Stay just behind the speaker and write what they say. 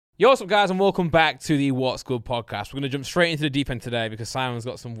Yo, what's up, guys, and welcome back to the What's Good podcast. We're going to jump straight into the deep end today because Simon's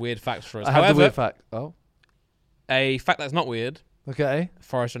got some weird facts for us. I have the weird fact. Oh. A fact that's not weird. Okay.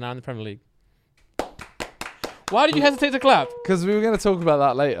 Forest are now in the Premier League. Why did you hesitate to clap? Because we were going to talk about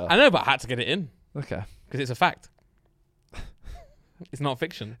that later. I know, but I had to get it in. Okay. Because it's a fact. It's not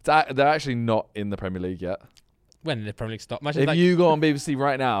fiction. They're actually not in the Premier League yet. When did the Premier League stop? Imagine If you go on BBC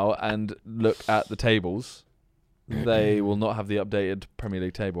right now and look at the tables, they will not have the updated Premier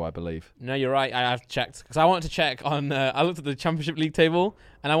League table, I believe. No, you're right. I have checked. Because I wanted to check on... I looked at the Championship League table,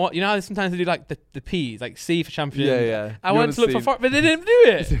 and you know how sometimes they do like the P's, like C for Champion? Yeah. I wanted to look for... But they didn't do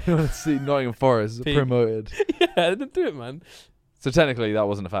it. You want to see Nottingham Forest promoted. Yeah, they didn't do it, man. So technically, that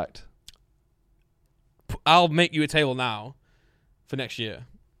wasn't a fact. I'll make you a table now for next year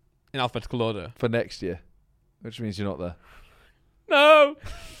in alphabetical order. For next year. Which means you're not there. No!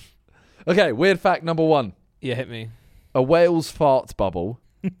 Okay, weird fact number 1. Yeah, hit me. A whale's fart bubble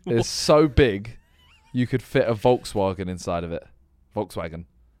is so big, you could fit a Volkswagen inside of it. Volkswagen.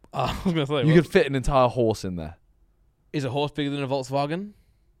 I was going to say, You could fit an entire horse in there. Is a horse bigger than a Volkswagen?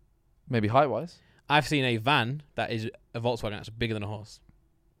 Maybe height-wise. I've seen a van that is a Volkswagen that's bigger than a horse.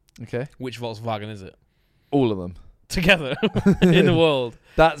 Okay. Which Volkswagen is it? All of them. Together in the world.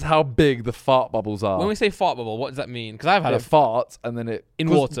 That's how big the fart bubbles are. When we say fart bubble, what does that mean? Because I've had it farts and then it... in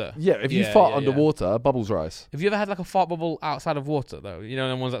water. Yeah, if you fart underwater, bubbles rise. Have you ever had like a fart bubble outside of water though? You know,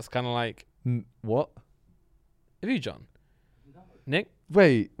 the ones that's kind of like... What? Have you, John? No. Nick?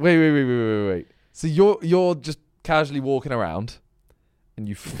 Wait. So you're just casually walking around and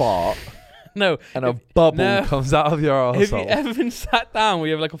you fart. No. And a bubble comes out of your arsehole. Have you ever been sat down where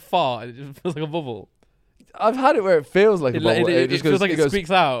you have like a fart and it just feels like a bubble? I've had it where it feels like a bubble. It just feels like it squeaks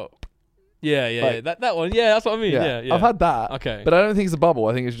out. Yeah. That one. Yeah, that's what I mean. Yeah. I've had that. Okay. But I don't think it's a bubble.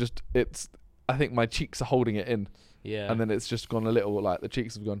 I think I think my cheeks are holding it in. Yeah. And then it's just gone a little, like the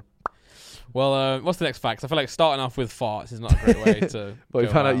cheeks have gone. Well, what's the next fact? I feel like starting off with farts is not a great way to. Well, you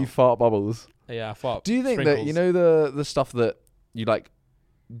found out you fart bubbles. Yeah, I fart. Do you think sprinkles. that, you know, the stuff that you like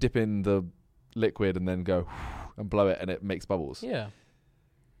dip in the liquid and then go and blow it and it makes bubbles? Yeah.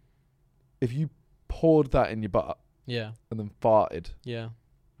 If you poured that in your butt, yeah, and then farted, yeah,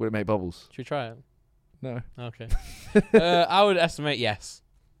 would it make bubbles? Should we try it? No. Okay. I would estimate yes.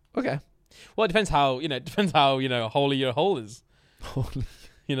 Okay. Well, it depends how holy your hole is. Holy.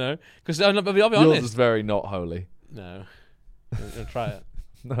 You know, because I'll be honest. Yours is very not holy. No. I'll try it.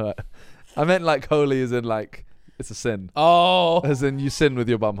 No, I meant like holy as in like it's a sin. Oh. As in you sin with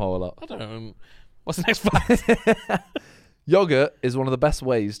your bumhole a lot. I don't know. What's the next fact? Yogurt is one of the best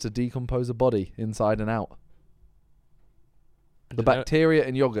ways to decompose a body inside and out. The bacteria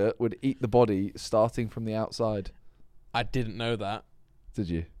in yogurt would eat the body starting from the outside. I didn't know that. Did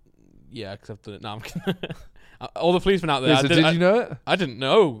you? Yeah, because I've done it. No, I'm kidding. All the policemen out there. Yeah, so did you know it? I didn't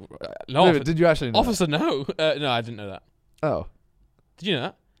know. No, did you actually know Officer, no. No, I didn't know that. Oh. Did you know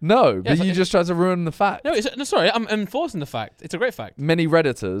that? No, but you just tried to ruin the fact. No, sorry, I'm enforcing the fact. It's a great fact. Many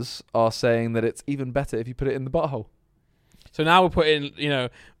Redditors are saying that it's even better if you put it in the butthole. So now we're putting,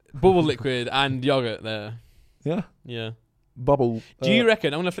 bubble liquid and yogurt there. Yeah. Yeah. Bubble. Do you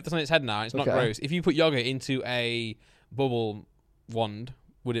reckon, I'm going to flip this on its head now, it's not Okay. gross. If you put yogurt into a bubble wand,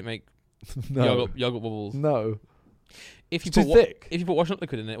 would it make no. yogurt bubbles? No. If you it's too thick. If you put washing up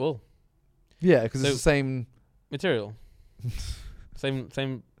liquid in it, it will. Yeah, because it's the same material.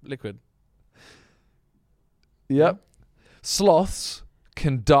 same liquid. Yep. Sloths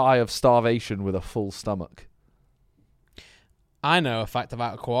can die of starvation with a full stomach. I know a fact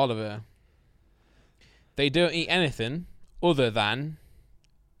about a koala bear. They don't eat anything other than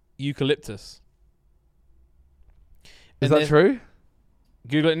eucalyptus. Is that true?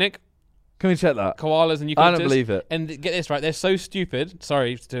 Google it, Nick. Can we check that? Koalas and eucalyptus. I don't believe it. And get this right, they're so stupid.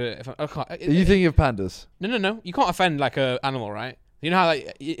 Sorry I can't. Are you thinking of pandas? No. You can't offend like a animal, right? You know how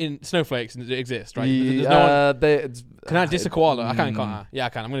like in snowflakes it exists, right? Can I diss a koala? I can't. Yeah, I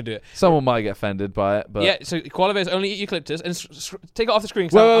can. I'm going to do it. Someone might get offended by it, but yeah. So koala bears only eat eucalyptus, and take it off the screen.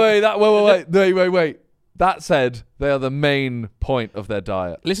 Wait. That said, they are the main point of their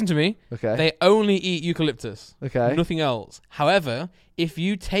diet. Listen to me. Okay. They only eat eucalyptus. Okay. Nothing else. However, if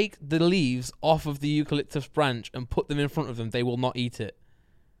you take the leaves off of the eucalyptus branch and put them in front of them, they will not eat it.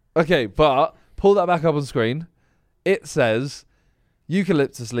 Okay, but pull that back up on screen. It says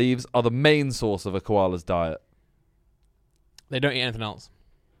eucalyptus leaves are the main source of a koala's diet. They don't eat anything else.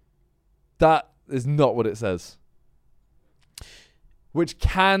 That is not what it says. Which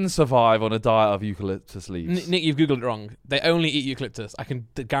can survive on a diet of eucalyptus leaves. Nick, you've Googled it wrong. They only eat eucalyptus. I can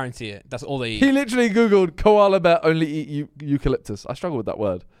guarantee it. That's all they eat. He literally Googled koala bear only eat eucalyptus. I struggle with that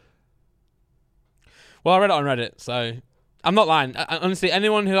word. Well, I read it on Reddit, so I'm not lying. Honestly,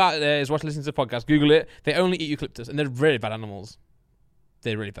 anyone who out there is listening to the podcast, Google it. They only eat eucalyptus, and they're really bad animals.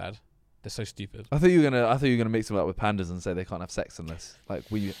 They're really bad. They're so stupid. I thought you were gonna mix them up with pandas and say they can't have sex unless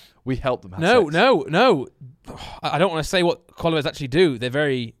we help them have No. sex. I don't want to say what koalas actually do.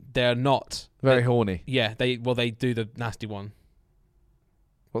 They're not Very horny. Yeah, they do the nasty one.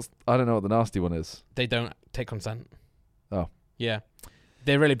 I don't know what the nasty one is. They don't take consent. Oh. Yeah.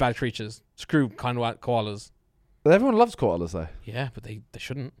 They're really bad creatures. Screw kind of koalas. But everyone loves koalas though. Yeah, but they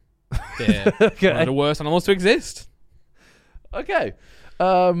shouldn't. They're Okay. one of the worst animals to exist. Okay.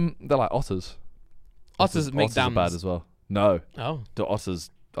 They're like otters. Otters make are dams. bad as well. No. Oh. The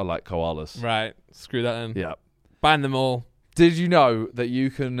otters are like koalas. Right. Screw that then. Yeah. Ban them all. Did you know that you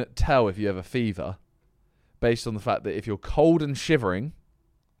can tell if you have a fever based on the fact that if you're cold and shivering,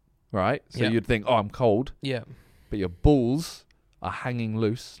 right? So Yeah. you'd think, oh, I'm cold, Yeah. but your balls are hanging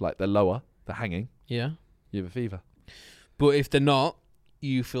loose, like they're lower, they're hanging, Yeah. you have a fever. But if they're not,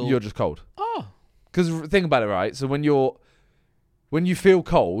 you feel... You're just cold. Oh. Because think about it, right? So when you feel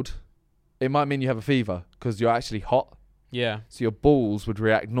cold, it might mean you have a fever because you're actually hot. Yeah. So your balls would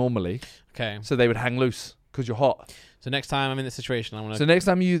react normally. Okay. So they would hang loose because you're hot. So next time I'm in this situation, I'm going to... So next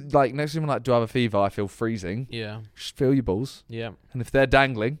time do I have a fever, I feel freezing. Yeah. Just feel your balls. Yeah. And if they're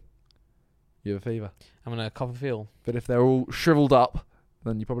dangling, you have a fever. I'm going to Copperfield. But if they're all shriveled up,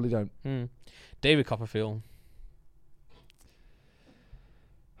 then you probably don't. David Copperfield.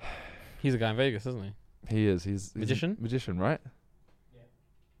 He's a guy in Vegas, isn't he? He is. He's Magician? A magician, right?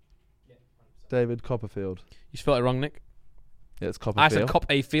 Yeah. David Copperfield. You spelled it wrong, Nick. Yeah, it's I Copperfield. said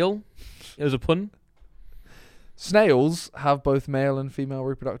cop-a-feel. It was a pun. Snails have both male and female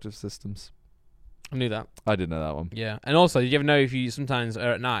reproductive systems. I knew that. I didn't know that one. Yeah. And also, did you ever know if you sometimes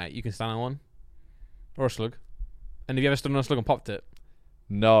are at night, you can stand on one? Or a slug? And have you ever stood on a slug and popped it?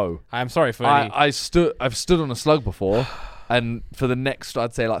 No. I'm sorry for any... I've stood on a slug before, and for the next,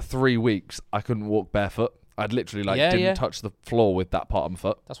 I'd say, 3 weeks, I couldn't walk barefoot. I'd literally didn't touch the floor with that part of my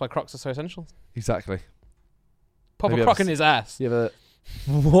foot. That's why Crocs are so essential. Exactly. Pop Have a you croc ever in his ass. You ever?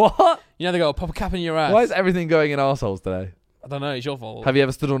 What? You know they go, pop a cap in your ass. Why is everything going in arseholes today? I don't know, it's your fault. Have you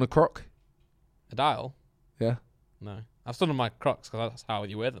ever stood on a croc? A dial? Yeah. No. I've stood on my Crocs because that's how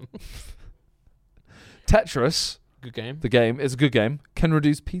you wear them. Tetris, Good game. the game, is a good game, can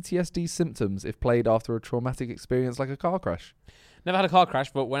reduce PTSD symptoms if played after a traumatic experience like a car crash. Never had a car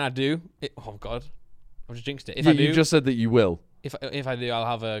crash, but when I do, oh God, I've just jinxed it. If I do, You just said that you will. if I do, I'll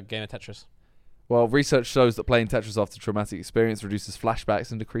have a game of Tetris. Well, research shows that playing Tetris after traumatic experience reduces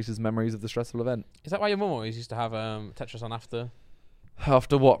flashbacks and decreases memories of the stressful event. Is that why your mum always used to have Tetris on after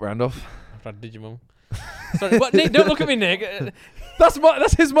After what, Randolph? I did your mum? Sorry, what, Nick? Don't look at me, Nick. That's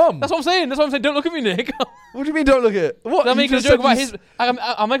his mum. That's what I'm saying. That's what I'm saying. Don't look at me, Nick. What do you mean don't look at it? What? I'm You making a just joke said about you his.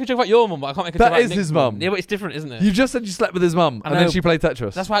 I'll make a joke about your mum, but I can't make a joke That about is Nick's his mum. Yeah, but it's different, isn't it? You just said you slept with his mum I and then know. she played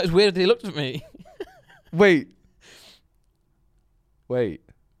Tetris. That's why it was weird that he looked at me. Wait.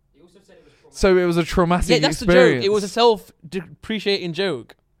 He also said it was traumatic. So it was a traumatic Yeah, that's the experience. joke. It was a self-depreciating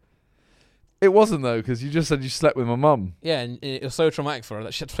joke. It wasn't though, because you just said you slept with my mum. Yeah, and it was so traumatic for her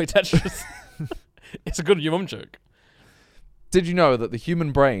that she had to play Tetris. It's a good your mum joke. Did you know that the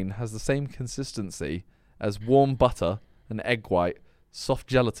human brain has the same consistency as warm butter, an egg white, soft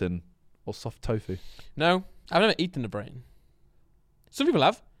gelatin, or soft tofu? No, I've never eaten the brain. Some people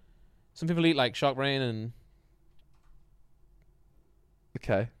have. Some people eat like shark brain and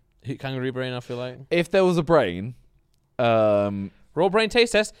Okay. kangaroo brain, I feel like. If there was a brain, Raw brain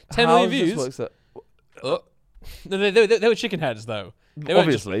taste test, 10 how million this views. works out- No, they were chicken heads, though. They weren't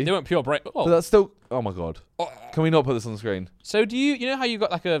Obviously. they weren't pure brain. But Oh. that's still. Oh my god. Oh. Can we not put this on the screen? So do you know how you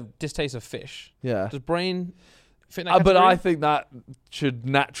got like a distaste of fish? Yeah. Does brain fit in that But category? I think that should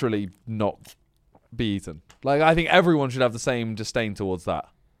naturally not be eaten. Like, I think everyone should have the same disdain towards that.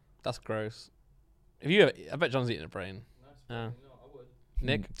 That's gross. If you ever, I bet John's eating a brain. No, Yeah. no, I would.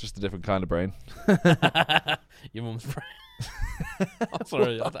 Nick? Just a different kind of brain. Your mum's brain. I'm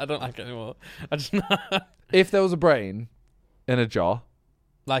sorry, I don't like it anymore. I just If there was a brain in a jar,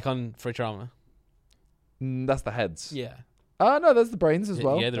 like on Futurama. that's the heads. Yeah. Oh, no, there's the brains as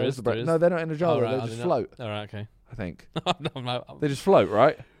well. Yeah, there There's is, the brain. there is. No, they're not in a jar. Oh, though. right, They are just they float, All right, okay. I think. No, They just float,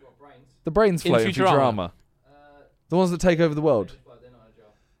 right? What, brains? The brains In float in Futurama? Futurama. The ones that take over the world. They're not in a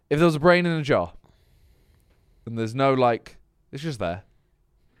jar. If there was a brain in a jar, and there's no, it's just there,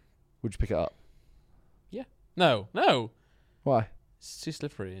 would you pick it up? No. Why? It's too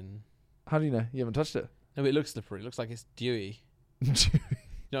slippery and How do you know? You haven't touched it. no, it looks slippery. It looks like it's dewy. You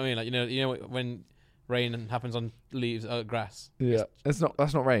know what I mean? Like you know when rain happens on leaves, grass. Yeah. That's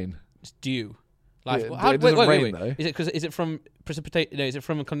not rain. It's dew. Like Yeah, how, it doesn't wait, rain, though. Is it from precipitate? No, is it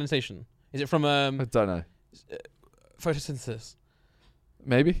from condensation? Is it from I don't know. photosynthesis.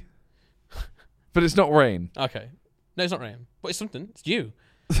 Maybe. But it's not rain. Okay. No, it's not rain. But it's something. It's dew.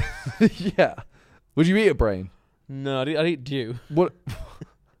 Yeah. Would you eat a brain? No, I'd eat dew. What?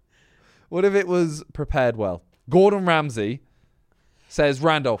 What if it was prepared well? Gordon Ramsay says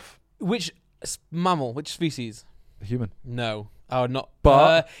Randolph. Which mammal? Which species? Human. No. I would not.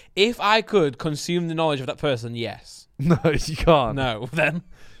 But- if I could consume the knowledge of that person, yes. No, you can't. No, then.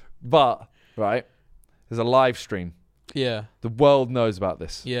 But, right, there's a live stream. Yeah. The world knows about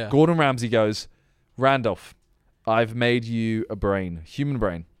this. Yeah. Gordon Ramsay goes, Randolph, I've made you a brain, human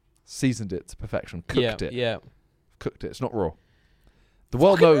brain, seasoned it to perfection, cooked it. Yeah. Cooked it. It's not raw. The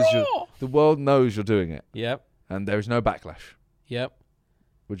world Fucking knows raw! the world knows you're doing it, Yep. and there is no backlash. Yep.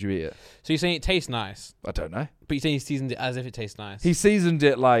 Would you eat it? So you're saying it tastes nice, I don't know. but you're saying he seasoned it as if it tastes nice. He seasoned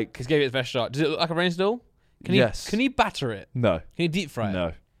it like He's gave it his best shot. Does it look like a brain still? yes. Can he batter it? No. Can he deep fry it?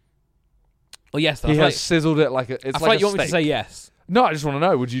 No. Oh yes. He has sizzled it like a. It's I feel like like a you want me to steak. say yes. No, I just want to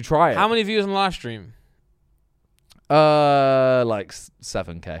know. Would you try it? How many views on the live stream? Like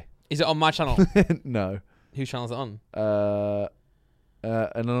 7K. Is it on my channel? No. Whose channel is it on?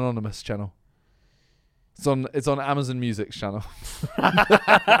 An anonymous channel. It's on Amazon Music's channel.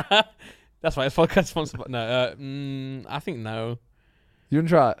 That's right. It's podcast sponsored. But no. I think no. You wouldn't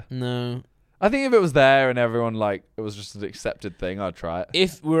try it? No. I think if it was there and everyone like it was just an accepted thing, I'd try it.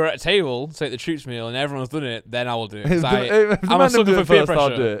 If we were at a table, say at the troops meal, and everyone's done it, then I will do it. 'Cause If the I'm a man sucker do for it peer first, I'll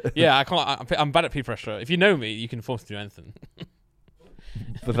pressure. do it. Yeah, I can't. I'm bad at peer pressure. If you know me, you can force me to do anything.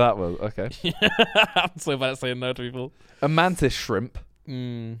 But that was okay. I'm so bad at saying no to people. A mantis shrimp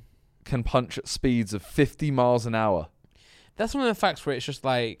Mm. can punch at speeds of 50 miles an hour. That's one of the facts where it's just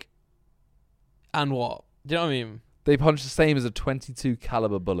like, and what? Do you know what I mean? They punch the same as a 22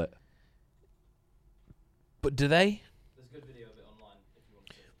 caliber bullet. But do they? There's a good video of it online if you want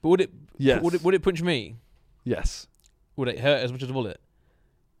to see it. But would it? Yes. Would it punch me? Yes. Would it hurt as much as a bullet?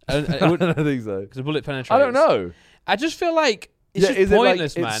 It I would, don't think so. because a bullet penetrates. I don't know. I just feel like it's just is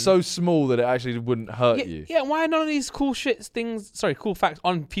pointless, it like man. it's so small that it actually wouldn't hurt yeah, you? yeah, why are none of these cool cool facts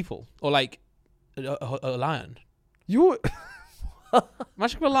on people or like a lion? You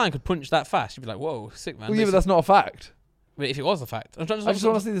Imagine if a lion could punch that fast. You'd be like, whoa, sick man. well, yeah, but that's not a fact. But if it was a fact, I just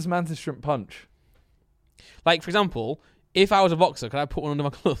want to see this mantis shrimp punch. Like for example, if I was a boxer, could I put one under my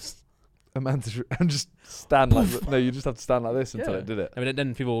gloves? A mantis shrimp and just stand like no, you just have to stand like this until Yeah. it did it. I mean,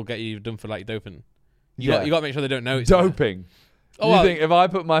 then people will get you done for like doping. You Yeah. got to make sure they don't know it's there. Doping. Oh, You well, think if I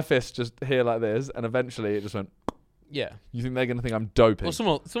put my fist just here like this and eventually it just went, yeah. you think they're going to think I'm doping? Well,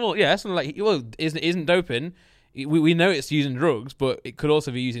 someone, yeah, something like isn't doping. We know it's using drugs, but it could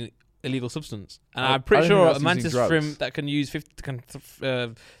also be using illegal substance. And I'm I pretty don't sure think a that's mantis using drugs. shrimp that can use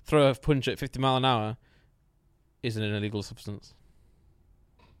throw a punch at 50 mile an hour isn't an illegal substance.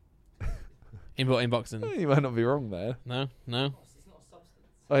 in boxing, You might not be wrong there. no, It's not a substance.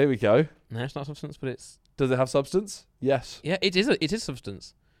 Oh, here we go. no, it's not substance, but it's Does it have substance? Yes. yeah, it is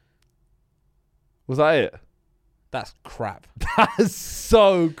substance. Was that it? That's crap, That is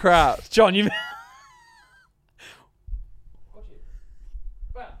so crap. John. You Watch it.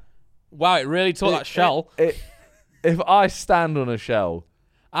 Bam. wow, it really taught that shell. If I stand on a shell,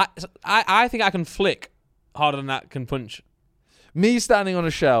 I think I can flick harder than that can punch. me standing on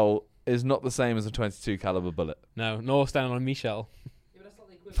a shell is not the same as a 22 caliber bullet. No, nor standing on me shell. Yeah, but that's not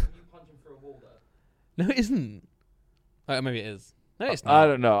the equivalent of you punching through a wall, though. No, it isn't. Oh, maybe it is. No, it's not. I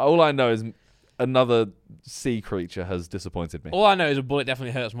don't know. All I know is another sea creature has disappointed me. All I know is a bullet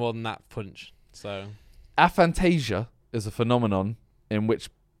definitely hurts more than that punch. So Aphantasia is a phenomenon in which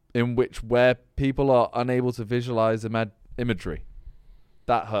where people are unable to visualize imagery.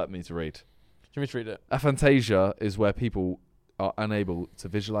 That hurt me to read. do you want me to read it? Aphantasia is where people are unable to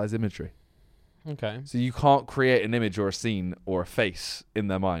visualize imagery. Okay. So you can't create an image or a scene or a face in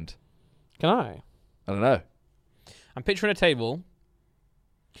their mind. Can I? I don't know. I'm picturing a table,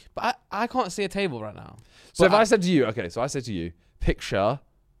 but I can't see a table right now. So Well, if I said to you, picture,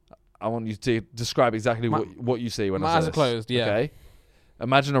 I want you to describe exactly what you see when my I say eyes are this. closed, yeah. Okay.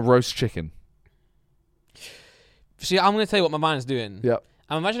 Imagine a roast chicken. See, I'm going to tell you what my mind's doing. Yep.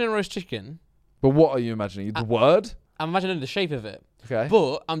 I'm imagining a roast chicken. But what are you imagining? The word? I'm imagining the shape of it. Okay.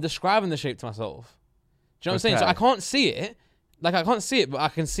 But I'm describing the shape to myself. Do you know what I'm saying? So Okay. I can't see it. Like I can't see it, but I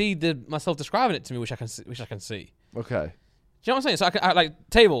can see myself describing it to me, which I can see. Okay. Do you know what I'm saying? So I like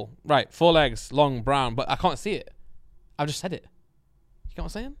table, right? 4 legs, long, brown, but I can't see it. I've just said it. You know what I'm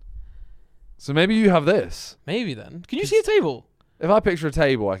saying? So maybe you have this. Maybe then. Can you see a table? If I picture a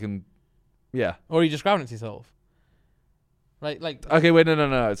table, I can. Yeah. Or are you describing it to yourself? Like Okay. Wait. No.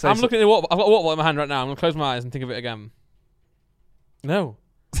 I'm looking at the water. I've got a water bottle in my hand right now. I'm gonna close my eyes and think of it again. No.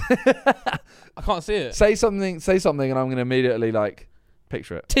 I can't see it. Say something, and I'm going to immediately, like,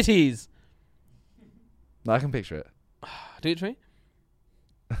 picture it. Titties. No, I can picture it. Do it to me.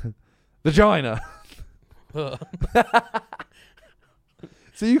 Vagina. Ugh.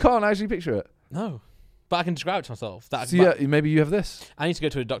 So you can't actually picture it. No. But I can describe it to myself. So yeah, maybe you have this. I need to go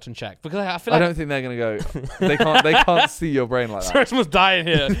to a doctor and check because I feel I like don't think they're gonna go. They can't. They can't see your brain like that. sorry, someone's dying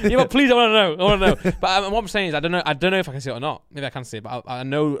here. Yeah, but please, I want to know. I want to know. But what I'm saying is, I don't know. I don't know if I can see it or not. Maybe I can see it, but I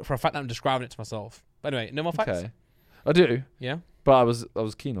know for a fact that I'm describing it to myself. But anyway, no more facts. Okay, I do. Yeah. But I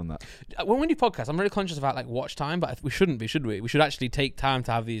was keen on that. When we do podcasts, I'm really conscious about like watch time, but we shouldn't be, should we? We should actually take time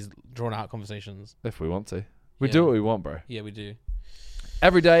to have these drawn out conversations. If we want to, we Yeah. do what we want, bro. Yeah, we do.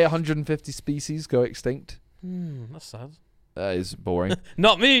 Every day, 150 species go extinct. That's sad. That is boring.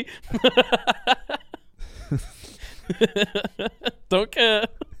 Not me. Don't care.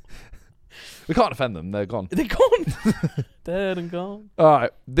 We can't offend them. They're gone. They're gone. Dead and gone. All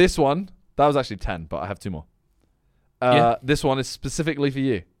right, this one. That was actually 10, but I have 2 more. Yeah. This one is specifically for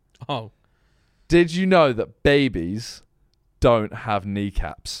you. Oh, Did you know that babies don't have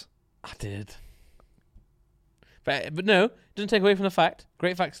kneecaps? I did. But no, doesn't take away from the fact.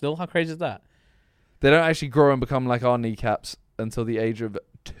 Great fact still. How crazy is that? They don't actually grow and become like our kneecaps until the age of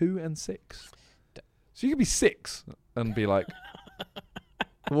 2 and 6. So you could be 6 and be like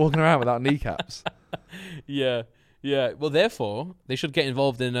walking around without kneecaps. Yeah, yeah. Well, therefore, they should get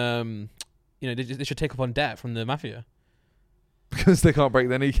involved in, they should take up on debt from the mafia. Because they can't break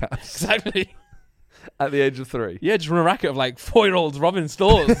their kneecaps Exactly. at the age of 3. Yeah, just run a racket of like 4-year-olds robbing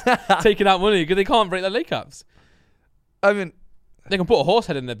stores, taking out money because they can't break their kneecaps. I mean, They can put a horse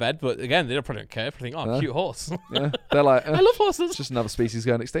head in their bed, but again, they probably don't care. Probably think, oh, No. cute horse. yeah, they're like, I love horses. it's just another species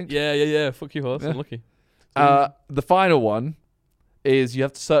going extinct. Yeah. Fuck you, horse. Yeah. I'm lucky. The final one is you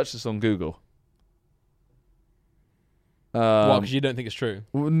have to search this on Google. What? Because you don't think it's true?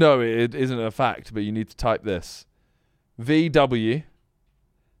 No, it isn't a fact, but you need to type this. VW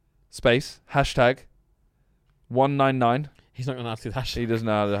space hashtag 199. He's not going to ask you that. He doesn't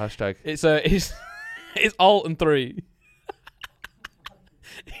know the hashtag. It's alt and 3.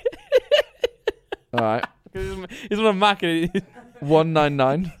 All right. He's on a Mac. And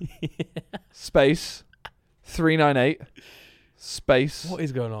 199 space 398 space what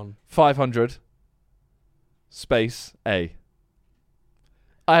is going on? 500 space A.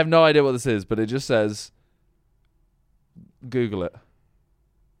 I have no idea what this is, but it just says Google it.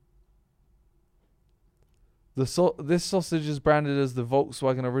 This sausage is branded as the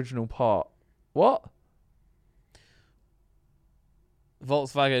Volkswagen original part. What?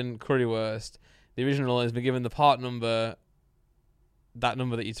 Volkswagen Currywurst. The original has been given the part number. That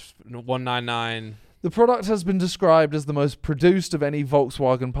number that you 199. The product has been described as the most produced of any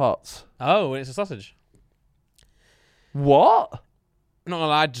Volkswagen parts. Oh, and it's a sausage. What? I'm not gonna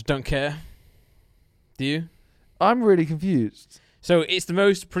lie, I just don't care. Do you? I'm really confused. So it's the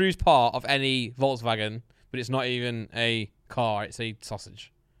most produced part of any Volkswagen, but it's not even a car. It's a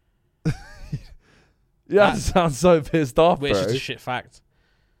sausage. Yeah, that sounds so pissed off, Which bro. is a shit fact.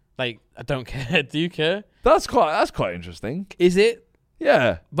 Like, I don't care. Do you care? That's quite interesting. Is it?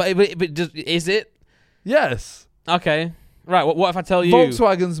 Yeah. But just, is it? Yes. Okay. Right. What if I tell you?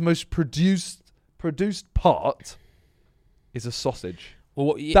 Volkswagen's most produced part is a sausage.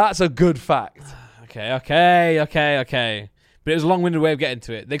 Well, That's a good fact. Okay. But it was a long-winded way of getting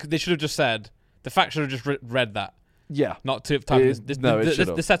to it. They should have just said the fact should have just read that, Yeah. not to type this. it should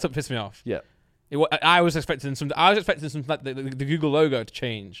have. The setup pissed me off. Yeah. I was expecting some like the Google logo to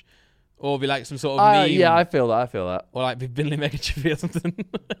change, or be like some sort of meme. Yeah, I feel that. Or like be Binley Mega Chippy or something.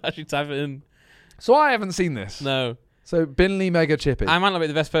 Actually type it in. So I haven't seen this. No. So Binley Mega Chippy. I might not be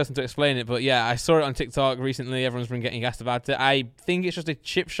the best person to explain it, but yeah, I saw it on TikTok recently. Everyone's been getting gassed about it. I think it's just a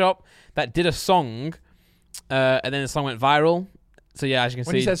chip shop that did a song, and then the song went viral. So yeah, as you can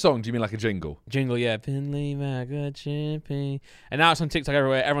When see, you say song, do you mean like a jingle? jingle, yeah, Binley Mega Chippy, and now it's on TikTok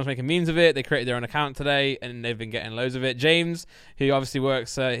everywhere. Everyone's making memes of it. They created their own account today, and they've been getting loads of it. James, who obviously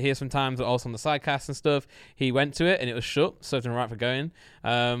works here sometimes, but also on the sidecast and stuff, he went to it and it was shut. Served him right for going.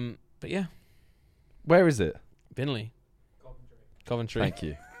 But yeah, Where is it? Binley, Coventry. Thank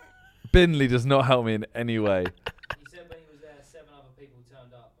you. Binley does not help me in any way. He said when he was there, 7 other people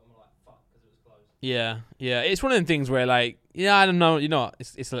turned up and were like, fuck, because it was closed. Yeah. It's one of them things where like, yeah, I don't know, you know,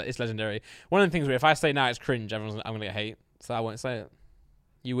 it's legendary. One of the things where if I say now it's cringe, I'm gonna get hate, so I won't say it.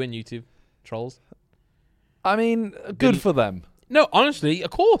 You win, YouTube trolls. I mean, good for them. No, honestly,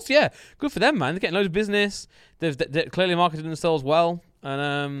 of course, yeah, good for them, man. They're getting loads of business. They're clearly marketed themselves well,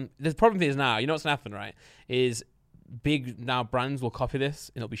 and the problem is now, you know what's gonna happen, right? Is big now brands will copy this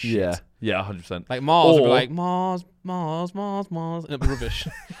and it'll be shit. Yeah, 100%. Like Mars will be Or- like Mars, and it'll be rubbish.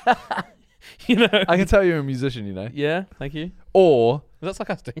 You know? I can tell you're a musician, you know. Yeah, thank you. Or, Was that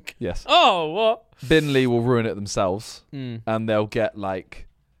sarcastic? yes, Oh, what? Binley will ruin it themselves, Mm. and they'll get like,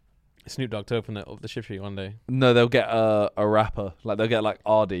 Snoop Dogg to open it up the ship sheet one day. no, they'll get a rapper, like they'll get like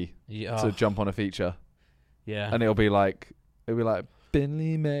Ardy Yeah. to jump on a feature, Yeah. and it'll be like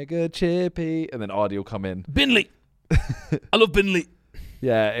Binley Mega Chippy, and then Ardy will come in. Binley. I love Binley.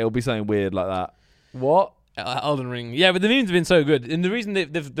 Yeah, it'll be something weird like that. What? Elden Ring. Yeah, but the memes have been so good. And the reason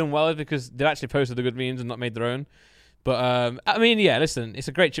they've done well is because they've actually posted the good memes and not made their own. But, I mean, yeah, listen, it's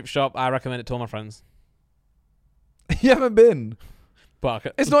a great chip shop. I recommend it to all my friends. You haven't been.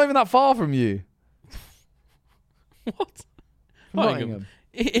 But It's not even that far from you. What? Nottingham.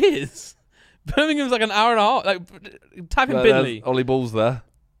 It is. Birmingham's like an hour and a half. Like, type in There's Binley. Ollie Ball's there.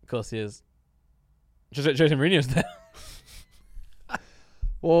 Of course he is. Jose Mourinho's there.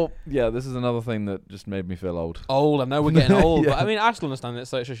 Well, yeah, this is another thing that just made me feel old. Old, I know we're getting old. Yeah. But I mean, I still understand it,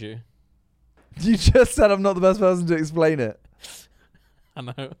 so it's just you. You just said I'm not the best person to explain it. I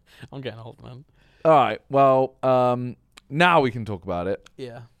know. I'm getting old, man. All right. Well, now we can talk about it.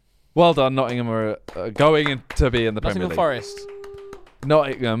 Yeah. Well done, Nottingham are going to be in the Premier Nottingham League. Forest.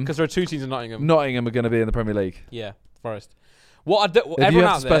 Nottingham. Because there are two teams in Nottingham. Nottingham are going to be in the Premier League. Yeah, Forest. What I do, If you everyone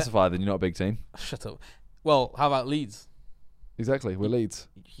have out to there. specify, then you're not a big team. Shut up. Well, how about Leeds? Exactly. We're Leeds.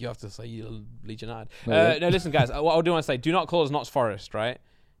 You have to say you're Leeds United. No, No, listen, guys. What I do want to say: do not call us Notts Forest, right?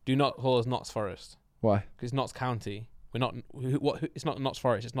 Do not call us Notts Forest Why? because it's Notts County. We're not. It's not Notts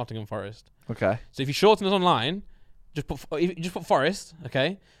Forest. It's Nottingham Forest. Okay. So if you shorten us online, just put Forest,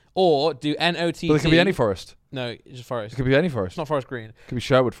 okay? Or do NOTT. But it could be any forest. No, it's just Forest. It could be any forest. It's not Forest Green. It could be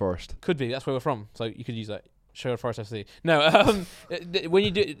Sherwood Forest. Could be. That's where we're from. So you could use that. Sherwood Forest FC. No, when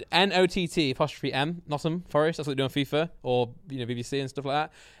you do NOTT apostrophe M, Nottingham Forest, that's what they do on FIFA or BBC and stuff like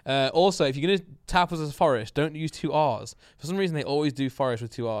that. Also, if you're going to tap us as a Forest, don't use two R's. For some reason, they always do Forest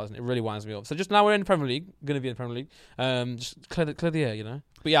with two R's, and it really winds me up. So just now we're in the Premier League, going to be in the Premier League. Just clear the air, you know.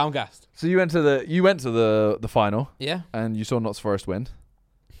 But yeah, I'm gassed. So you went to the final Yeah. and you saw Notts Forest win.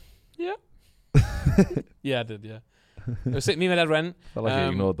 Yeah. Yeah, I did. Yeah. It was sick. Me and my dad went. Felt like you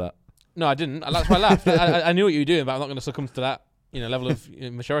ignored that. No, I didn't. That's why I laughed. I knew what you were doing, but I'm not going to succumb to that, level of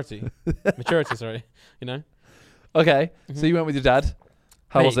maturity. Maturity, sorry. Okay. Mhm. So you went with your dad.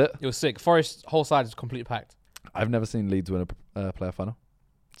 How was Mate, it? It was sick. Forest whole side is completely packed I've never seen Leeds win a playoff final.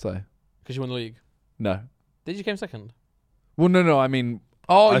 So because you won the league. no. Did you came second? Well, no. I mean,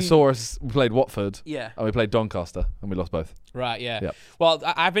 Oh, I saw us. We played Watford Yeah. and we played Doncaster and we lost both. Right. Yeah. Yep. Well,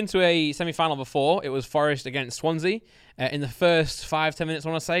 I've been to a semi-final before. It was Forest against Swansea. In the first 5-10 minutes, I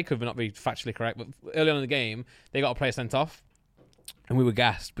want to say, could not be factually correct, but early on in the game, they got a player sent off, and we were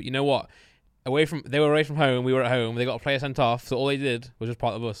gassed. But you know what? They were away from home. We were at home. They got a player sent off, so all they did was just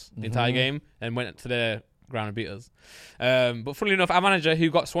part of us the entire game and went to their ground and beat us. But funnily enough, our manager, who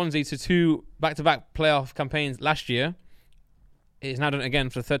got Swansea to 2 back-to-back playoff campaigns last year, is now done it again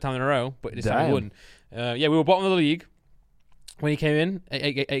for the 3rd time in a row. But this time he won. We were bottom of the league when he came in,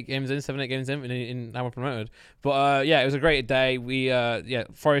 8 games in, 7-8 games in now we're promoted. But it was a great day.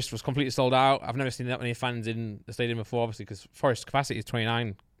 Forest was completely sold out. I've never seen that many fans in the stadium before, obviously, because Forest capacity is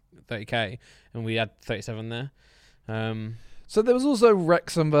 30k, and we had 37 there. So there was also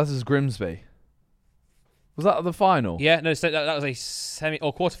Wrexham versus Grimsby. Was that the final? Yeah, no, so that was a semi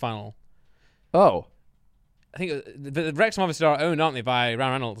or quarter final. Oh. I think the Wrexham obviously are owned, aren't they, by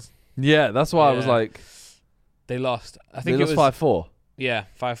Ryan Reynolds? Yeah, that's why I was Yeah. like, They lost. I think they it was lost 5-4. Yeah,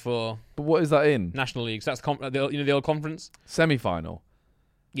 5-4 But what is that in? National League. So that's the old conference. Semi-final.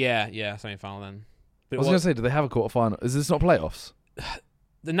 Yeah, semi final then. But I was going to say, do they have a quarter final? Is this not playoffs?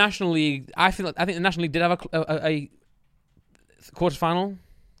 the National League. I think the National League did have a quarter final.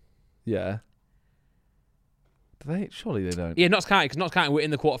 Yeah. Do they? Surely they don't. Yeah, Notts County, because Notts County were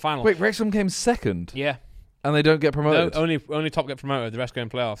in the quarter final. Wait, Wrexham came second Yeah. and they don't get No, promoted? only top get promoted. The rest go in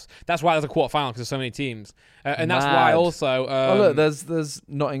playoffs. That's why there's a quarter final, because there's so many teams, and that's Mad. why also. Oh, look, there's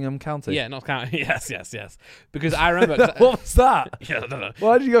Nottingham County. Yeah, Notts County. Yes. Because I remember. What was that? Yeah, I don't know.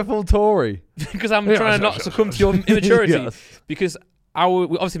 Why did you go full Tory? Because I'm trying to not succumb to your immaturity. Yes. Because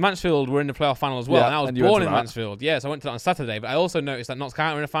obviously Mansfield were in the playoff final as well, Yeah, and I was and you went born to in that. Mansfield. Yeah, so I went to that on Saturday. But I also noticed that Notts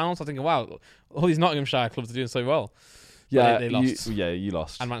County were in the final, so I'm thinking, wow, all these Nottinghamshire clubs are doing so well. Yeah, they lost. You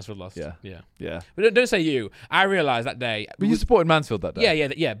lost. And Mansfield lost. Yeah. Yeah. But don't say you. I realised that day. But you supported Mansfield that day.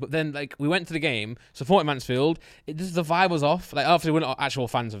 Yeah. But then, we went to the game, supported Mansfield. The vibe was off. Obviously, we're not actual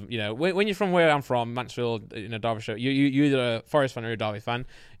fans of, when you're from where I'm from, Mansfield, Derbyshire, you're either a Forest fan or a Derby fan.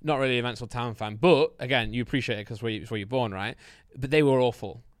 Not really a Mansfield Town fan. But, again, you appreciate it because where you're born, right? But they were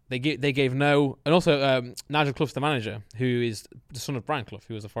awful. They gave no, and also Nigel Clough's the manager, who is the son of Brian Clough,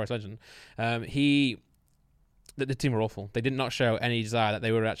 who was a Forest legend. The team were awful. They did not show any desire that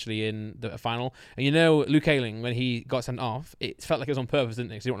they were actually in the final. And you know, Luke Ayling, when he got sent off, it felt like it was on purpose,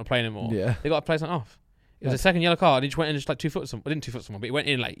 didn't it? Because he didn't want to play anymore. Yeah. They got a player sent off. It was a second yellow card. He just went in and just like 2 foot someone. Didn't 2 foot someone, but he went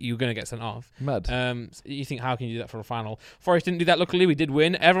in like you were going to get sent off. Mad. So you think, how can you do that for a final? Forest didn't do that. Luckily, we did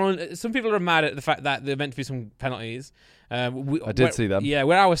win. Some people are mad at the fact that there meant to be some penalties. I did see them. Yeah,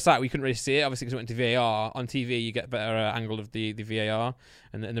 where I was sat, we couldn't really see it. Obviously, because we went to VAR. On TV, you get a better angle of the VAR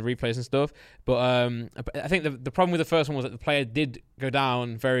and the replays and stuff. But I think the problem with the first one was that the player did go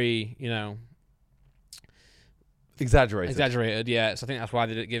down very, exaggerated. Yeah, so I think that's why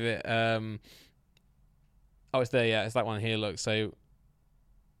they didn't give it. It's there. Yeah, it's that one here. Look, so.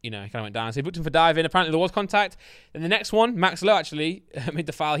 He kind of went down. So he booked him for diving. Apparently there was contact. And the next one, Max Lowe actually made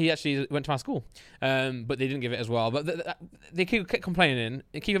the foul. He actually went to our school. But they didn't give it as well. But they keep complaining.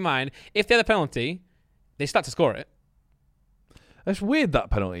 Keep in mind, if they had a penalty, they start to score it. That's weird,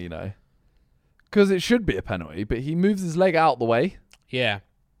 that penalty, because it should be a penalty, but he moves his leg out the way. Yeah.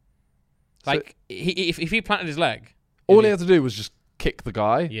 Like, if he planted his leg. All he had to do was just kick the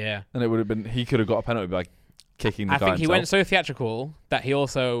guy. Yeah. And it would have been, he could have got a penalty by kicking the guy I think he himself. went so theatrical that he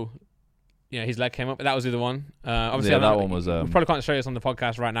also, his leg came up. That was the other one. Obviously, that one was. We probably can't show this on the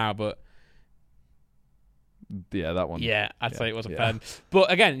podcast right now, but. Yeah, that one. Yeah, I'd say it was a pen.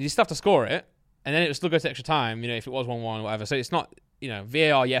 But again, you still have to score it, and then it would still go to extra time, if it was 1-1 or whatever. So it's not,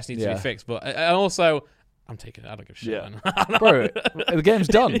 VAR, yes, needs to be fixed. But and also, I'm taking it. I don't give a shit. Yeah. Bro, the game's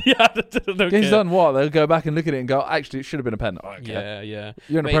done. Yeah, game's done. What? They'll go back and look at it and go, actually, it should have been a pen. Yeah.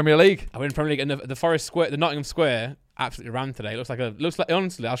 You're in the Premier League. I'm in the Premier League, and the Forest Square, the Nottingham Square, absolutely ran today. It looks like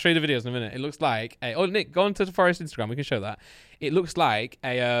honestly, I'll show you the videos in a minute. It looks like Nick, go on to the Forest Instagram. We can show that. It looks like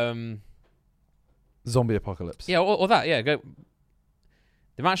a zombie apocalypse. Yeah, or that. Yeah, go.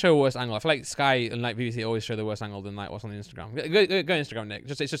 They might show a worse angle. I feel like Sky and like BBC always show the worse angle than like what's on the Instagram. Go Instagram, Nick.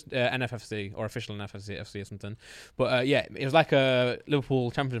 It's just NFFC or official NFFC or something. But it was like a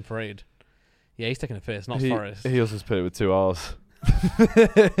Liverpool champion parade. Yeah, he's taking a piss, not Forest. He also put it with 2 R's.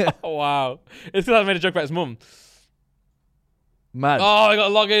 Oh, wow. It's because I made a joke about his mum. Mad. Oh, I got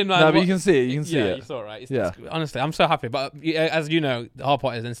to log in, man. No, but you can see it. You can see it. Yeah, you saw it, right? It's, honestly, I'm so happy. But as you know, the hard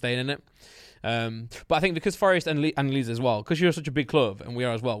part is then staying in it. But I think because Forest and Leeds as well, because you're such a big club and we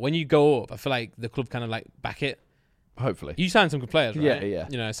are as well, when you go up, I feel like the club kind of like back it. Hopefully. You signed some good players, right?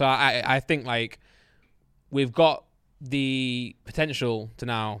 Yeah. So I think like we've got the potential to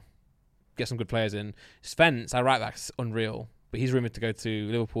now get some good players in. Spence, our right back's unreal, but he's rumoured to go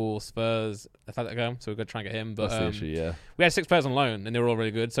to Liverpool, Spurs, if I go, so we're going to try and get him. But that's the issue, we had 6 players on loan and they were all really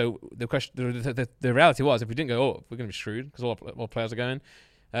good. So the question, the reality was, if we didn't go up, we're going to be screwed because all players are going.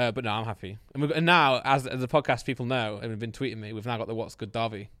 But no, I'm happy. And now, as the podcast people know, and have been tweeting me, we've now got the What's Good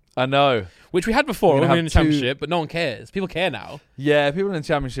Derby. I know. Which we had before when we were in the Championship, but no one cares. People care now. Yeah, people in the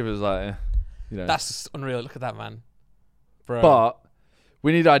Championship is like, That's unreal. Look at that, man. Bro. But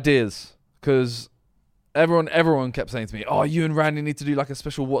we need ideas because everyone kept saying to me, oh, you and Randy need to do like a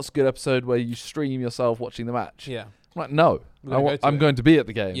special What's Good episode where you stream yourself watching the match. Yeah. I'm like, no. I'm going to be at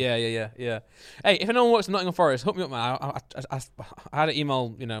the game. Yeah. Hey, if anyone works in Nottingham Forest, hook me up, man. I had an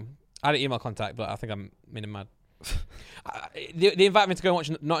email, I had an email contact, but I think I'm meaning mad. They invited me to go and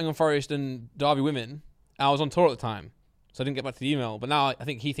watch Nottingham Forest and Derby women. I was on tour at the time, so I didn't get back to the email. But now I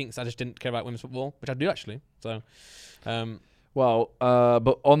think he thinks I just didn't care about women's football, which I do actually. So,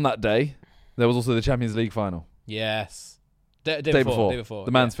 but on that day, there was also the Champions League final. Yes, day before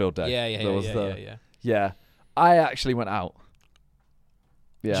the Mansfield day. Yeah. I actually went out.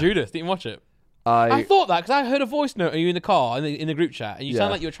 Yeah. Judith, didn't watch it. I thought that because I heard a voice note of you in the car in the group chat, and you sound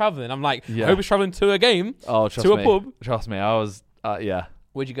like you were travelling. I'm like, I hope he's travelling to a game. Oh, trust me. To a pub. Trust me, I was. Yeah.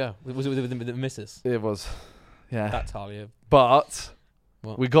 Where'd you go? Was it with the missus? It was. Yeah. That's Talia. But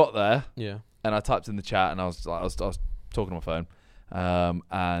we got there. Yeah. And I typed in the chat, and I was talking on my phone,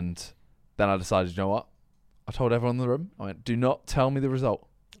 and then I decided, you know what? I told everyone in the room. I went, do not tell me the result.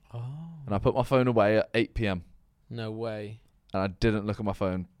 Oh. And I put my phone away at 8 p.m. No way. And I didn't look at my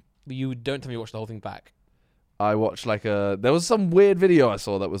phone. But you don't tell me you watched the whole thing back. I watched there was some weird video I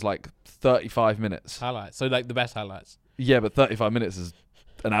saw that was like 35 minutes. Highlights. So like the best highlights. Yeah, but 35 minutes is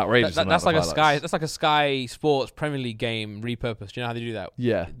an outrageous amount that's of like highlights. That's like a Sky Sports Premier League game repurposed. Do you know how they do that?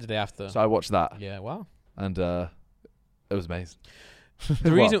 Yeah. The day after. So I watched that. Yeah, wow. And it was amazing.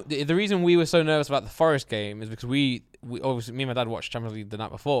 The reason we were so nervous about the Forest game is because we obviously, me and my dad watched Champions League the night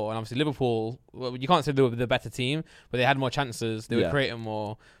before, and obviously Liverpool, well, you can't say they were the better team, but they had more chances, they were creating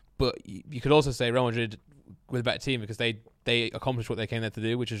more, but you could also say Real Madrid were the better team because they accomplished what they came there to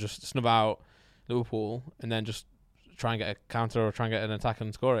do, which is just snub out Liverpool and then just try and get a counter or try and get an attack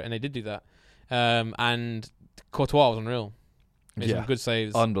and score it, and they did do that. And Courtois was unreal. Made some good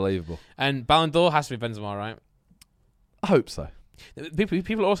saves. Unbelievable. And Ballon d'Or has to be Benzema, right? I hope so.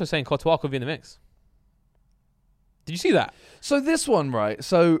 People are also saying Courtois could be in the mix. Did you see that? So this one, right?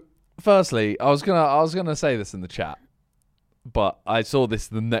 So firstly, I was gonna say this in the chat, but I saw this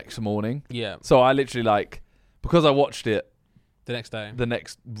the next morning. Yeah. So I literally because I watched it The next day. the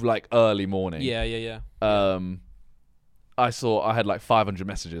next early morning. Yeah. I had 500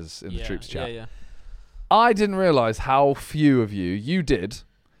 messages in the troops chat. Yeah. I didn't realize how few of you did.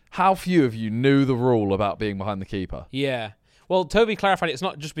 How few of you knew the rule about being behind the keeper? Yeah. Well, Toby clarified it's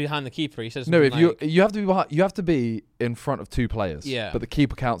not just behind the keeper. He says No, if you have to be behind, you have to be in front of two players. Yeah. But the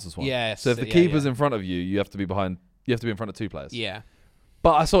keeper counts as one. Yeah. So if the keeper's in front of you, you have to be behind. You have to be in front of two players. Yeah.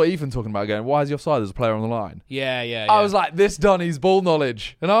 But I saw Ethan talking about going, why is he offside? There's a player on the line. Yeah. I was like, this done his ball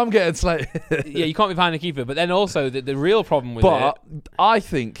knowledge, and I'm getting slated. Yeah, you can't be behind the keeper. But then also the real problem with But I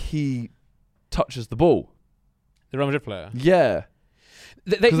think he touches the ball. the Real Madrid player. Yeah.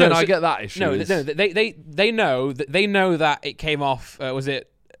 Because then I get that issue. No, they know that it came off. Was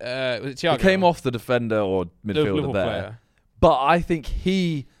it Thiago? It came off the defender or midfielder Liverpool there. player. But I think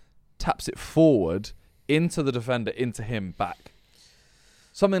he taps it forward into the defender, into him, back.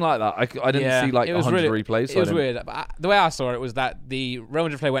 Something like that. I didn't see 100 replays. It was weird. But the way I saw it was that the Real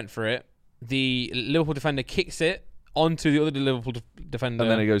Madrid player went for it. The Liverpool defender kicks it onto the other Liverpool defender.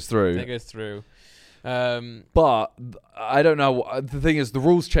 And then it goes through. But I don't know. The thing is, the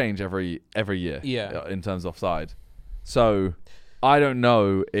rules change every year. Yeah. In terms of offside, so I don't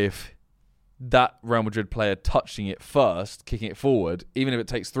know if that Real Madrid player touching it first, kicking it forward, even if it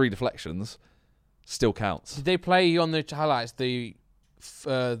takes 3 deflections, still counts. did they play on the highlights the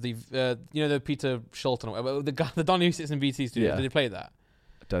Peter Shulton or whatever, the Don who sits in BT studio? Yeah. Did they play that?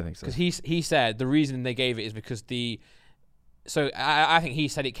 I don't think so. Because he said the reason they gave it is because I think he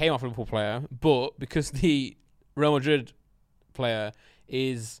said it came off a Liverpool player, but because the Real Madrid player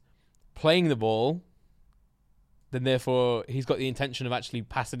is playing the ball, then therefore he's got the intention of actually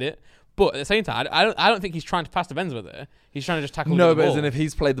passing it. But at the same time, I don't think he's trying to pass to Benzema there. He's trying to just tackle the ball. No, but as in if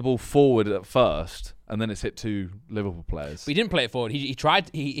he's played the ball forward at first and then it's hit 2 Liverpool players. But he didn't play it forward. He tried.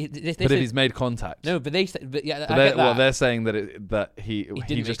 They but if he's made contact. No, but they said. But yeah, but I get that. Well, they're saying that he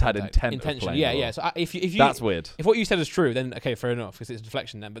just had intent of playing Yeah, the ball. yeah. So if you that's weird. If what you said is true, then okay, fair enough, because it's a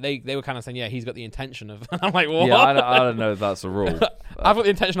deflection then. But they were kind of saying, yeah, he's got the intention of. I'm like, what? Yeah, I don't know if that's a rule. I've got the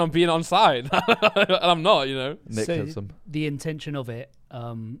intention on being onside, and I'm not. Nick so has some. The intention of it.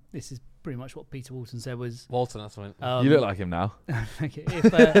 This is pretty much what Peter Walton said was. Walton, that's right. You look like him now. Okay,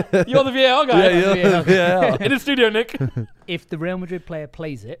 if, You're the VAR guy. Yeah. In the studio, Nick. if the Real Madrid player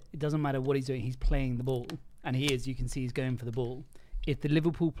plays it, it doesn't matter what he's doing. He's playing the ball, and he is. You can see he's going for the ball. If the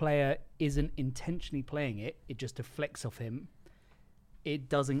Liverpool player isn't intentionally playing it, it just deflects off him. It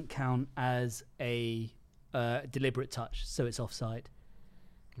doesn't count as a deliberate touch, so it's offside.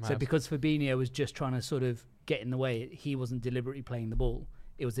 Mad. So because Fabinho was just trying to sort of get in the way, he wasn't deliberately playing the ball.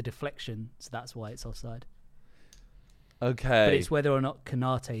 It was a deflection, so that's why it's offside. Okay. But it's whether or not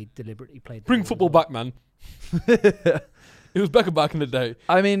Konate deliberately played the Bring ball as football well. back, man. It was Beckham back in the day.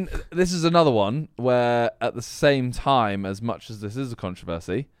 I mean, this is another one where at the same time, as much as this is a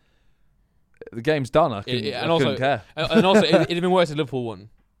controversy, the game's done. I couldn't care. And also, it'd have been worse if Liverpool won.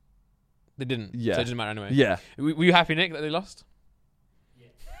 They didn't. Yeah. So it doesn't matter anyway. Yeah. Were you happy, Nick, that they lost?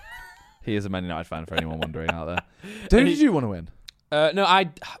 He is a Man United fan, for anyone wondering out there. Who did you want to win? No,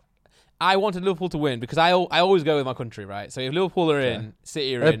 I wanted Liverpool to win because I always go with my country, right? So if Liverpool are in,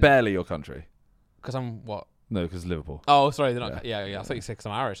 City are They're in. barely your country. Because I'm what? No, because Liverpool. Oh, sorry, they're not. Yeah. I thought you said because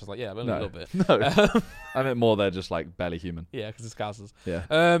I'm Irish. I was like, yeah, but only a No. little bit. No. I meant more they're just barely human. Yeah, because it's Scousers. Yeah.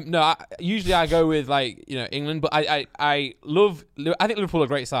 No, usually I go with England, but I think Liverpool are a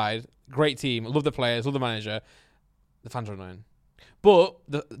great side, great team. Love the players, love the manager. The fans are annoying, but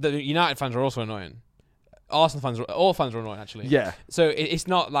the United fans are also annoying. Arsenal fans, all fans are annoying actually. Yeah. So it's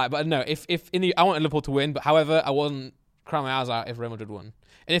not but no, if I wanted Liverpool to win, but however, I wouldn't cry my eyes out if Real Madrid won.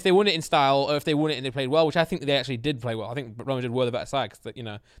 And if they won it in style, or if they won it and they played well, which I think they actually did play well. I think Real Madrid were the better side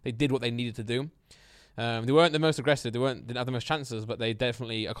because they did what they needed to do. They weren't the most aggressive. They didn't have the most chances, but they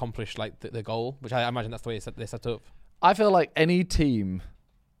definitely accomplished the goal, which I imagine that's the way they set up. I feel like any team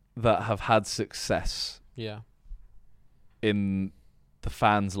that have had success in the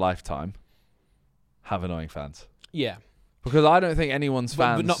fans' lifetime have annoying fans. Yeah. Because I don't think anyone's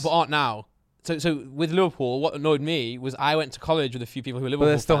fans... But aren't now. So with Liverpool, what annoyed me was I went to college with a few people who were Liverpool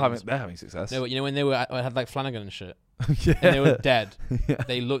But they're still fans. having success. No, but when they had Flanagan and shit, Yeah. and they were dead. Yeah.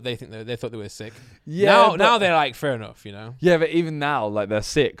 They thought they were sick. Yeah, Now they're fair enough, Yeah, but even now, they're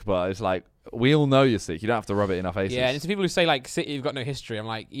sick, but it's we all know you're sick. You don't have to rub it in our faces. Yeah, and it's people who say like City have got no history. I'm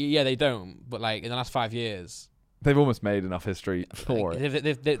like, yeah, they don't. But like in the last 5 years, They've almost made enough history for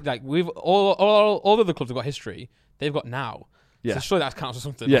it. they've like we've all of the clubs have got history. They've got now. Yeah. So surely that counts for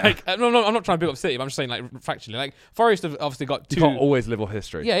something. Yeah. Like, I'm not trying to big up City, but I'm just saying like factually, like Forest have obviously got You 2. can't always live off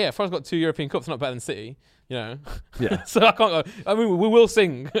history. Yeah, Forest got 2 European Cups, not better than City. You know. Yeah. So I can't go. I mean, we will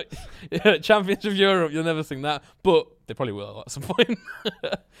sing Champions of Europe. You'll never sing that, but they probably will at some point.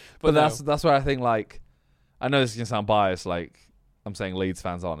 But no. that's where I think, like, I know this is going to sound biased, like, I'm saying Leeds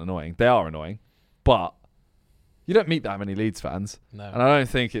fans aren't annoying. They are annoying, but you don't meet that many Leeds fans. No. And I don't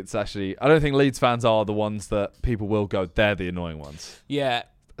think Leeds fans are the ones that people will go, they're the annoying ones. Yeah.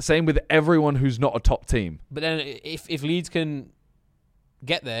 Same with everyone who's not a top team. But then if Leeds can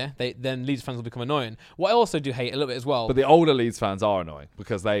get there, then Leeds fans will become annoying. What I also do hate a little bit as well. But the older Leeds fans are annoying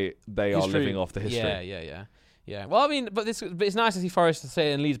because they are History. living off the history. Yeah. Well, I mean, but it's nice to see Forest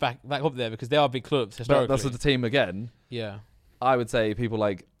say and Leeds back up there because they are big clubs But historically. that's what the team, again, Yeah. I would say people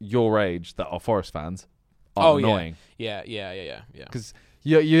like your age that are Forest fans are annoying. Yeah. Because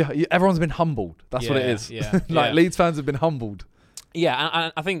you everyone's been humbled. That's what it is. Yeah. Like, Leeds fans have been humbled. Yeah,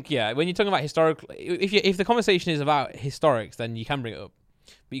 and I think when you're talking about historical, if the conversation is about historics, then you can bring it up,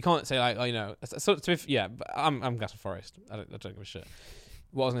 but you can't say like, oh, you know. So but I'm Gas for Forest. I don't give a shit.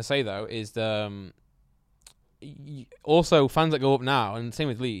 What I was gonna say though is also fans that go up now, and same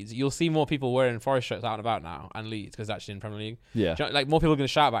with Leeds, you'll see more people wearing Forest shirts out and about now, and Leeds because actually in Premier League. Yeah. Do you know, like more people are going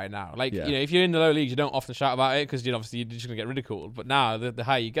to shout about it now. Like Yeah. you know, if you're in the lower leagues, you don't often shout about it because you're just going to get ridiculed. But now the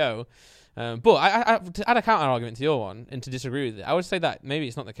higher you go, but I to add a counter argument to your one and to disagree with it, I would say that maybe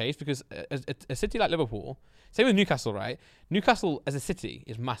it's not the case because a city like Liverpool, same with Newcastle, right? Newcastle as a city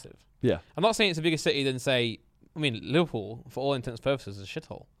is massive. Yeah. I'm not saying it's a bigger city than say, I mean Liverpool for all intents and purposes is a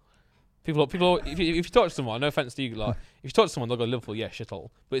shithole. People. If you talk to someone, no offense to you, like, if you talk to someone, they'll go Liverpool, yeah, shithole,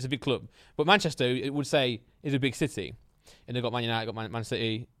 but it's a big club. But Manchester, it would say, is a big city, and they've got Man United, got Man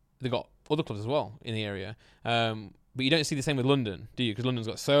City, they've got other clubs as well in the area. But you don't see the same with London, do you? Because London's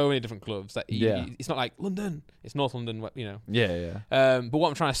got so many different clubs that it's not like London, it's North London, you know. Yeah. But what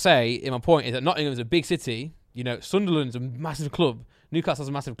I'm trying to say, in my point, is that Nottingham's a big city. You know, Sunderland's a massive club. Newcastle's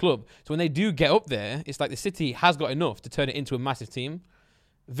a massive club. So when they do get up there, it's like the city has got enough to turn it into a massive team.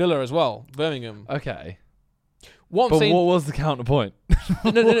 Villa as well, Birmingham. Okay. What I'm saying, what was the counterpoint?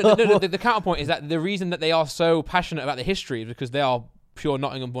 no. The counterpoint is that the reason that they are so passionate about the history is because they are pure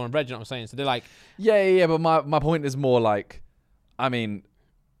Nottingham born and bred. You know what I'm saying? So they're like, Yeah. But my point is more like, I mean,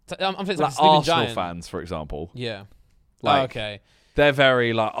 I'm saying like like Arsenal giant. fans, for example. Yeah. Like, okay. They're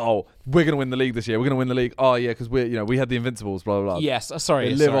very like, oh, we're gonna win the league this year. We're gonna win the league. Oh yeah, because we had the Invincibles. Blah blah blah. Yes. Sorry.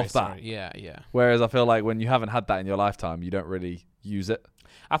 They live sorry, off that. sorry. Yeah. Whereas I feel like when you haven't had that in your lifetime, you don't really use it.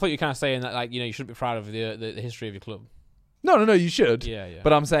 I thought you were kind of saying that, like, you know, you shouldn't be proud of the history of your club. No, you should. Yeah.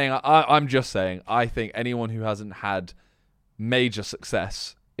 But I'm saying, I'm just saying, I think anyone who hasn't had major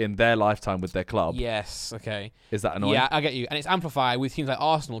success in their lifetime with their club, Yes. Okay. is that annoying? Yeah, I get you, and it's amplified with teams like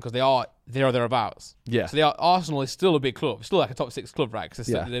Arsenal because they are thereabouts. Yeah. So Arsenal is still a big club, it's still like a top 6 club, right? Because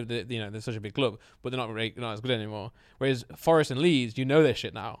Yeah. they're such a big club, but they're not as good anymore. Whereas Forest and Leeds, you know their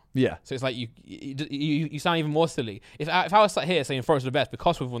shit now. Yeah. So it's like you sound even more silly. If I was sat here saying Forest are the best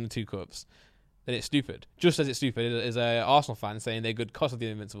because we've won the 2 cups, then it's stupid. Just as it's stupid as a Arsenal fan saying they're good because of the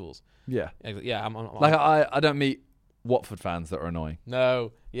Invincibles. Yeah. Yeah, I'm Like I don't meet Watford fans that are annoying.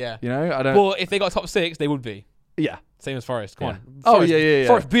 no, yeah. You know, I don't. But if they got top 6, they would be. Yeah. Same as Forest. Come Yeah. on. Oh Forest, yeah.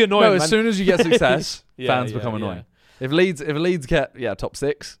 Forest, be annoying. No, man. as soon as you get success, Yeah, fans yeah, become yeah. annoying. If Leeds get top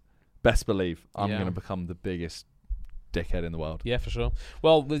 6, best believe I'm Yeah. going to become the biggest dickhead in the world. Yeah, for sure.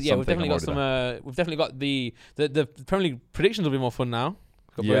 Well, we've Something definitely I'm got some. We've definitely got the Premier League predictions will be more fun now.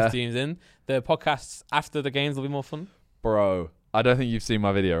 Got Yeah. both teams in. The podcasts after the games will be more fun. Bro, I don't think you've seen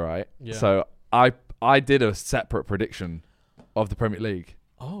my video, right? Yeah. So I did a separate prediction of the Premier League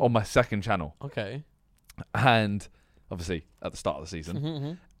Oh, on my second channel, okay. and obviously at the start of the season,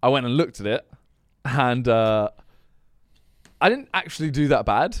 Mm-hmm. I went and looked at it, and I didn't actually do that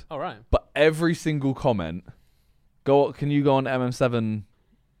bad. All right. But every single comment, can you go on MM7?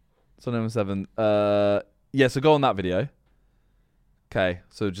 It's on MM7. Yeah, so go on that video. Okay,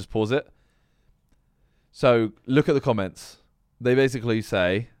 so just pause it. So look at the comments. They basically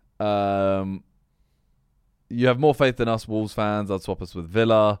say, you have more faith than us Wolves fans. I'd swap us with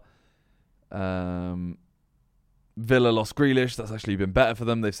Villa. Villa lost Grealish. That's actually been better for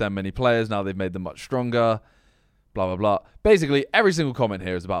them. They've sent many players. Now they've made them much stronger. Blah, blah, blah. Basically, every single comment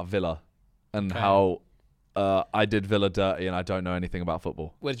here is about Villa and Okay. how I did Villa dirty and I don't know anything about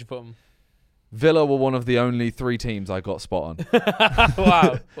football. Where did you put them? Villa were one of the only 3 teams I got spot on.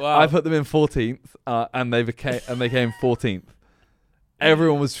 Wow. I put them in 14th and they came 14th.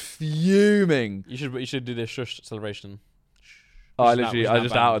 Everyone was fuming. You should do this shush celebration. I Which is now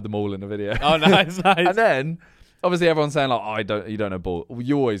just banned. outed them all in the video. Oh, nice. And then, obviously, everyone's saying like, "Oh, you don't know ball." Well,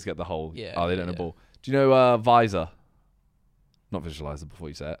 you always get the whole, Yeah, "Oh, they don't know yeah. ball." Do you know Visor? Not visualizer before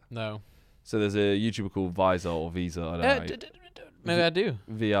you say it. No. So there's a YouTuber called Visor or Visa. I don't know. Maybe I do.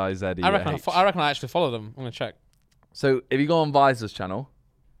 VIZE. I reckon I actually follow them. I'm gonna check. So if you go on Visor's channel,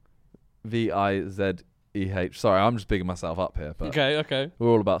 VIZEH. Sorry, I'm just bigging myself up here, but Okay. we're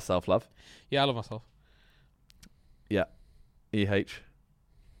all about self-love. Yeah, I love myself. EH.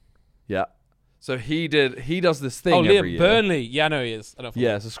 Yeah. So he does this thing Oh, every Liam year. Burnley. Yeah, I know he is. I don't follow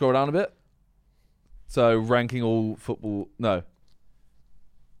Yeah, him. so scroll down a bit. So ranking all football. No.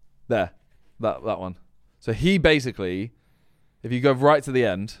 There. That one. So he basically, if you go right to the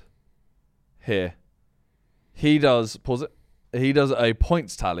end, here, he does, pause it, he does a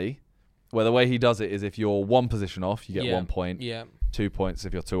points tally, where the way he does it is if you're one position off, you get Yeah. 1 point. Yeah. 2 points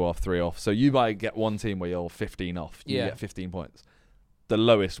if you're 2 off, 3 off. So you might get one team where you're 15 off. You Yeah. get 15 points. The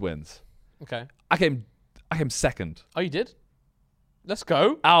lowest wins. Okay. I came second. Oh, you did? Let's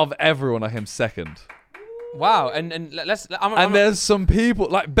go. Out of everyone, I came second. Wow. And let's. And there's some people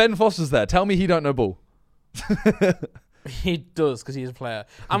like Ben Foster's there. Tell me he don't know ball. He does because he's a player.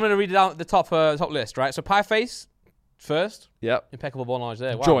 I'm gonna read it out the top list. Right. So Pie Face first. Yep. Impeccable ball knowledge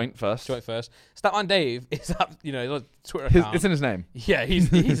there. Wow. Joint first. Joint first. Statman Dave is up. You know, his Twitter account. It's in his name. Yeah,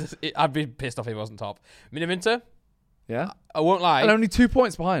 he's. I'd be pissed off if he wasn't top. Miniminter. Yeah. I won't lie. And only 2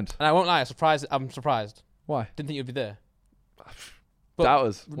 points behind. And I won't lie. I'm surprised. Why? Didn't think you'd be there. But-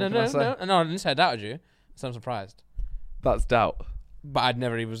 Doubters. What No, can I no, say? no. I didn't say I doubted you. So I'm surprised. That's doubt. But I'd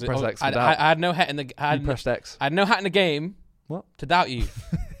never even. Press X for I doubt. had no hat in the. I You had, pressed X. I had no hat in the game. What? To doubt you.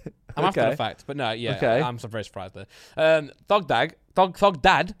 I'm after Okay. the fact, but no, yeah, Okay. I'm so very surprised there. Thog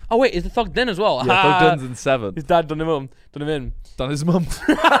Dad. Oh wait, is the Thog Den as well? Yeah, Thug Dunn's in 7. His dad done him in. Done his mum.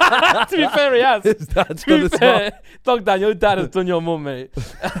 To be fair, he has. His dad's To done be his mum. fair, Thog Dan, your dad has done your mum, mate.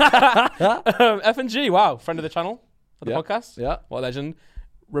 F&G, wow, friend of the channel, of the Yeah. podcast. Yeah. What a legend.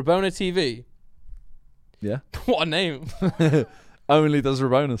 Rabona TV. Yeah. What a name. Only does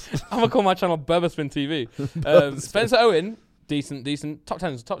Rabonas. I'm gonna call my channel Burberspin TV. Spencer Owen, decent. Top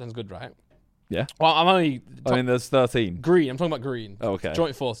 10's good, right? Yeah. Well, I'm only I mean, there's 13. green. I'm talking about green. Oh, okay.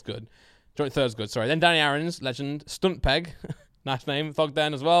 Joint fourth's good. Joint third's good. Sorry. Then Danny Aaron's legend. Stunt Peg, nice name. Thog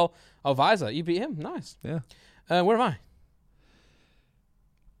Den as well. Oh, Visor, you beat him. Nice. Yeah. Where am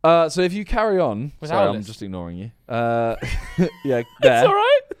I? So if you carry on, With sorry, our I'm list. just ignoring you. Yeah, there. It's all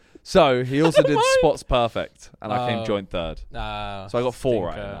right. So he also did Mine. spots perfect, and I came Oh. joint third. So I got 4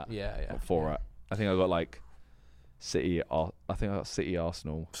 right in that. Yeah. Got 4 right. I think I got like City. I think I got City,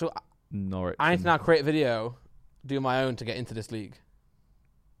 Arsenal, So Norwich. I need and- to now create a video, do my own to get into this league.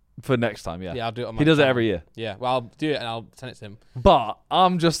 for next time. Yeah. I'll do it on my He does it channel. every year. Yeah. Well, I'll do it and I'll send it to him. But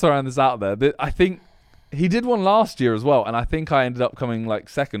I'm just throwing this out there. I think he did one last year as well, and I think I ended up coming like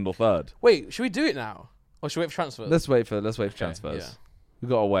 2nd or 3rd. Wait, should we do it now? Or should we wait for transfers? Let's wait for Okay, transfers. yeah. We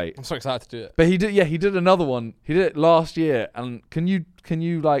gotta wait. I'm so excited to do it. But he did. Yeah, he did another one. He did it last year. And can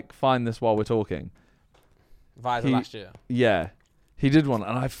you like find this while we're talking? Visor He- last year. Yeah, he did one,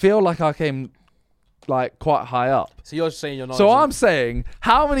 and I feel like I came like quite high up. So you're just saying you're not. So I'm saying,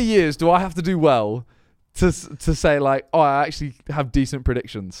 how many years do I have to do well to say like, oh, I actually have decent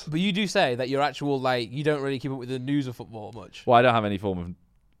predictions? But you do say that your actual you don't really keep up with the news of football much. Well, I don't have any form of.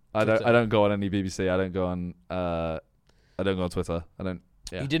 I Twitter. don't go on any BBC. I don't go on. I don't go on Twitter. I don't.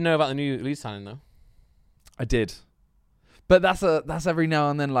 Yeah. You did know about the new lead signing though. I did, but that's every now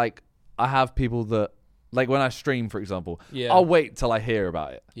and then. Like I have people that like when I stream, for example. Yeah. I'll wait till I hear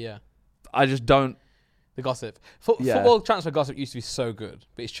about it. Yeah. I just don't. The gossip. Yeah. Football transfer gossip used to be so good,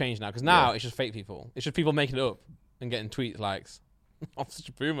 but it's changed now because now Yeah. it's just fake people. It's just people making it up and getting tweet likes. I'm such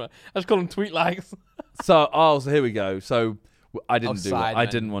a boomer. I just call them tweet likes. So here we go. So I didn't do one. I Sidemen.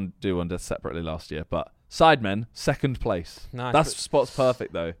 didn't want to do one separately last year, but Sidemen 2nd place. Nice. That's spots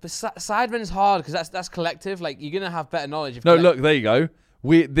perfect though. But Sidemen is hard because that's collective. Like you're gonna have better knowledge. If No, look, there you go.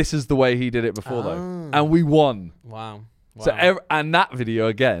 This is the way he did it before though, and we won. Wow. So and that video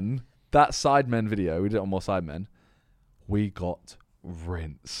again, that Sidemen video, we did it on more Sidemen. We got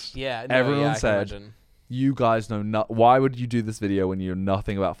rinsed. yeah. No, everyone yeah, I can said- imagine. You guys know why would you do this video when you know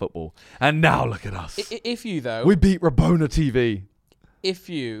nothing about football? And now look at us. If you though, We beat Rabona TV. if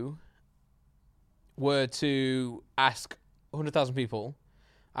you were to ask 100,000 people,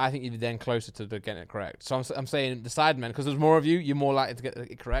 I think you'd be then closer to getting it correct. So I'm saying the Sidemen, because there's more of you, you're more likely to get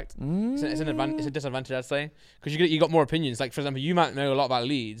it correct. It's a disadvantage, I'd say, because you got more opinions. Like, for example, you might know a lot about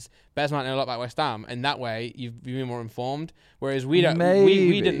Leeds, Bez might know a lot about West Ham, and that way you've been more informed. Whereas we don't.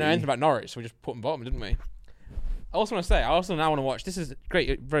 We didn't know Maybe. anything about Norwich, so we just put them bottom, didn't we? I also want to say, I also now want to watch. This is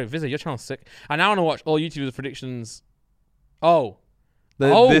great, bro. Vizzy, your channel's sick. I now want to watch all YouTubers' predictions. Oh,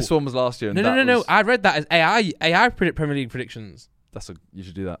 This one was last year. And no. I read that as AI Premier League predictions. You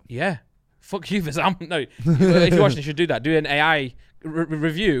should do that. Yeah. Fuck you, Viz. No. If you're watching, you should do that. Do an AI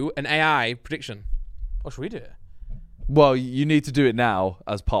review, an AI prediction. Or should we do it? Well, you need to do it now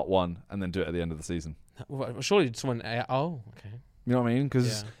as part 1, and then do it at the end of the season. Well, surely someone AI. Oh, okay. You know what I mean?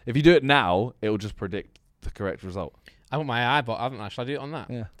 Because if you do it now, it will just predict the correct result. I want my AI bot, haven't I? Shall I do it on that?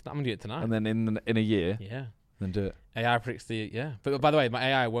 Yeah. I'm gonna do it tonight. And then in a year, Yeah. then do it. AI predicts But by the way, my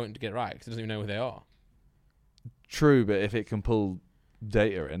AI won't get it right because it doesn't even know who they are. True, but if it can pull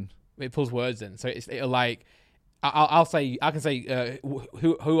data in, It pulls words in, so it'll like. I can say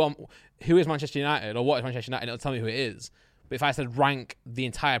who is Manchester United or what is Manchester United, and it'll tell me who it is. But if I said rank the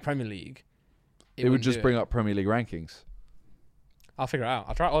entire Premier League, it would just bring up Premier League rankings. I'll figure it out.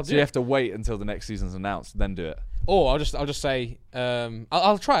 I'll try. I'll do So you have to wait until the next season's announced, then do it. Or I'll just say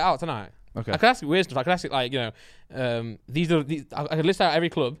I'll try it out tonight. Okay. I could ask it weird stuff. I could ask it like these are I could list out every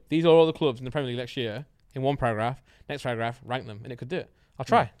club. These are all the clubs in the Premier League next year in one paragraph. Next paragraph, rank them, and it could do it. I'll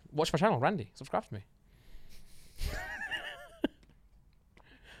try. Watch my channel, Randy. Subscribe to me.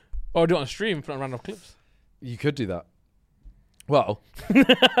 Or do it on stream, put on random clips. You could do that. Well,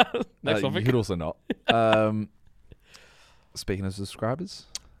 Next you topic. could also not. Speaking of subscribers,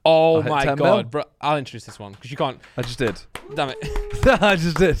 Oh I hit my 10 god, mil. bro! I'll introduce this one because you can't. I just did. Damn it! I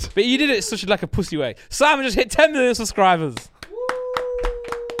just did. But you did it such like a pussy way. Simon just hit 10 million subscribers.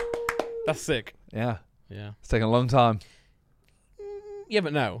 That's sick. Yeah, Yeah. it's taken a long time. Yeah,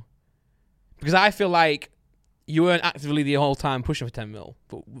 but no, because I feel like you weren't actively the whole time pushing for 10 mil,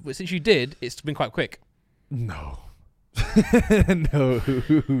 but since you did, it's been quite quick. No.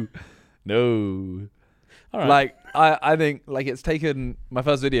 No. All right. Like I think like it's taken. My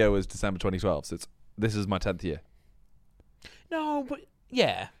first video was December 2012, so this is my 10th year, No, but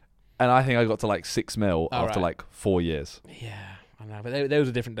yeah. and I think I got to like 6 mil after right. like 4 years. Yeah, I know, but those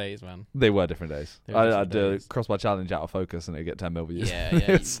are different days, man. They were different days. They were I'd different days. cross my challenge out of focus and it'd get 10 mil views. Yeah, yeah.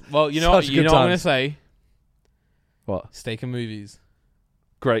 It's Well, you know what? such You good know what I'm gonna times. say? What? Steak and movies.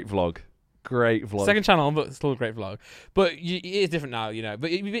 Great vlog. Great vlog. Second channel, but still a great vlog. But it is different now, you know.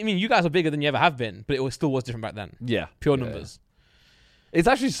 But I mean, you guys are bigger than you ever have been, but still was different back then. Yeah. Pure Yeah. numbers. It's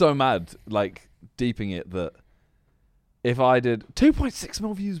actually so mad, like, deeping it that if I did 2.6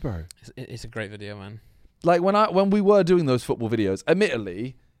 mil views, bro. It's a great video, man. Like, when we were doing those football videos,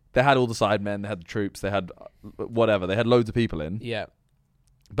 admittedly, they had all the sidemen, they had the troops, they had whatever, they had loads of people in. Yeah.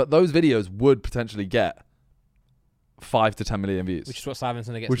 But those videos would potentially get 5 to 10 million views. Which is what Simon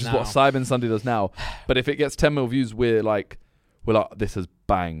Sunday gets Which is now. what Simon Sunday does now. But if it gets 10 mil views, we're like, this has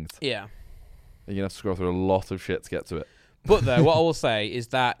banged. Yeah. And you're going to have to scroll through a lot of shit to get to it. But though, what I will say is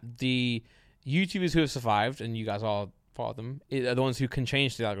that the YouTubers who have survived, and you guys are part of them, are the ones who can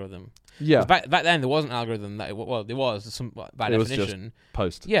change the algorithm. Yeah. 'Cause back then, there wasn't an algorithm that there was some by It was definition.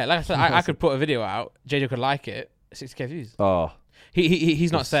 Post. Yeah, like I said, I could put a video out. JJ could like it. 60k views. Oh.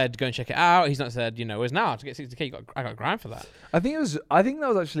 He's not Yes. said go and check it out. He's not said whereas now to get 60k, I got to grind for that. I think that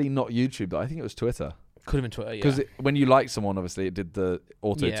was actually not YouTube though. I think it was Twitter. Could have been Twitter, yeah. Because when you like someone, obviously it did the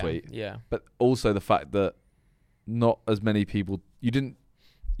auto tweet. Yeah. But also the fact that not as many people you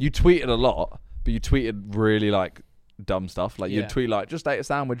tweeted a lot, but you tweeted really like dumb stuff. Like Yeah. you'd tweet like just ate a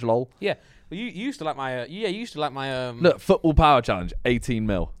sandwich, lol. Yeah. Well, you used to like my you used to like my Look, football power challenge, 18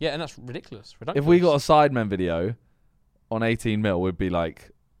 mil. Yeah, and that's ridiculous. If we got a Sidemen video on 18 mil, we'd be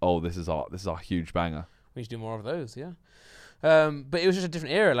like, oh, this is our huge banger. We need to do more of those, yeah. But it was just a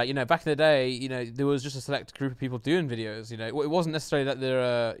different era. Like, back in the day, there was just a select group of people doing videos. It wasn't necessarily that there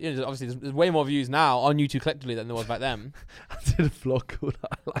are, obviously there's way more views now on YouTube collectively than there was back then. I did a vlog called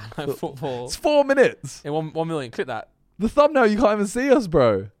I Like Like Football. football. It's 4 minutes. In 1 million. Click that. The thumbnail, you can't even see us,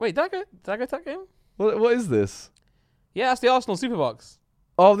 bro. Wait, did I go to that game? What is this? Yeah, that's the Arsenal Superbox.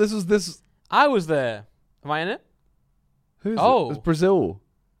 Oh, this was this. I was there. Am I in it? Who's Oh. it? It's Brazil.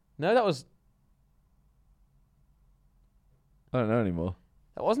 No, that I don't know anymore.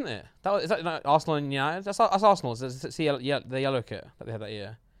 wasn't it. Is that not Arsenal and United? That's Arsenal. It's the yellow kit that they had that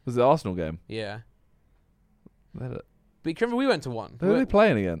year. Was it the Arsenal game? Yeah. Who But you remember we went to one. are they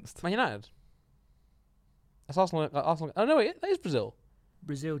playing against? Man United. That's Arsenal. Oh no, wait, that is Brazil.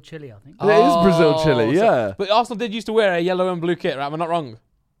 Brazil, Chile, I think. It is Brazil, Chile, so- yeah. But Arsenal did used to wear a yellow and blue kit, right? Am I not wrong?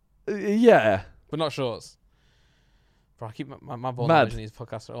 Yeah. But not shorts. Bro, I keep my ball Mad. knowledge in these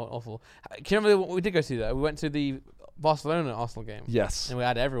podcasts are awful. Can you remember what we did go to though? We went to the Barcelona Arsenal game. Yes. And we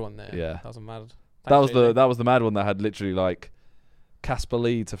had everyone there. Yeah. That was a mad. That was Thanks, the mad one that had literally like Casper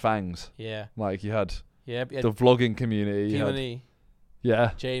Lee to Fangs. Yeah. Like you had Yeah. the vlogging community. You had, Kimani,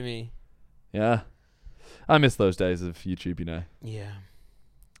 yeah. Jamie. Yeah. I miss those days of YouTube, you know. Yeah.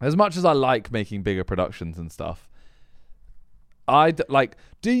 As much as I like making bigger productions and stuff,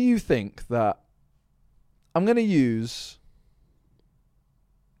 do you think that I'm going to use...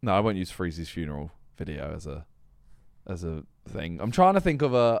 No, I won't use Freezy's funeral video as a thing. I'm trying to think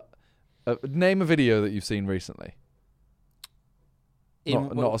of name a video that you've seen recently.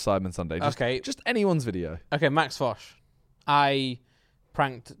 Not a Simon Sunday. Just anyone's video. Okay, Max Fosh. I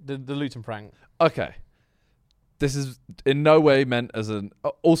pranked the Luton prank. Okay. This is in no way meant as an...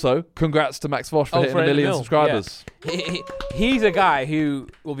 Also, congrats to Max Fosh for hitting a million subscribers. Yeah. He's a guy who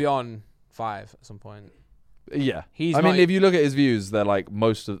will be on 5 at some point. Yeah. I mean, if you look at his views, they're like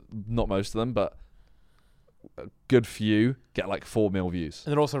not most of them, but a good few get like 4 mil views.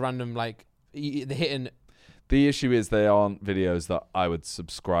 And they're also random, like, they're hitting... The issue is they aren't videos that I would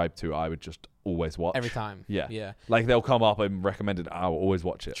subscribe to. I would just always watch. Every time. Yeah. Yeah. Like, they'll come up and recommend it. I will always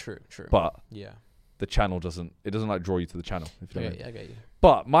watch it. True. But yeah, the channel doesn't like draw you to the channel. If you know what I mean. I get you.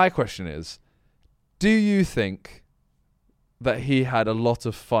 But my question is, do you think that he had a lot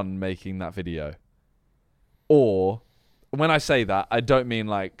of fun making that video? Or when I say that, I don't mean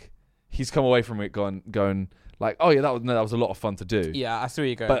like he's come away from it going like, oh yeah, that was a lot of fun to do. Yeah, I see where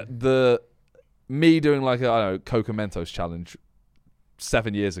you're going. But me doing like Coca Mentos challenge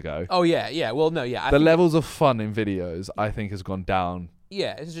 7 years ago. Oh yeah. Well, no, yeah. The levels of fun in videos, I think, has gone down.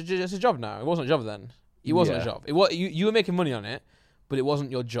 Yeah, it's a job now. It wasn't a job then. It wasn't a job. It was you were making money on it, but it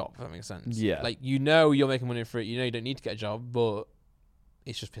wasn't your job. If that makes sense. Yeah. Like you're making money for it. You know you don't need to get a job, but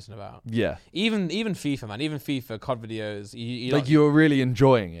it's just pissing about. Yeah. Even FIFA, man. Even FIFA COD videos. You're really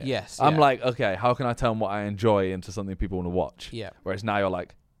enjoying it. Yes. I'm like, okay, how can I turn what I enjoy into something people want to watch? Yeah. Whereas now you're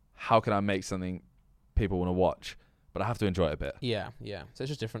like, how can I make something people want to watch, but I have to enjoy it a bit? Yeah. So it's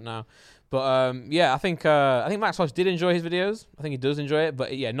just different now. But I think Max Fosh did enjoy his videos. I think he does enjoy it,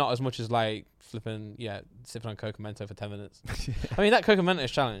 but yeah, not as much as like sipping on Coca Mentos for 10 minutes. I mean, that Coca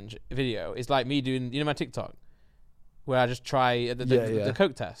Mentos challenge video is like me doing, my TikTok, where I just try the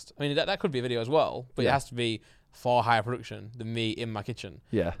Coke test. I mean, that could be a video as well, but it has to be far higher production than me in my kitchen.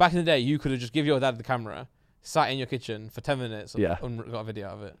 Yeah. Back in the day, you could have just give your dad the camera, sat in your kitchen for 10 minutes, and got a video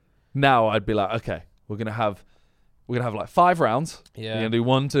out of it. Now I'd be like, okay, we're gonna have like 5 rounds. Yeah. We're gonna do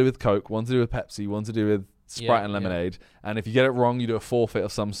 1 to do with Coke, 1 to do with Pepsi, 1 to do with Sprite and lemonade. And if you get it wrong, you do a forfeit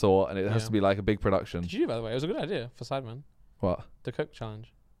of some sort, and it has to be like a big production. Did you do, by the way? It was a good idea for Sideman. What? The Coke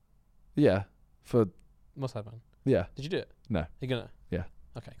challenge. Yeah. For Sideman. Yeah. Did you do it? No. You're gonna? Yeah.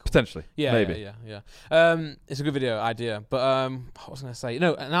 Okay, cool. Potentially. Yeah, maybe. Yeah. It's a good video idea, but what was I gonna say?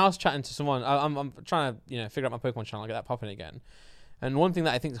 No, and I was chatting to someone. I'm trying to figure out my Pokemon channel, get that popping again. And one thing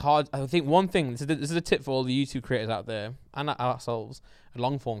that I think is hard. I think one thing. This is a tip for all the YouTube creators out there and ourselves,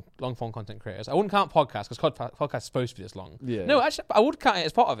 long form content creators. I wouldn't count podcasts because podcast is supposed to be this long. Yeah. No, actually, I would count it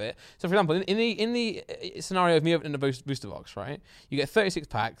as part of it. So, for example, in the scenario of me opening a booster box, right? You get 36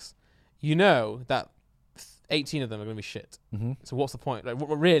 packs. You know that 18 of them are going to be shit. Mm-hmm. So what's the point? Like,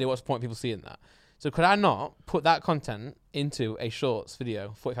 really, what's the point of people seeing that? So could I not put that content into a shorts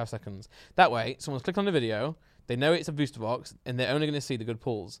video, 45 seconds? That way, someone's clicked on the video, they know it's a booster box, and they're only going to see the good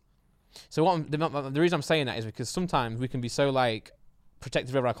pulls. So the reason I'm saying that is because sometimes we can be so like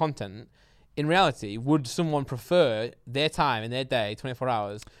protective of our content. In reality, would someone prefer their time in their day, 24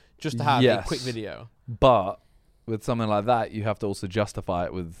 hours, just to have a quick video? But with something like that, you have to also justify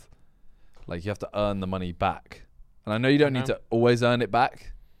it with, like, you have to earn the money back. And I know you don't need to always earn it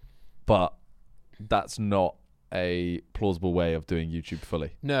back, but that's not a plausible way of doing YouTube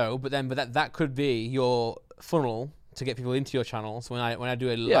fully. No, but that could be your funnel to get people into your channel. So when I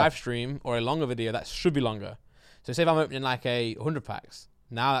do a live stream or a longer video, that should be longer. So say if I'm opening like 100 packs,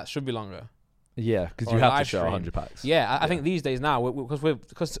 now that should be longer. Yeah, because you have to show 100 packs. Yeah, I think these days now,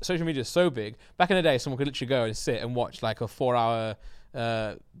 because social media is so big. Back in the day, someone could literally go and sit and watch like a 4-hour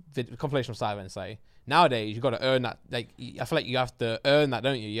compilation of Sidemen, say. Nowadays, you've got to earn that. Like, I feel like you have to earn that,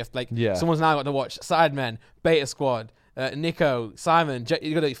 don't you? You have to, someone's now got to watch Sidemen, Beta Squad, Nico, Simon.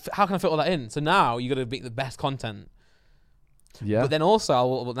 You got to. How can I fit all that in? So now you got to make the best content. Yeah. But then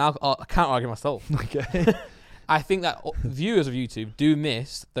also, I can't argue myself. Okay. I think that viewers of YouTube do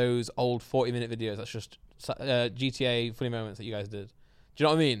miss those old 40-minute videos. That's just GTA funny moments that you guys did. Do you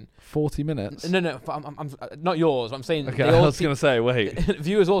know what I mean? 40 minutes? No. I'm not yours. I'm saying. Okay, I was going to say, wait.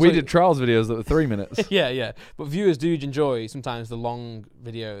 Viewers also. We did trials videos that were 3 minutes. Yeah. But viewers do enjoy sometimes the long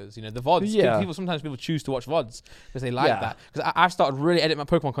videos. The VODs. Yeah. Sometimes people choose to watch VODs because they like that. Because I've started really editing my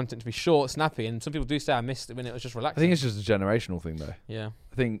Pokemon content to be short, snappy, and some people do say I missed it when it was just relaxing. I think it's just a generational thing, though. Yeah.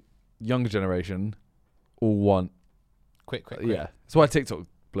 I think younger generation all want quick. Yeah. That's why TikTok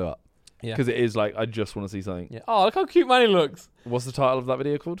blew up. Yeah. Because it is like, I just want to see something. Yeah. Oh, look how cute Manny looks. What's the title of that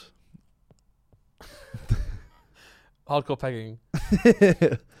video called? Hardcore pegging.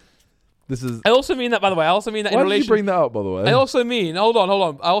 This is. I also mean that, by the way. I also mean that Why in did relation. you bring that up, by the way? I also mean. Hold on.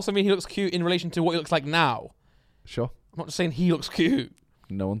 I also mean he looks cute in relation to what he looks like now. Sure. I'm not just saying he looks cute.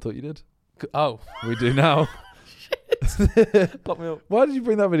 No one thought you did. Oh. We do now. Pop me up. Why did you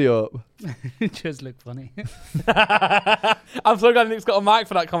bring that video up? It just looked funny. I'm so glad Nick's got a mic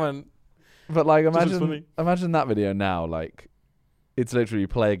for that comment. But like, Just looks funny. imagine that video now. Like, it's literally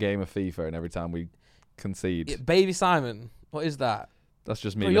play a game of FIFA, and every time we concede, Yeah, Baby Simon. What is that? that's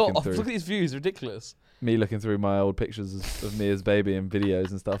just me Bro, looking through look at these views. Ridiculous. me looking through my old pictures of me as baby and videos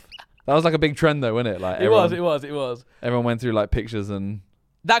and stuff. That was like a big trend, though, wasn't it? Like, It was. everyone went through like pictures and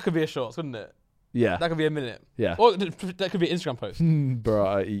That could be a short, couldn't it? yeah, That could be a minute. yeah. Or that could be an Instagram post. Bro,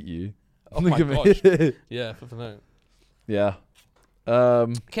 I eat you. Oh my Look at gosh. me. Yeah, flipping out. Yeah.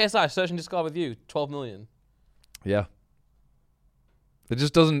 KSI, search and discard with you, 12 million. Yeah. It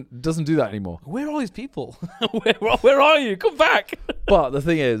just doesn't do that anymore. Where are all these people? where are you? Come back. But the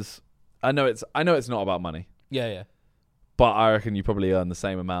thing is, I know it's not about money, Yeah. but I reckon you probably earn the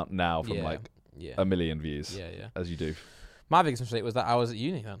same amount now from Yeah. like Yeah. 1 million views Yeah. as you do. My biggest mistake was that I was at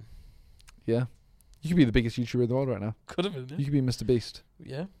uni then. Yeah. You could be the biggest YouTuber in the world right now. Could have been. You could be Mr. Beast.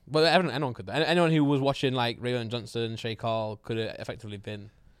 Yeah. But anyone could. Anyone who was watching like Raylan Johnson, Shay Carl could have effectively been.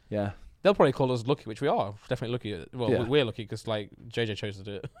 Yeah. They'll probably call us lucky, which we are. Definitely lucky. Well, Yeah. we're lucky because like JJ chose to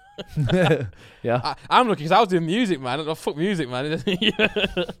do it. Yeah. I'm lucky because I was doing music, man. Oh, fuck music, man.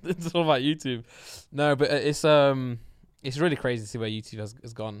 It's all about YouTube. No, but it's really crazy to see where YouTube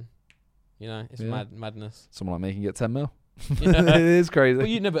has gone. You know, it's Yeah. madness. Someone like me can get 10 mil. Yeah. It is crazy. Well,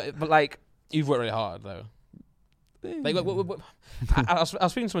 you know, but like you've worked really hard though. Like, I was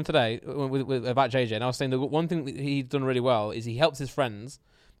speaking to someone today about JJ, and I was saying the one thing that he's done really well is he helps his friends,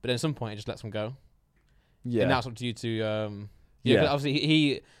 but then at some point he just lets them go. Yeah. And now it's up to you to, Yeah. 'cause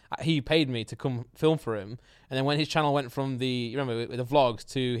obviously he paid me to come film for him, and then when his channel went from you remember with the vlogs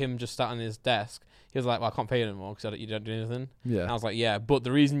to him just sat on his desk, he was like, "Well, I can't pay you anymore because you don't do anything." Yeah. And I was like, "Yeah, but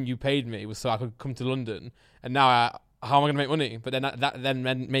the reason you paid me was so I could come to London, and now how am I going to make money?" But then that then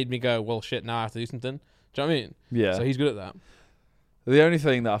made me go, "Well, shit, now I have to do something." Do you know what I mean? Yeah. So he's good at that. The only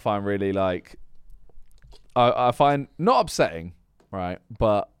thing that I find really like, I find not upsetting, right?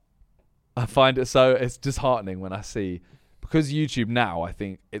 But I find it's disheartening when I see, because YouTube now, I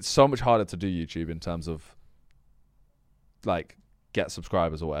think it's so much harder to do YouTube in terms of like get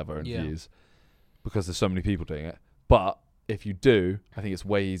subscribers or whatever and Yeah. views, because there's so many people doing it. But if you do, I think it's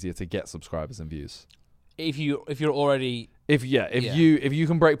way easier to get subscribers and views. If you're already If you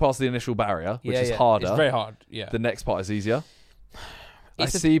can break past the initial barrier, which is harder, it's very hard. Yeah. the next part is easier. I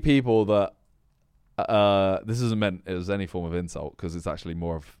It's a- see people that this isn't meant as any form of insult, because it's actually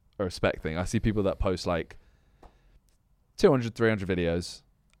more of a respect thing. I see people that post like 200, 300 videos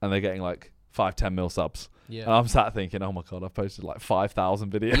and they're getting like 5-10 mil subs. Yeah. And I'm sat thinking, oh my God, I've posted like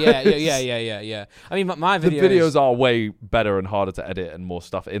 5,000 videos. Yeah. I mean, my The videos. videos are way better and harder to edit and more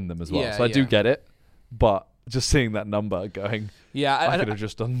stuff in them as well. Yeah, so I do yeah. get it. But just seeing that number going, Yeah, I could have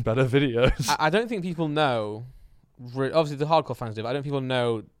just done better videos. I don't think people know. Obviously, the hardcore fans do, but I don't think people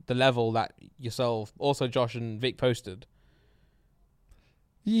know the level that yourself, also Josh and Vic posted.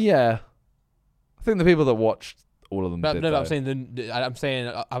 Yeah. I think the people that watched all of them But did, no, though. I'm saying,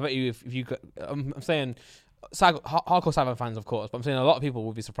 I bet you if you, I'm saying, hardcore Cyber fans, of course, but I'm saying a lot of people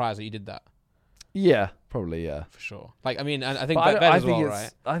would be surprised that you did that Yeah, probably, yeah. for sure. Like, I mean, and I think But Ben I as think well, it's,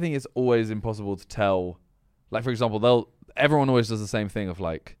 right? I think it's always impossible to tell. Like, for example, everyone always does the same thing of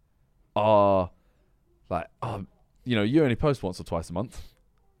like, you know, you only post once or twice a month,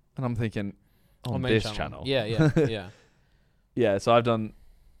 and I'm thinking on main this channel. Yeah. Yeah. So I've done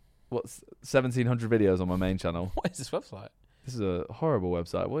 1,700 videos on my main channel. What is this website? This is a horrible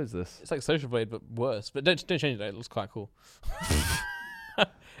website. What is this? It's like Social Blade, but worse. But don't change it. It looks quite cool.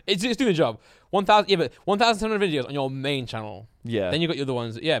 It's doing the job. 1,000. Yeah, but 1,700 videos on your main channel. Yeah. Then you got your other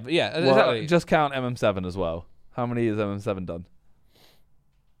ones. Yeah, but yeah, Well, exactly. just count MM7 as well. How many has MM7 done?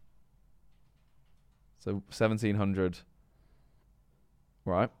 So 1,700.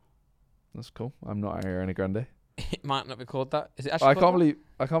 Right. That's cool. I'm not Ariana Grande. It might not be called that. Is it actually? I called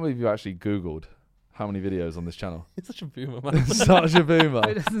can't believe you actually Googled how many videos on this channel. that? It's such a boomer, man. Such a boomer.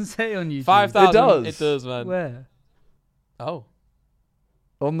 It doesn't say on YouTube. 5,000. It does. It does, man. Where? Oh.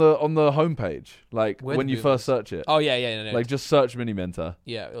 On the homepage, like Where when the you first search it, Oh yeah. No. like just search MINIMINTER,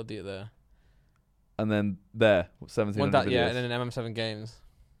 yeah, it'll do it there. and then there 1,700 videos. Yeah, and then MM7 games.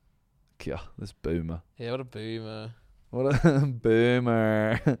 Yeah, this boomer. Yeah, what a boomer. What a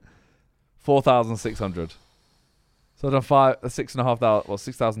boomer. 4,600. So I've done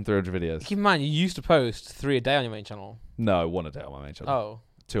 6,300 videos. Keep in mind, you used to post 3 a day on your main channel. No, 1 a day on my main channel. Oh,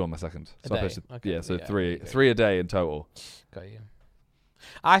 2 on my second. A So I day? posted, Okay. so Yeah, three okay. 3 a day in total. Got you.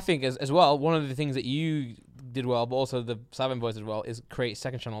 I think as well, one of the things that you did well, but also the Savin boys did well, is create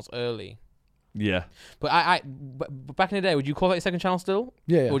second channels early. Yeah. But back in the day, would you call it a second channel still?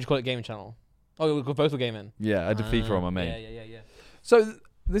 Yeah. Or would you call it gaming channel? Oh, both were gaming. Yeah, I did FIFA on my main. Yeah. So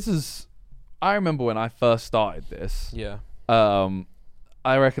this is, I remember when I first started this. Yeah.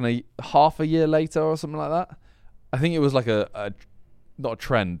 I reckon half a year later or something like that. I think it was like a not a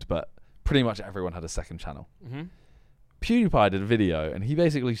trend, but pretty much everyone had a second channel. Mm-hmm. PewDiePie did a video, and he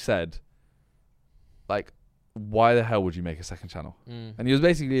basically said, like, why the hell would you make a second channel? Mm. And he was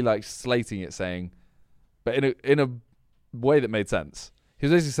basically like slating it, saying, but in a way that made sense. He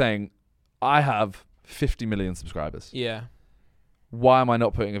was basically saying, I have 50 million subscribers. Yeah. Why am I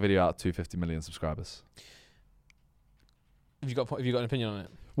not putting a video out to 50 million subscribers? Have you got an opinion on it?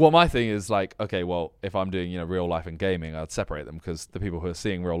 Well, my thing is like, okay, well, if I'm doing, real life and gaming, I'd separate them, because the people who are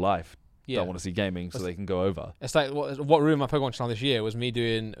seeing real life Yeah. don't want to see gaming, so they can go over. It's like what ruined my Pokemon channel this year was me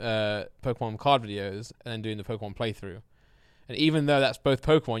doing Pokemon card videos and then doing the Pokemon playthrough. And even though that's both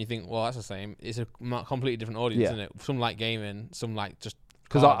Pokemon, you think, well, that's the same. It's a completely different audience, Yeah. isn't it? Some like gaming, some like just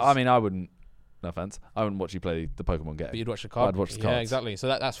Because cards. I wouldn't, no offense, I wouldn't watch you play the Pokemon game. But you'd watch the card. I'd watch the Yeah, cards. exactly. So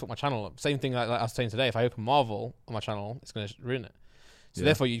that's what my channel up. Same thing like I was saying today. If I open Marvel on my channel, it's going to ruin it. So Yeah.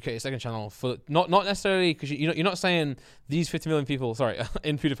 therefore, you create a second channel for not necessarily because you're not saying these 50 million people. Sorry,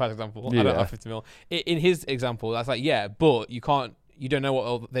 in PewDiePie's example, I don't Yeah. have 50 million. In his example, that's like but you can't. You don't know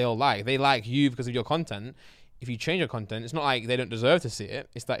what they all like. They like you because of your content. If you change your content, it's not like they don't deserve to see it.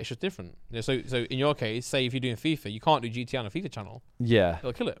 It's that it's just different. So in your case, say if you're doing FIFA, you can't do GT on a FIFA channel. Yeah.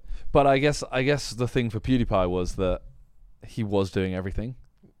 It'll kill it. But I guess the thing for PewDiePie was that he was doing everything.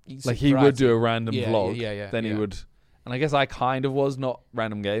 Like he would do a random vlog, then he would, and I guess I kind of was, not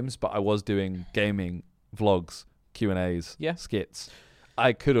random games, but I was doing gaming vlogs, Q&As, Yeah. skits.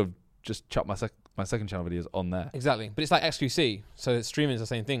 I could have just chucked my second channel videos on there. Exactly, but it's like XQC. So streaming is the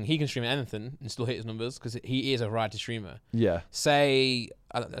same thing. He can stream anything and still hit his numbers because he is a variety streamer. Yeah. Say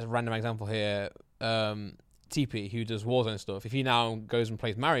a random example here, TP who does Warzone stuff. If he now goes and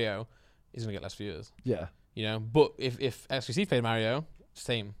plays Mario, he's gonna get less viewers. Yeah. But if XQC played Mario,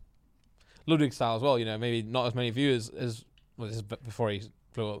 same. Ludwig style as well. Maybe not as many viewers as this is before he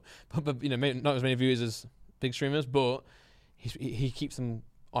blew up, but maybe not as many viewers as big streamers. But he keeps them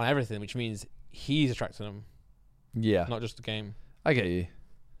on everything, which means he's attracting them, Yeah. not just the game. I get you.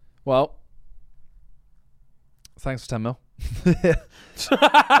 Well, thanks for 10 mil.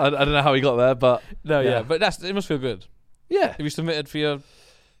 I don't know how he got there, but yeah. But it must feel good. yeah. Have you submitted for your?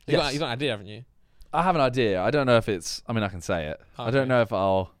 You Yes. got an idea, haven't you? I have an idea. I don't know if it's, I can say it. I Okay. don't know if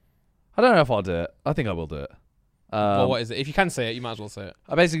I'll do it. I think I will do it. Well, what is it? If you can say it, you might as well say it.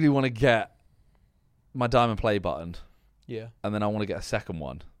 I basically want to get my diamond play button, Yeah. and then I want to get a second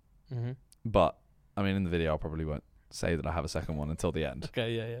one. Mm-hmm. But in the video, I probably won't say that I have a second one until the end.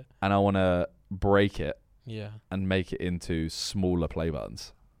 Okay. Yeah. And I want to break it Yeah. and make it into smaller play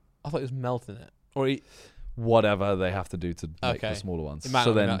buttons. I thought it was melting it, or Whatever they have to do to make Okay. the smaller ones. It might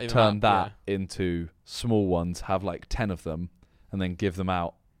So not then melt- it turn might- that into small ones, have like 10 of them, and then give them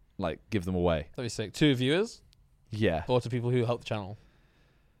out, give them away. that'd be sick. 2 viewers Yeah, or to people who help the channel.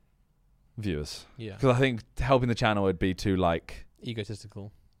 viewers. Yeah. Because I think helping the channel would be too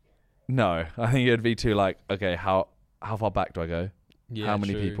Egotistical. no, I think it would be too okay, how far back do I go? Yeah. How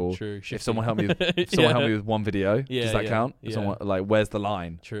many true, people? True. If someone helped me with one video, Yeah, does that yeah, count? yeah. Someone where's the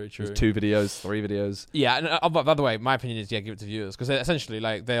line? True. There's 2 videos, 3 videos. Yeah, and by the way, my opinion is give it to viewers because essentially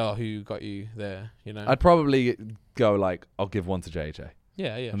they are who got you there. I'd probably go I'll give one to JJ,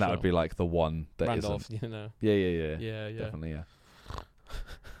 yeah, and that would be the one that Randolph. isn't. Yeah, Yeah. yeah. Definitely, yeah.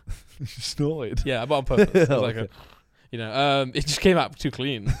 You snorted. Yeah, but on purpose. It was Okay. it just came out too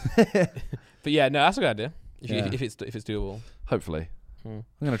clean. But yeah, no, that's a good idea. If it's doable. Hopefully. Hmm. I'm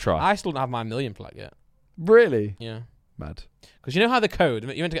going to try. I still don't have my million plaque yet. Really? Yeah. Mad. Because you know how the code, you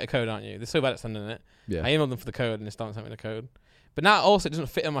went to get a code, aren't you? They're so bad at sending it. Yeah. I emailed them for the code and they started sending me the code. But now also it doesn't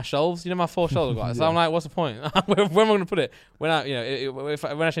fit on my shelves. My 4 shelves I've got. So Yeah. I'm like, what's the point? Where am I going to put it? When I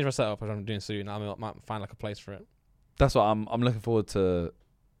change my setup, which I'm doing soon, I might find a place for it. That's what I'm looking forward to,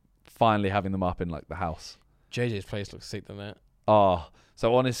 finally having them up in the house. JJ's place looks sick, doesn't it? Oh,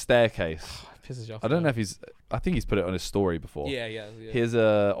 so on his staircase. It pisses you off. I don't know if I think he's put it on his story before. Yeah. Here's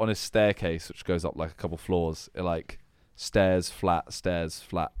on his staircase, which goes up a couple floors, stairs, flat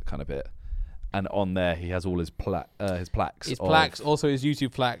kind of bit. And on there, he has all his plaques. His plaques, also his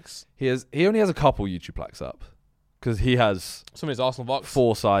YouTube plaques. He only has a couple YouTube plaques up, because he has Some of his Arsenal box.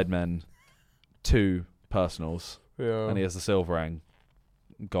 4 Sidemen, 2 personals, Yeah. and he has the silver and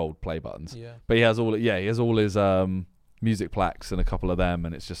gold play buttons. Yeah. But he has all his music plaques and a couple of them,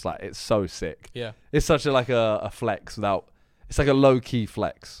 and it's just like it's so sick. Yeah. It's such a flex without. It's like a low key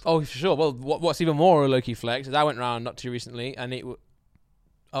flex. Oh, for sure. Well, what's even more a low key flex is I went around not too recently, and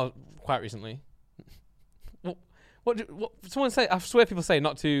quite recently. What someone say? I swear people say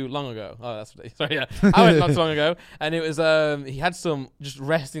not too long ago. Oh, that's sorry. Yeah, I went not too long ago, and it was he had some just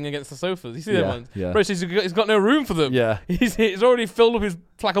resting against the sofas. You see them ones, Yeah. bro? So he's got no room for them. Yeah. He's already filled up his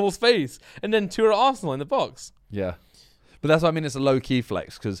plackable space, and then 2 are at Arsenal in the box. Yeah. But that's what I mean. It's a low key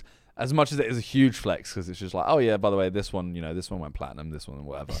flex because as much as it is a huge flex, because it's just like, oh yeah, by the way, this one, this one went platinum, this one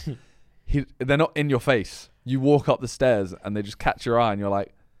whatever. They're not in your face. You walk up the stairs and they just catch your eye, and you're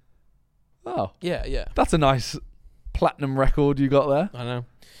like, oh, Yeah. that's a nice platinum record you got there. I know.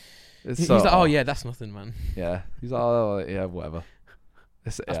 It's He's like, oh yeah, that's nothing, man. yeah. He's like, oh yeah, whatever.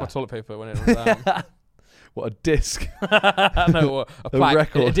 That's my toilet paper when it runs down. What a disc! No, a plaque,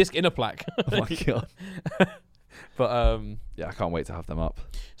 record. a disc in a plaque. Oh my god. But yeah, I can't wait to have them up.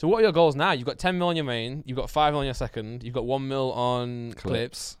 so what are your goals now? You've got 10 mil on your main. You've got 5 mil on your second. You've got 1 mil on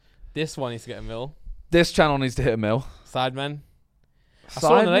clips. This one needs to get a mil. This channel needs to hit a mil. Sidemen. I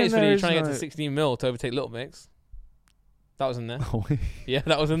saw in the latest video you're trying to get to 16 mil to overtake Little Mix. That was in there. Yeah,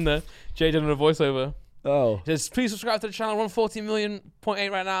 that was in there. Jay did a voiceover. Oh. He says, please subscribe to the channel. We're on 14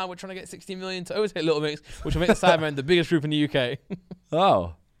 million.8 right now. We're trying to get 16 million to overtake Little Mix, which will make the Sidemen the biggest group in the UK.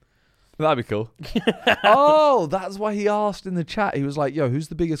 Oh. That'd be cool. Oh, that's why he asked in the chat. He was like, yo, who's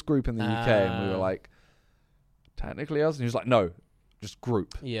the biggest group in the UK? And we were like, technically us. And he was like, no, just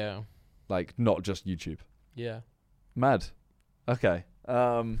group. Yeah. Like, not just YouTube. Yeah. Mad. Okay.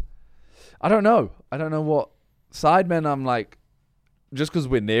 I don't know. I don't know what. Sidemen, I'm like, just because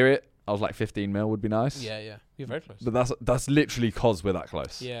we're near it, I was like 15 mil would be nice. Yeah. You're very close. But that's literally because we're that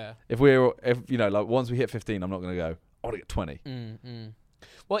close. Yeah. If like once we hit 15, I'm not going to go, I want to get 20.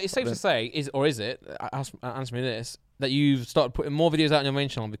 Well, it's safe to say, is it, answer me this, that you've started putting more videos out on your main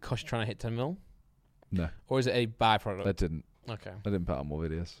channel because you're trying to hit 10 mil? No. Or is it a byproduct? I didn't. Okay. I didn't put out more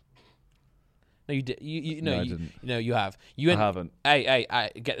videos. No, you did. No, I didn't. No, you have. I haven't. Hey,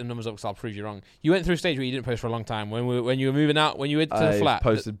 get the numbers up because I'll prove you wrong. You went through a stage where you didn't post for a long time. When you were moving out, when you went to the flat. I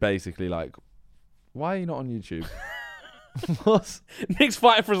posted basically like, why are you not on YouTube? What? Nick's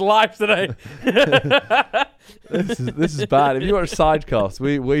fighting for his life today. This is bad. If you watch Sidecast,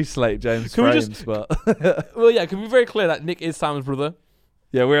 we slate James Frames, but Well, yeah, can we be very clear that Nick is Sam's brother?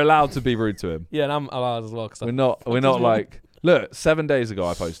 yeah, we're allowed to be rude to him. Yeah, and I'm allowed as well. We're not like, look, 7 days ago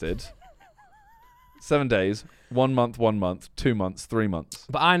I posted. 7 days, 1 month, 1 month, 2 months, 3 months.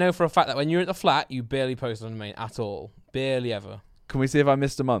 But I know for a fact that when you're at the flat, you barely post on the main at all. Barely ever. Can we see if I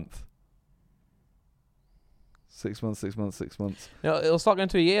missed a month? 6 months, 6 months, 6 months. No, it'll start going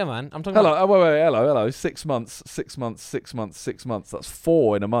to a year, man. I'm talking Hello, about. hello. 6 months, 6 months, 6 months, 6 months. That's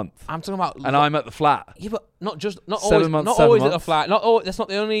 4 in a month. I'm talking about. And I'm at the flat. Yeah, but not 7 always. months, Not 7 always at a months. flat. That's not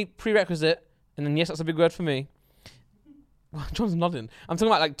the only prerequisite. And then yes, that's a big word for me. John's nodding. I'm talking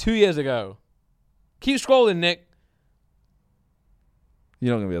about like 2 years ago. Keep scrolling, Nick.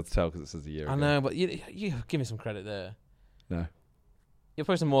 You're not going to be able to tell because it says a year ago. I know, but you give me some credit there. No. You're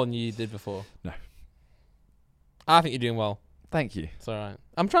posting more than you did before. No. I think you're doing well. Thank you. It's all right.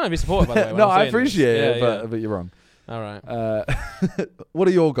 I'm trying to be supportive, by the way. when No, I'm I saying this. appreciate it, Yeah. but you're wrong. All right. What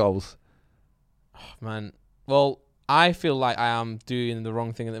are your goals? Man, well, I feel like I am doing the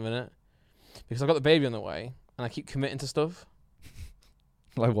wrong thing at the minute because I've got the baby on the way and I keep committing to stuff.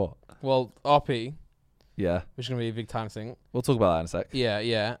 Like what? Well, RP, Yeah. which is going to be a big time thing. We'll talk about that in a sec.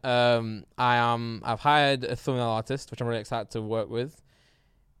 Yeah. I've hired a thumbnail artist, which I'm really excited to work with.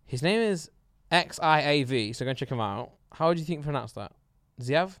 His name is XIAV, so go and check him out. How would you think you pronounce that?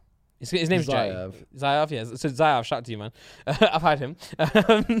 Ziav? His name's Zayav. Jay. Zayav, yeah. So Zayav, shout out to you, man. I've hired him.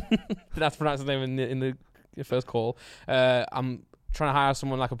 Didn't have to pronounce his name in the first call. I'm trying to hire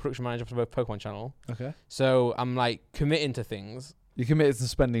someone like a production manager for the Pokemon channel. Okay. So I'm like committing to things. You committed to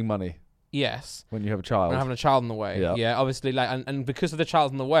spending money Yes. when you have a child. When having a child on the way. Yeah. Yeah, obviously, like, and because of the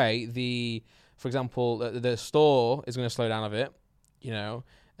child on the way, for example, the store is going to slow down a bit. You know,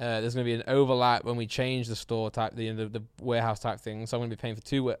 there's going to be an overlap when we change the store type, the warehouse type thing. So I'm going to be paying for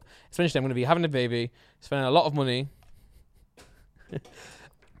two. Essentially, I'm going to be having a baby, spending a lot of money.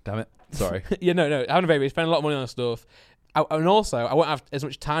 Damn it. Sorry. Yeah, no, having a baby, spending a lot of money on stuff. And also, I won't have as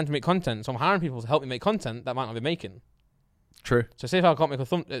much time to make content. So I'm hiring people to help me make content that I might not be making. True. So say if I can't make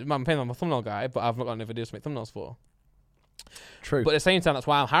I'm paying my thumbnail guy, but I've not got any videos to make thumbnails for. True. But at the same time, that's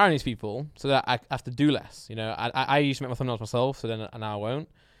why I'm hiring these people so that I have to do less. You know, I used to make my thumbnails myself, so then now I won't.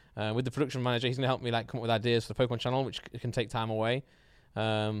 With the production manager, he's going to help me like come up with ideas for the Pokemon channel, which can take time away.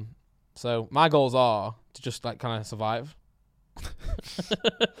 So my goals are to just like kind of survive.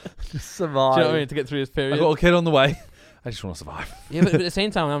 Just survive. Do you know what I mean? To get through this period. I've got a kid on the way. I just want to survive. Yeah, but at the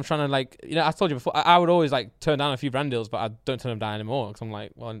same time, I'm trying to like, I told you before, I would always like turn down a few brand deals, but I don't turn them down anymore because I'm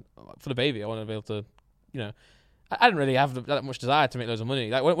like, well, for the baby, I want to be able to, I didn't really have that much desire to make loads of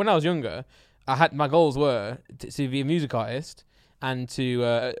money. Like when I was younger, my goals were to be a music artist and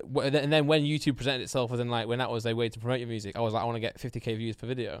and then when YouTube presented itself as in like when that was a way to promote your music, I was like, I want to get 50k views per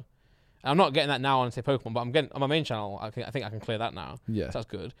video. I'm not getting that now on say Pokemon, but I'm getting on my main channel. I think I can clear that now. Yeah, so that's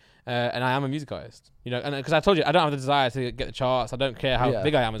good. And I am a music artist, and because I told you I don't have the desire to get the charts. I don't care how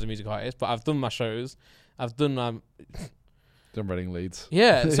big I am as a music artist, but I've done my shows. I've done done running leads.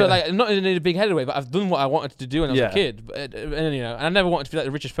 Yeah, so like not in a big headed way, but I've done what I wanted to do when I was a kid. And I never wanted to be like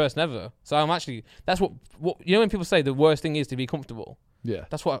the richest person ever. So I'm actually that's what when people say the worst thing is to be comfortable. Yeah,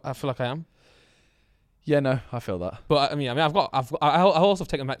 that's what I feel like I am. Yeah, no, I feel that. But I mean, I also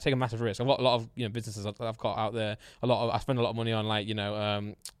take a massive risk. I've got a lot of businesses that I've got out there. I spend a lot of money on like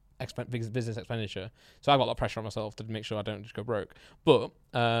business expenditure. So I've got a lot of pressure on myself to make sure I don't just go broke. But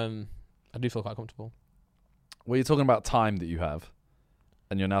I do feel quite comfortable. Well, you're talking about time that you have,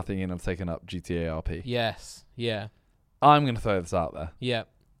 and you're now thinking of taking up GTA RP. Yes. Yeah. I'm going to throw this out there. Yeah.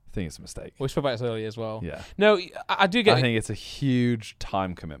 I think it's a mistake. We spoke about this earlier as well. Yeah. No, I do get. I think it's a huge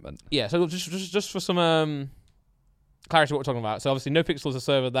time commitment. Yeah. So just for some clarity, what we're talking about. So obviously, No Pixel is a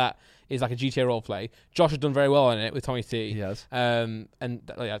server that is like a GTA roleplay. Josh has done very well on it with Tommy T. Yes. And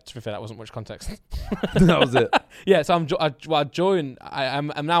to be fair, that wasn't much context. That was it. Yeah. So I joined.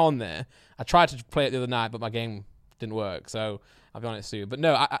 I'm now on there. I tried to play it the other night, but my game didn't work. So I'll be on it soon. But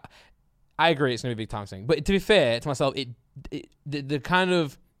no, I agree. It's gonna be a big time thing. But to be fair to myself, the kind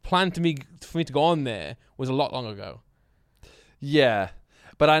of plan for me to go on there was a lot long ago. Yeah,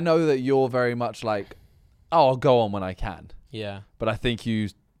 but I know that you're very much like, I'll go on when I can. Yeah, but I think you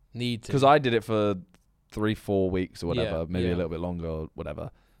need to, because I did it for 3-4 weeks or whatever, maybe a little bit longer or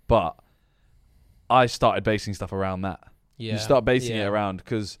whatever. But I started basing stuff around that. Yeah, you start basing it around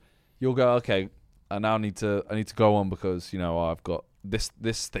because you'll go, okay, I now need to go on because I've got this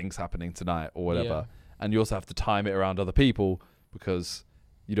thing's happening tonight or whatever, and you also have to time it around other people because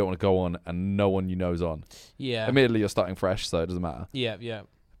you don't want to go on and no one you know is on. Yeah. Admittedly, you're starting fresh, so it doesn't matter. Yeah, yeah.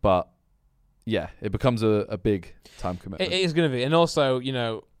 But yeah, it becomes a big time commitment. It is going to be, and also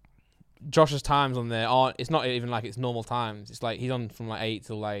Josh's times on there aren't. It's not even like it's normal times. It's like he's on from like 8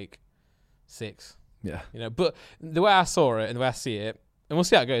 till like 6. Yeah. But the way I saw it and the way I see it, and we'll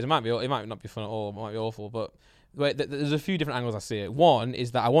see how it goes. It might not be fun at all. It might be awful, but there's a few different angles I see it. One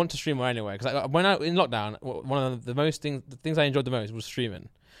is that I want to stream more anyway because when I in lockdown, one of the things I enjoyed the most was streaming.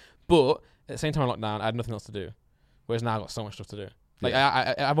 But at the same time in lockdown, I had nothing else to do. Whereas now I've got so much stuff to do. Like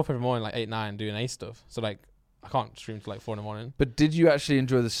I'm up every morning like 8, 9 doing A stuff. So like I can't stream till like 4 in the morning. But did you actually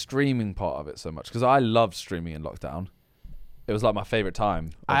enjoy the streaming part of it so much? Because I loved streaming in lockdown. It was like my favorite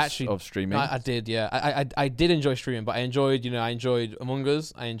time of streaming. I did, yeah. I did enjoy streaming, but I enjoyed Among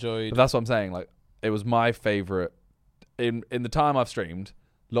Us. But that's what I'm saying. Like it was my favorite in the time I've streamed.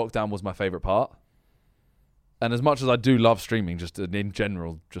 Lockdown was my favorite part. And as much as I do love streaming, just in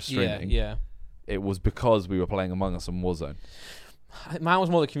general, just streaming, it was because we were playing Among Us and Warzone. Mine was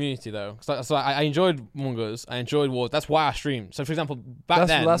more the community though. So I enjoyed Among Us. I enjoyed Warzone. That's why I streamed. So for example,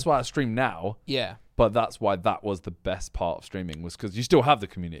 that's why I stream now. Yeah. But that's why that was the best part of streaming was because you still have the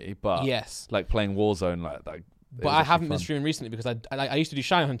community, but like playing Warzone like. But I haven't been streaming recently because I used to do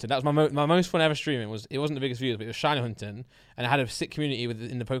shiny hunting. That was my most fun ever streaming. It wasn't the biggest views, but it was shiny hunting, and I had a sick community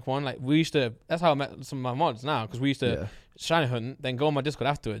in the Pokemon. Like we used to. That's how I met some of my mods now because we used to shiny hunt, then go on my Discord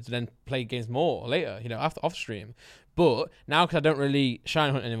afterwards, and then play games more later. After off stream. But now because I don't really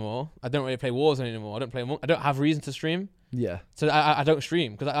shiny hunt anymore, I don't really play Warzone anymore. I don't have reason to stream. Yeah. So I don't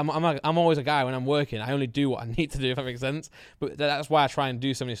stream because I'm always a guy when I'm working. I only do what I need to do if that makes sense. But that's why I try and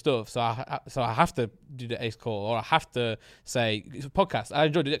do so many stuff. So I have to do the ace call or I have to say it's a podcast. I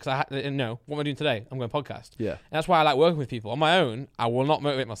enjoyed it because what am I doing today? I'm going to podcast. Yeah. And that's why I like working with people. On my own, I will not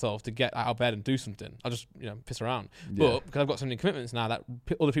motivate myself to get out of bed and do something. I'll just piss around. Yeah. But because I've got so many commitments now that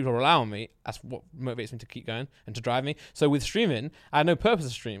other people rely on me, that's what motivates me to keep going and to drive me. So with streaming, I had no purpose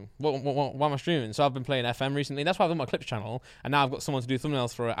to stream. Why am I streaming? So I've been playing FM recently. That's why I've done my Clips channel. And now I've got someone to do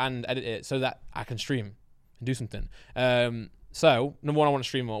thumbnails for it and edit it so that I can stream and do something. So number one, I want to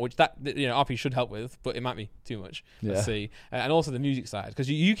stream more, which RP should help with, but it might be too much. Yeah. Let's see. And also the music side,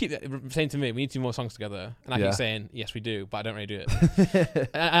 because you keep saying to me, we need to do more songs together, and I keep saying yes, we do, but I don't really do it.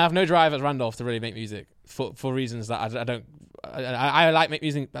 And I have no drive as Randolph to really make music for reasons that I don't. I like making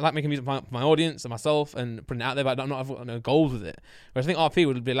music. I like making music for my audience and myself and putting it out there, but I've got no goals with it. Whereas I think RP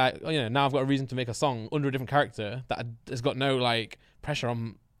would be like, now I've got a reason to make a song under a different character that has got no like pressure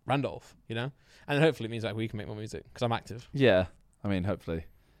on Randolph, and hopefully it means that we can make more music because I'm active. Yeah, I mean, hopefully.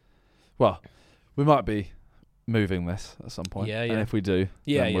 Well, we might be moving this at some point. Yeah, yeah. And if we do,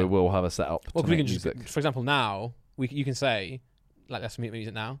 Yeah, then yeah. we will have a setup Well, to 'cause we make can just, music. for example, now you can say like let's make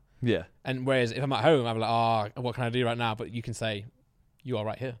music now, Yeah, and whereas if I'm at home, I'm like, what can I do right now? But you can say, you are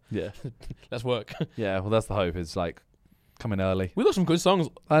right here. yeah, Let's work. yeah. Well, that's the hope. Is like coming early. We got some good songs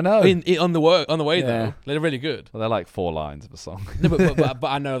I know. on the way Yeah. though. They're really good. Well, they're like 4 lines of a song. No, but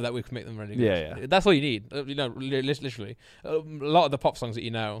I know that we can make them really good. Yeah, yeah. That's all you need. Literally, a lot of the pop songs that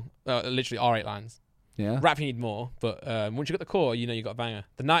you know literally are 8 lines. Yeah, Rap you need more, but once you got the core, you know you got a banger.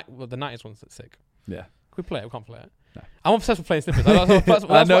 The 90s one's that's sick. yeah. Can we play it? We can't play it. No. I'm obsessed with playing snippets. That's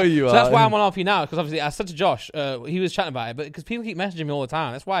I know why, you so are. that's why I'm on RP now, because obviously I said to Josh, he was chatting about it, but because people keep messaging me all the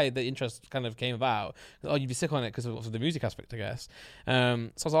time, that's why the interest kind of came about. Oh, you'd be sick on it because of the music aspect, I guess. So I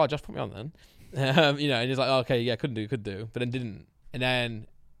was like, oh, Josh, put me on then. And he's like, oh, okay, yeah, could do, but then didn't. And then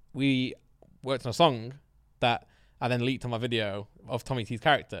we worked on a song that I then leaked on my video of Tommy T's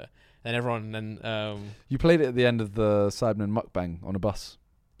character, and everyone then You played it at the end of the Cyberman mukbang on a bus.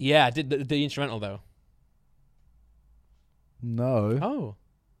 yeah, I did the instrumental though. No, Oh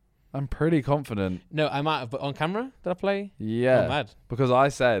I'm pretty confident. no, I might have, but on camera did I play? Yeah, Oh, mad. because I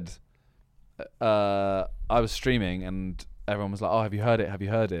said I was streaming and everyone was like, "Oh, have you heard it? Have you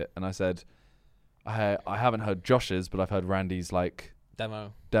heard it?" And I said, "I haven't heard Josh's, but I've heard Randy's like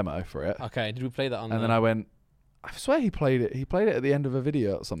Demo. for it." Okay, did we play that on? And then I went, "I swear he played it. He played it at the end of a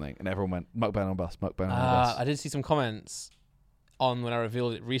video or something." And everyone went, "Mukbang on bus, mukbang on bus." I did see some comments on when I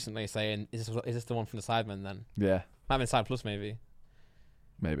revealed it recently saying, "Is this the one from the Sidemen?" Then Yeah, might have been Side Plus maybe.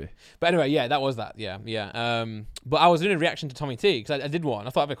 maybe. But anyway, yeah, that was that. Yeah. But I was doing a reaction to Tommy T because I did one. I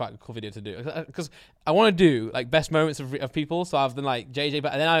thought it'd be quite a cool video to do because I want to do like best moments of people. So I've done like JJ,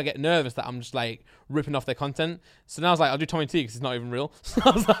 but then I get nervous that I'm just like ripping off their content. So now I was like, I'll do Tommy T because it's not even real. So I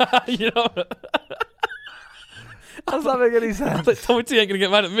was like, How does that make any I sense? was like, Tommy T ain't gonna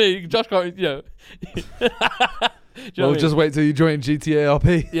get mad at me. Josh can't, Do you know Well, what I mean? just wait till you join GTA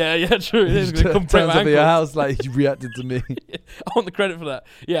RP. Yeah, true. It's gonna come break Turns my up at your ankles. house like you reacted to me. I want the credit for that.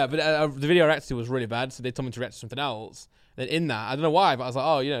 Yeah, but the video I reacted to was really bad, so they told me to react to something else. Then in that, I don't know why, but I was like,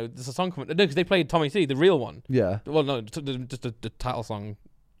 oh, there's a song coming. No, because they played Tommy T, the real one. Yeah, Well, no, just the title song,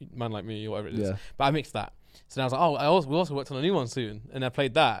 Man Like Me or whatever it is. yeah. But I mixed that. So then I was like, oh, we also worked on a new one soon, and I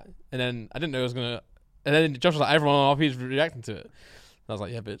played that, and then I didn't know it was gonna. And then Josh was like, everyone on RP is reacting to it. And I was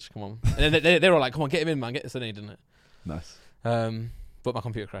like, yeah, bitch, come on. And then they were like, come on, get him in, man, get this in, didn't it? Nice. But my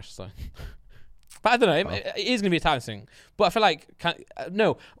computer crashed, so. But I don't know. It is going to be a time thing. But I feel like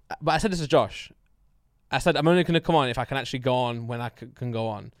no. But I said this to Josh. I said I'm only going to come on if I can actually go on when I can go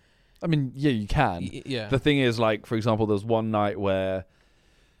on. I mean, yeah, you can. Yeah. The thing is, like, for example, there was one night where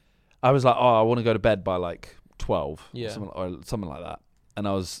I was like, oh, I want to go to bed by like 12, Yeah. or something like that. And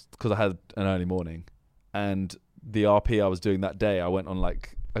I was, because I had an early morning, and the RP I was doing that day, I went on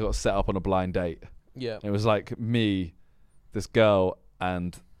like, I got set up on a blind date. Yeah. It was like me, this girl,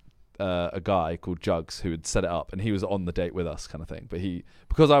 and a guy called Jugs who had set it up, and he was on the date with us, kind of thing. But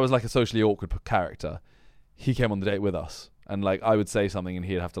because I was like a socially awkward character, he came on the date with us, and like I would say something, and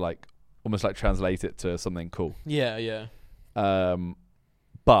he'd have to like almost like translate it to something cool. Yeah.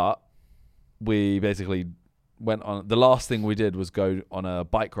 But we basically went on. The last thing we did was go on a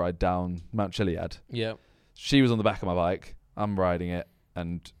bike ride down Mount Chiliad. Yeah. She was on the back of my bike. I'm riding it,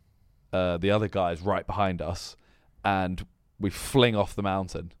 and the other guy's right behind us, and we fling off the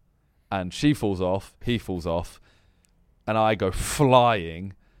mountain, and she falls off, he falls off, and I go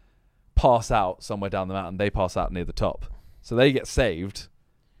flying, pass out somewhere down the mountain. They pass out near the top, so they get saved,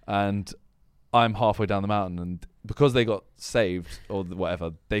 and I'm halfway down the mountain, and because they got saved or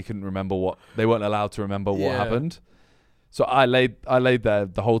whatever, they couldn't remember they weren't allowed to remember what happened. So I laid there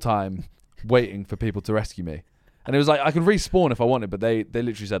the whole time waiting for people to rescue me. And it was like I could respawn if I wanted, but they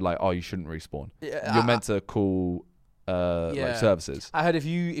literally said like, "Oh, you shouldn't respawn. You're meant to call like services." I heard if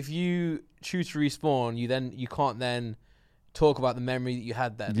you choose to respawn, you can't then talk about the memory that you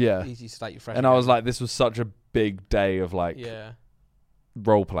had then. Yeah. You start your fresh. And I was like, this was such a big day of like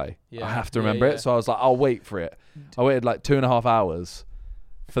role play. Yeah. I have to remember Yeah. it. So I was like, I'll wait for it. I waited like 2.5 hours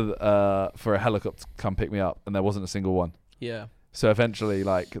for a helicopter to come pick me up, and there wasn't a single one. Yeah. So eventually,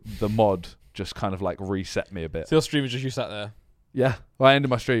 like the mod just kind of like reset me a bit. So your stream was just you sat there. Yeah. Well, I ended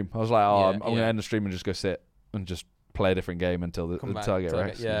my stream. I was like, I'm Yeah. going to end the stream and just go sit and just play a different game until Come back, I get until I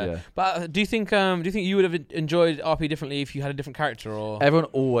rest. get- yeah. But do you think you would have enjoyed RP differently if you had a different character or? Everyone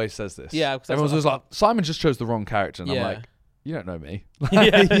always says this. Yeah, 'cause that's Everyone's what always like, Simon just chose the wrong character. And Yeah. I'm like, you don't know me.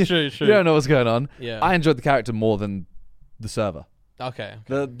 Yeah, you, true. you don't know what's going on. Yeah. I enjoyed the character more than the server. Okay.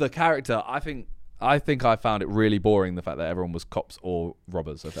 The character, I think I found it really boring, the fact that everyone was cops or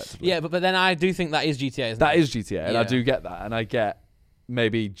robbers, effectively. Yeah, but then I do think that is GTA, isn't That it? is GTA, and I Yeah. do get that. And I get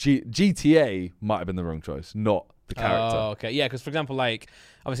maybe GTA might have been the wrong choice, not the character. Oh, okay. Yeah, because for example, like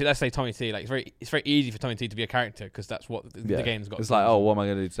obviously, let's say Tommy T. Like it's very easy for Tommy T to be a character because that's what the game's got. It's like, oh, what am I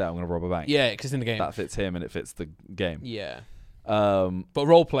going to do today? I'm going to rob a bank. Yeah, because in the game That fits him and it fits the game. Yeah. But But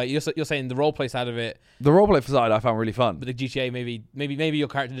roleplay, you're saying the roleplay side of it, the roleplay side I found really fun. but the GTA maybe your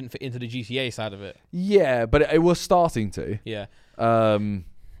character didn't fit into the GTA side of it. Yeah, but it was starting to. Yeah.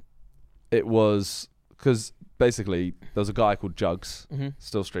 It was because basically there was a guy called Jugs, Mm-hmm.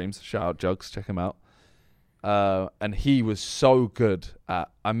 still streams. Shout out Jugs, check him out. And he was so good at.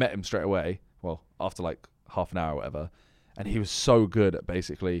 I met him straight away. Well, after like half an hour or whatever, and he was so good at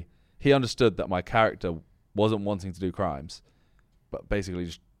basically. He understood that my character wasn't wanting to do crimes, but basically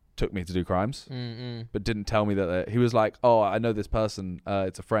just took me to do crimes, but didn't tell me that he was like, oh, I know this person.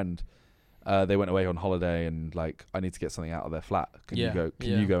 It's a friend. They went away on holiday, and like I need to get something out of their flat. Can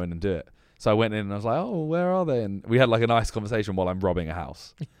you go in and do it? So I went in and I was like, oh, where are they? And we had like a nice conversation while I'm robbing a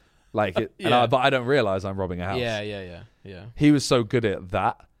house. Like it, but I don't realize I'm robbing a house. Yeah. He was so good at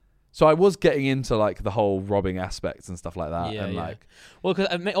that. So I was getting into like the whole robbing aspects and stuff like that. Yeah, and yeah. like, Well,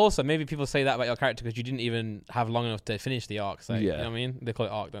 because also maybe people say that about your character because you didn't even have long enough to finish the arc. So, you know what I mean? They call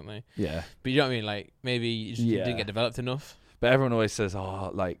it arc, don't they? yeah. But you know what I mean? Like maybe you didn't get developed enough. But everyone always says,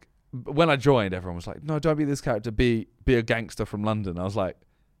 oh, like when I joined, everyone was like, no, don't be this character. Be a gangster from London. I was like,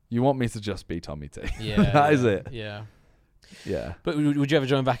 you want me to just be Tommy T? Yeah, that is it. Yeah. Yeah. But would you ever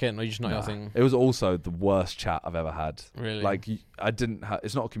join back in, or you just not your Nah. thing? It was also the worst chat I've ever had. Really? Like I didn't have.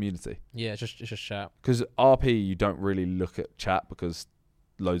 It's not a community. Yeah, it's just chat. Because RP, you don't really look at chat because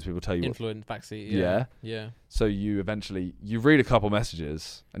loads of people tell you what. Influence backseat. Yeah. Yeah. So you read a couple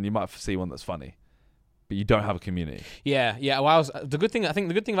messages and you might see one that's funny, but you don't have a community. Yeah. Well, the good thing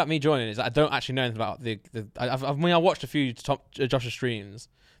about me joining is that I don't actually know anything about I watched a few Josh's streams,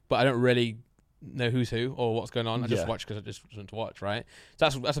 but I don't really know who's who or what's going on. I just watch because I just want to watch, right? So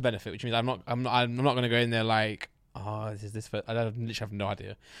that's a benefit, which means I'm not going to go in there like, oh, this. I literally have no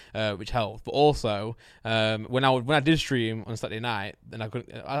idea, which helped. But also, when I did stream on Saturday night, then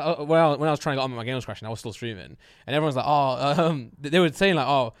when I was trying to get on, my game was crashing. I was still streaming, and everyone's like, oh, they were saying like,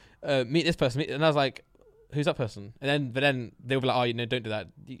 oh, meet this person, and I was like, who's that person? But then they would be like, oh, don't do that.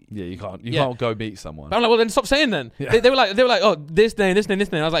 Yeah, you can't go meet someone. But I'm like, well, then stop saying then. Yeah. They were like, oh, this name.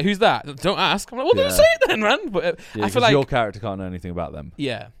 I was like, who's that? Don't ask. I'm like, well, don't say it then, man. But I feel like your character can't know anything about them.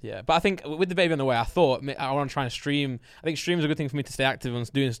 Yeah. But I think with the baby on the way, I thought I want to try and stream. I think stream is a good thing for me to stay active on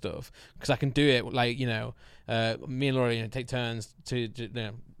doing stuff because I can do it like me and Laura take turns to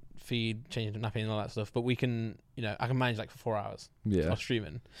feed, change napping and all that stuff. But we can I can manage like for 4 hours. Yeah, of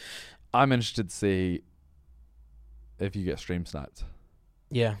streaming. I'm interested to see if you get stream sniped.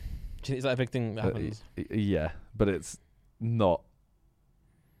 Yeah. Is that a big thing that happens? Yeah, but it's not.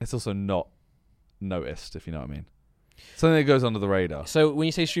 It's also not noticed, if you know what I mean. Something that goes under the radar. So when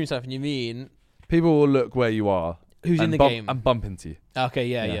you say stream stuff, and you mean people will look where you are, who's in the game, and bump into you. Okay,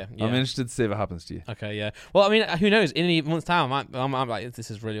 yeah. I'm interested to see if it happens to you. Okay, yeah. Well, I mean, who knows? In a month's time, I'm like, this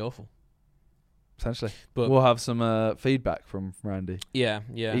is really awful. Potentially, but we'll have some feedback from Randy. Yeah.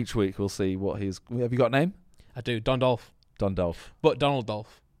 Each week we'll see what he's. Have you got a name? I do. Don Dolph. But Donald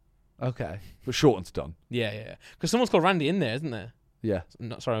Dolph. Okay. But shortened to Don. Yeah. Because someone's called Randy in there, isn't there? Yeah.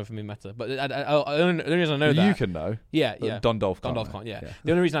 Not sorry for me meta, but the only reason I know that you can know. Yeah. Don Dolph can't. Yeah.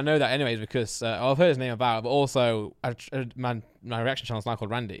 The only reason I know that anyway is because I've heard his name about, but also my reaction channel is now called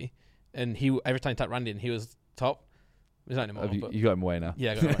Randy, and every time he typed Randy, and he was top. He's not anymore. You got him away now.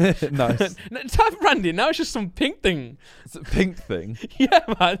 Yeah, I got him away. Nice. Type Randy now. It's just some pink thing. It's a pink thing. Yeah,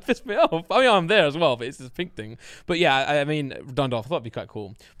 man, it pissed me off. I mean, I'm there as well, but it's this pink thing. But yeah, I mean, Don Dolph, I thought it'd be quite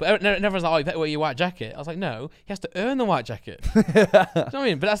cool. But everyone's like, oh, you better wear your white jacket. I was like, no, he has to earn the white jacket. Do you know what I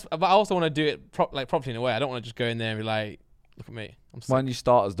mean? But I also want to do it properly in a way. I don't want to just go in there and be like, look at me. I'm sick. Why don't you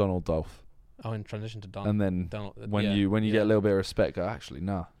start as Donald Dolph? Oh, in transition to Don. And then Donald, when you get a little bit of respect, go, actually,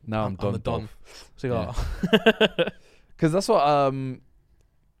 nah. Now I'm Don Dolph. So because that's what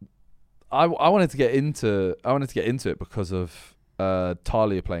I wanted to get into. I wanted to get into it because of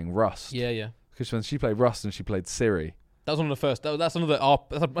Talia playing Rust. Yeah. Because when she played Rust and she played Siri, that was one of the first. That's another.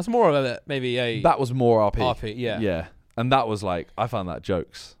 That's more of a maybe a. That was more RP. RP, yeah. Yeah, and that was like I found that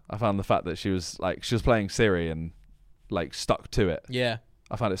jokes. I found the fact that she was playing Siri and like stuck to it. Yeah.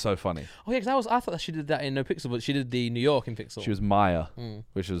 I found it so funny. Oh yeah, because I thought that she did that in No Pixel, but she did the New York in Pixel. She was Maya,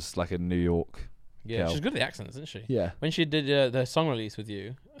 which was like a New York. Yeah, she's good at the accents, isn't she? Yeah. When she did the song release with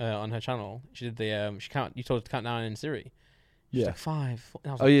you on her channel, she did the you told her to count down in Siri. She's like 5.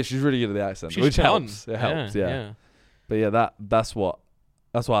 4, oh yeah, she's really good at the accent, which helps. It helps. Yeah. But yeah, that's why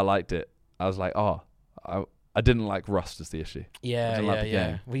I liked it. I was like, I didn't like Rust as the issue. Yeah. Like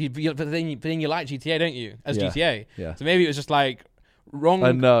Well, but then you like GTA, don't you? As GTA. Yeah. So maybe it was just like Wrong.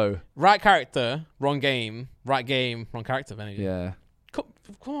 I know. Right character, wrong game. Right game, wrong character. Benny. Yeah. Come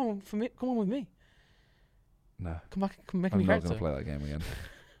on for me. Come on with me. No. Come back. Come make I'm me not character. going to play that game again.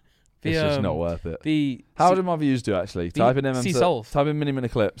 The, It's just not worth it. The How did my views do actually? the Type in MM. Sea Solve. Type in Miniminter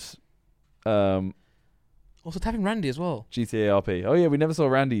clips. Also tapping Randy as well. GTA RP. Oh yeah, we never saw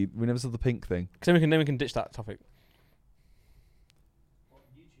Randy. We never saw the pink thing. Because then we can ditch that topic.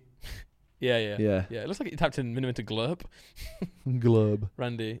 Yeah. Yeah. It looks like you tapped in Miniminter Glurp. Glub.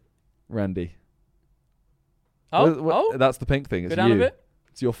 Randy. Oh, that's the pink thing. Go It's down a you. bit.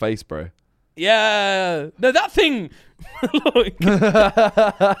 It's your face, bro. Yeah. No, that thing. Look.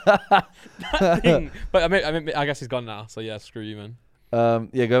 That thing. But I guess he's gone now. So yeah, screw you, man.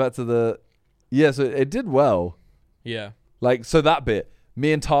 Yeah, go back to the. Yeah, so it did well. Yeah. Like, so that bit,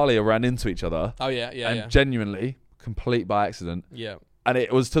 me and Talia ran into each other. Oh yeah. And genuinely, complete by accident. Yeah. And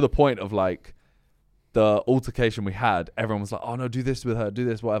it was to the point of like the altercation we had. Everyone was like, "Oh no, do this with her, do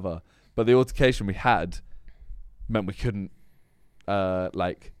this, whatever." But the altercation we had meant we couldn't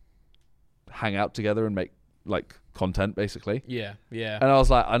like hang out together and make like content, basically. Yeah. And I was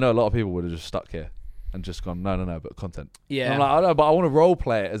like, I know a lot of people would have just stuck here and just gone, no, but content. Yeah. And I'm like, I know, but I want to role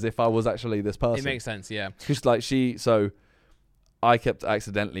play it as if I was actually this person. It makes sense. Yeah. Because like so I kept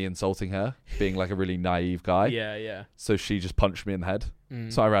accidentally insulting her, being like a really naive guy. Yeah. So she just punched me in the head.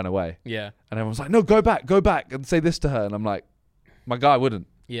 Mm. So I ran away. Yeah. And everyone was like, no, go back and say this to her. And I'm like, my guy wouldn't.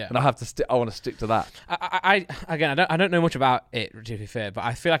 Yeah. And I have to I want to stick to that. I don't know much about it, to be fair, but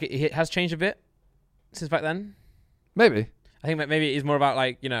I feel like it has changed a bit since back then. Maybe. I think that maybe it is more about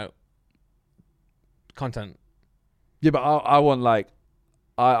like, content. Yeah, but I want like,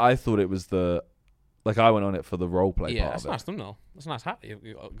 I thought it was the, like I went on it for the role play Yeah, part that's of a it. nice thumbnail. That's a nice hat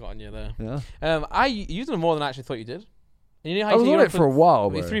you got on you there. Yeah. I used them more than I actually thought you did. And you know how I was you on were it for a while,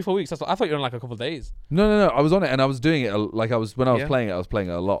 bro. 3-4 weeks. I thought you were on like a couple of days. No. I was on it and I was doing it like when I was Yeah. playing it, I was playing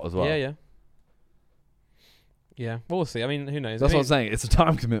it a lot as well. Yeah. Well, we'll see. I mean, who knows? That's what I'm saying. It's a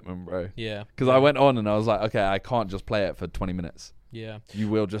time commitment, bro. Yeah. Because I went on and I was like, okay, I can't just play it for 20 minutes. Yeah.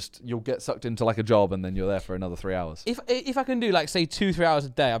 You'll get sucked into like a job and then you're there for another 3 hours. If I can do like say 2-3 hours a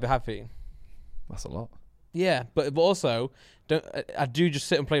day, I'll be happy. That's a lot. Yeah, but also I do just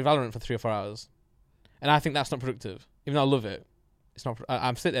sit and play Valorant for 3 or 4 hours, and I think that's not productive. Even though I love it, it's not.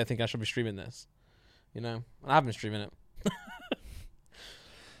 I'm sitting there thinking I should be streaming this, and I've been streaming it.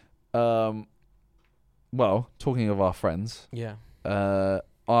 Well, talking of our friends, Yeah.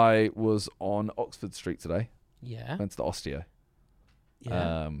 I was on Oxford Street today. Yeah. Went to the Osteo.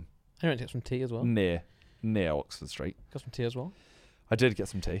 Yeah. I went to get some tea as well. Near Oxford Street. Got some tea as well. I did get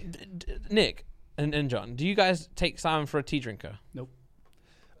some tea. Nick and John, do you guys take Simon for a tea drinker?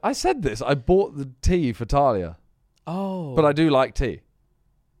 I said this. I bought the tea for Talia. Oh. But I do like tea.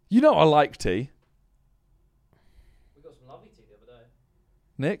 You know I like tea. We got some lovely tea the other day.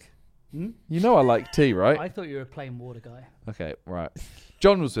 Nick? Hmm? You know I like tea, right? I thought you were a plain water guy. Okay, right.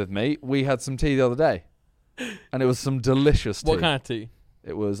 John was with me. We had some tea the other day. And it was some delicious tea. What kind of tea?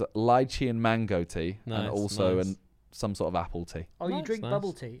 It was lychee and mango tea. Nice, and also nice. some sort of apple tea. Oh, you Nice, drink nice.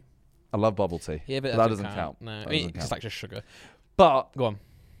 bubble tea? I love bubble tea. Yeah, but that doesn't count. No, That I mean, doesn't it's count. like just sugar. But Go on.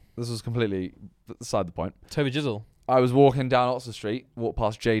 this was completely beside the point. Toby Jizzle. I was walking down Oxford Street, walked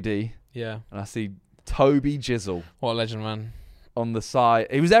past JD, Yeah. and I see Toby Jizzle What a legend, man. on the side.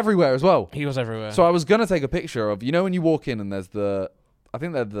 He was everywhere as well. He was everywhere. So I was gonna take a picture of, when you walk in and there's I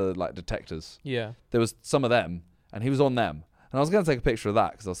think they're the like detectors. Yeah. There was some of them, and he was on them, and I was gonna take a picture of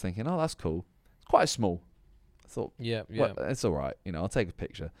that because I was thinking, oh, that's cool. It's quite small. I thought, Yeah. well, it's all right. I'll take a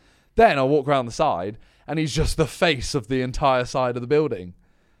picture. Then I'll walk around the side, and he's just the face of the entire side of the building.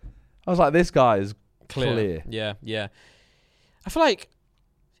 I was like, this guy is clear. Yeah. I feel like.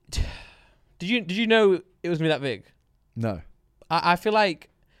 Did you know it was gonna be that big? No. I feel like.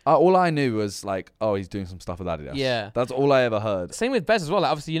 All I knew was like, oh, he's doing some stuff with Adidas. Yeah. That's all I ever heard. Same with Bez as well.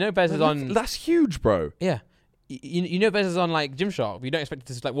 Like, obviously, Bez is on. That's huge, bro. Yeah. Bez is on like Gymshark. But you don't expect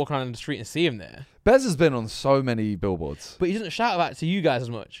to just like walk around in the street and see him there. Bez has been on so many billboards. But he doesn't shout about it to you guys as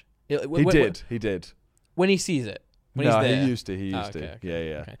much. He did. When he sees it. When he's there. he used to. Okay.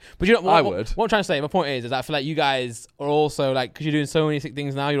 Yeah. Okay. But what I would. What I'm trying to say, my point is I feel like you guys are also like, because you're doing so many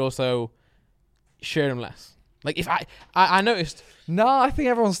things now, you're also sharing them less. Like if I noticed No, I think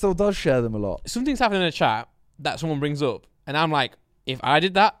everyone still does share them a lot. something's happening in a chat that someone brings up, and I'm like, if I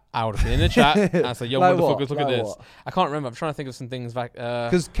did that, I would have been in the chat and I said, yo, Like motherfuckers, what? look at Like this. what? I can't remember. I'm trying to think of some things like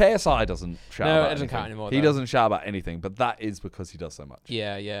Because KSI doesn't shout No, about it doesn't anything. count anymore, He though. doesn't shout about anything, but that is because he does so much.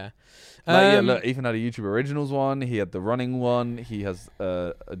 yeah. Look, Ethan had a YouTube Originals one. He had the running one. He has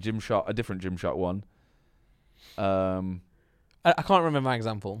a different Gymshark one. I can't remember my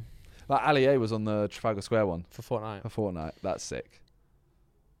example Like Ali A was on the Trafalgar Square one for Fortnite. for Fortnite. That's sick.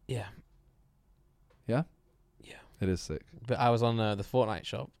 Yeah. Yeah? Yeah. It is sick. But I was on the Fortnite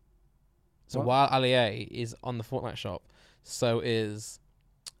shop. So What? while Ali A is on the Fortnite shop, so is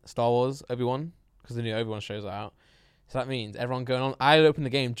Star Wars Obi-Wan, because the new Obi-Wan shows are out. So that means everyone going on. I opened the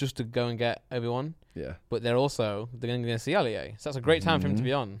game just to go and get Obi-Wan, Yeah. but they're going to see Ali A. So that's a great time for him to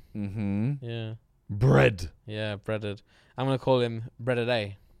be on. Mm-hmm. Yeah. Bread. Yeah, breaded. I'm going to call him Breaded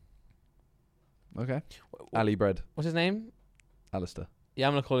A. Okay. Ali Bread. What's his name? Alistair. Yeah,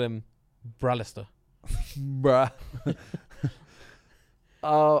 I'm going to call him Bralister. Bruh.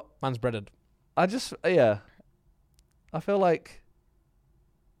 Man's breaded. I just, yeah. I feel like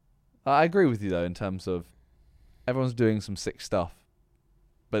I agree with you though in terms of everyone's doing some sick stuff,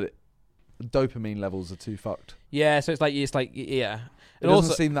 but dopamine levels are too fucked. Yeah, so it's like yeah. It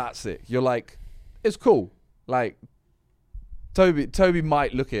doesn't seem that sick. You're like, it's cool. Like Toby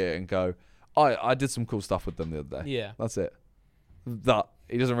might look at it and go, I did some cool stuff with them the other day. Yeah. That's it. That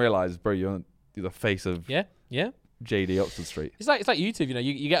he doesn't realize, bro, you're the face of Yeah. JD Oxford Street. It's like YouTube, you know,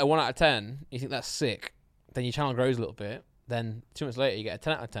 you get a 1 out of 10, you think that's sick, then your channel grows a little bit, then 2 months later you get a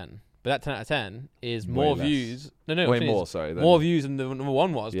 10 out of 10. But that 10 out of 10 is Way more less. views. Way more, sorry. More views than the number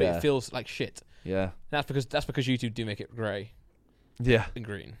 1 was, but Yeah. it feels like shit. Yeah. And that's because YouTube do make it grey Yeah. and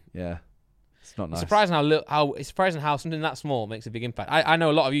green. Yeah. It's not nice. It's surprising how something that small makes a big impact. I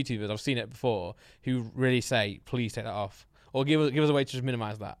know a lot of YouTubers, I've seen it before, who really say, please take that off. Or give us a way to just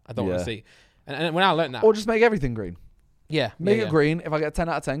minimize that. I don't want to see. And when I learned that. Or just make everything green. Yeah. Make it green. If I get 10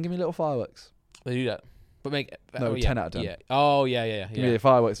 out of 10, give me little fireworks. They do that. But make 10 out of 10. Yeah. Oh, yeah. Give me a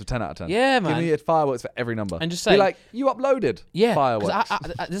fireworks for 10 out of 10. Yeah, man. Give me a fireworks for every number. And just say, be like, you uploaded fireworks.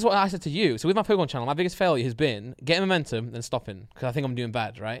 This is what I said to you. So with my Pokemon channel, my biggest failure has been getting momentum and stopping because I think I'm doing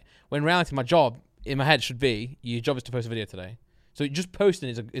bad, right? When in reality, my job in my head should be, your job is to post a video today. So just posting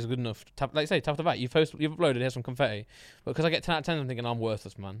is good enough. Like say, tap the back. You've uploaded, here's some confetti. But because I get 10 out of 10, I'm thinking I'm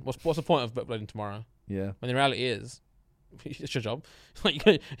worthless, man. What's the point of uploading tomorrow? Yeah. When the reality is, it's your job. Like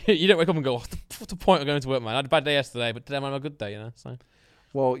you don't wake up and go, what's the point of going to work, man? I had a bad day yesterday, but today I'm having a good day, you know. So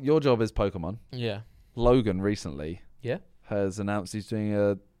Well, your job is Pokemon. yeah. Logan recently Yeah. has announced he's doing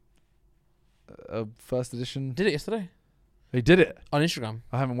a first edition. Did it yesterday He did it. on Instagram.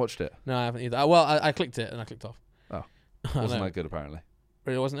 I haven't watched it. No, I haven't either. I clicked it and I clicked off. Oh. I Wasn't know. that good apparently.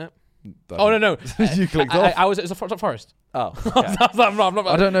 Really, wasn't it? Don't Oh know. no. You clicked off. It was a top forest. Oh. Okay. I'm not.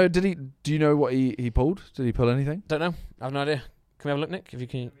 I don't know. Do you know what he pulled? Did he pull anything? Don't know. I have no idea. Can we have a look, Nick? If you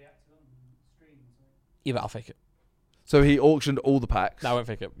can. Yeah, but I'll fake it. So he auctioned all the packs. No, I won't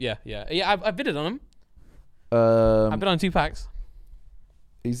fake it. Yeah. I bidded on them. I Um, bid on 2 packs.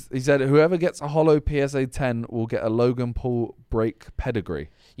 he said whoever gets a hollow PSA 10 will get a Logan Paul break pedigree.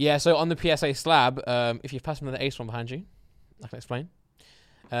 Yeah. So on the PSA slab, if you pass me the ace one behind you, I can explain.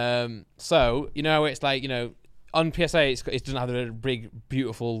 So you know it's like on PSA it doesn't have the big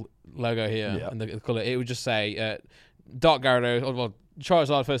beautiful logo here Yeah. and the color. It would just say Dark Gyarados or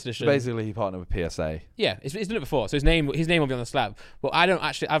Charizard first edition. So basically, he partnered with PSA. Yeah, it's done it before, so his name will be on the slab. But I don't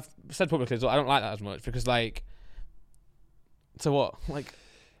actually. I've said publicly as well, I don't like that as much because so what? Like,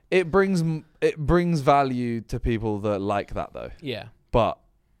 It brings value to people that like that though. yeah, But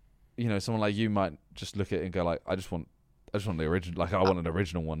someone like you might just look at it and go like, I just want the original. Like I want an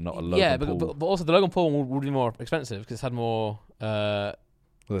original one, not a Logan yeah, Paul. but also the Logan Paul one would be more expensive because it's had more Well,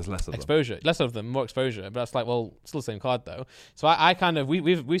 there's less of them. exposure, less of them, more exposure. But that's like, well, still the same card though. So I kind of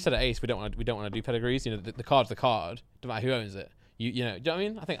we said at Ace we don't want to do pedigrees. The card's the card, no matter who owns it. You know, do you know what I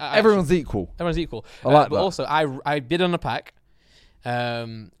mean? I think Everyone's equal. everyone's equal. I like but that. also I bid on a pack.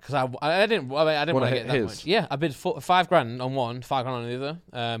 Because I didn't want to get that much. Yeah, I bid $5,000 on one, $5,000 on the other,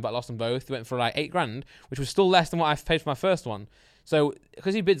 but I lost them both. He went for like $8,000, which was still less than what I paid for my first one. So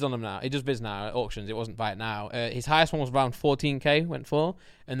because he bids on them now, he just bids now at auctions. It wasn't buy it now. His highest one was around 14k, went for,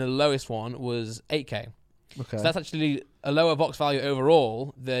 and the lowest one was 8k. Okay. So that's actually a lower box value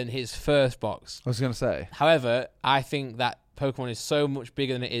overall than his first box. I was gonna say. However, I think that Pokemon is so much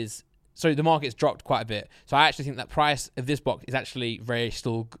bigger than it is. So the market's dropped quite a bit. So I actually think that price of this box is actually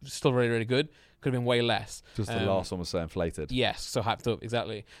still really, really good. Could have been way less. Just the last one was so inflated. Yes, so hyped up,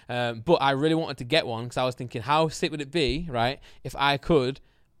 exactly. But I really wanted to get one because I was thinking, how sick would it be, right, if I could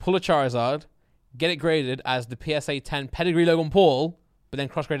pull a Charizard, get it graded as the PSA 10 pedigree Logan Paul, but then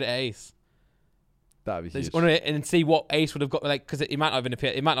cross-grade it at Ace. That'd be huge. And see what Ace would have got, like, because it might not have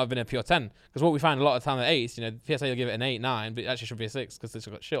been a pure 10. Because what we find a lot of time at Ace, PSA will give it an 8, 9, but it actually should be a 6 because it's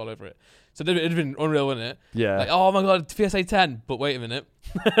got shit all over it. So it'd have been unreal, wouldn't it? Yeah. Like, oh my god, PSA 10, but wait a minute.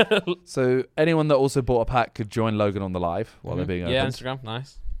 So anyone that also bought a pack could join Logan on the live while they're being opened. Yeah, Instagram,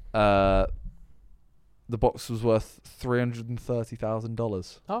 nice. The box was worth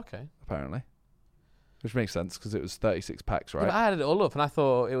 $330,000 Oh, okay. apparently. which makes sense because it was 36 packs, Yeah, right? but I added it all up and I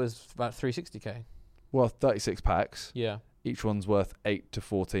thought it was about 360k. Well, 36 packs. Yeah. Each one's worth 8 to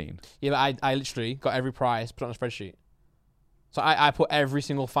 14. Yeah, but I literally got every price put on a spreadsheet. So I put every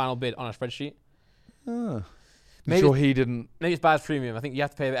single final bid on a spreadsheet. Ah. Maybe- Sure he didn't. Maybe it's Buyers Premium. I think you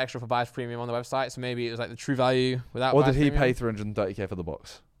have to pay a bit extra for Buyers Premium on the website. So maybe it was like the true value without. Or Buyers did he Premium. pay 330k for the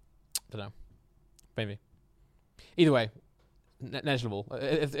box? Don't know. Maybe. Either way, negligible.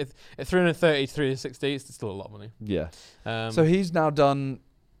 If 330 to 360, it's still a lot of money. Yeah. Um, So he's now done.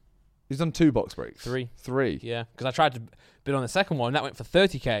 He's done 2 box breaks. 3. 3. Yeah, because I tried to bid on the second one. That went for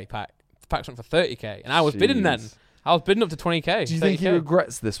 30k pack. The packs went for 30k, and I was bidding then. Jeez. I was bidding up to 20k. Do you think he 30K.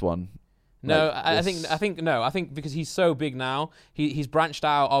 regrets this one? No, Like I this- think no. I think because he's so big now, he's branched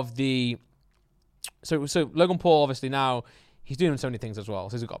out of the. So Logan Paul obviously now he's doing so many things as well.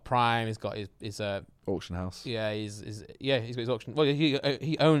 So he's got Prime. He's got his Auction house. yeah he's got his auction. Well,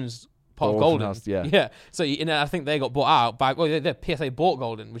 he owns part The of auction Golden. house, yeah. Yeah. So I think they got bought out by they PSA bought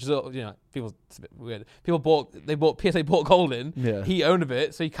Golden, which is people it's a bit weird. People bought PSA bought Golden. Yeah. He owned a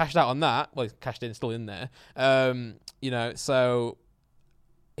bit, so he cashed out on that. Well, he's cashed in, still in there. So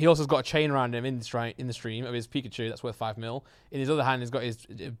he also has got a chain around him in the stream of his Pikachu that's worth 5 mil. In his other hand, he's got his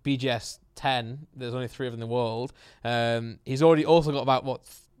BGS 10. There's only 3 of them in the world. He's already also got about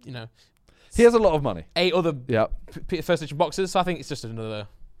He has a lot of money. 8 other Yeah. first edition boxes. So I think it's just another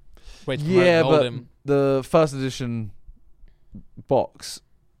way to promote Yeah, and hold but him. the first edition box,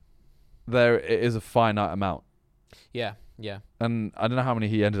 there it is a finite amount. Yeah. And I don't know how many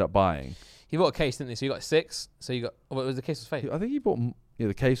he ended up buying. He bought a case, didn't he? So you got 6. So you got. Well, the case was fake. I think he bought. Yeah,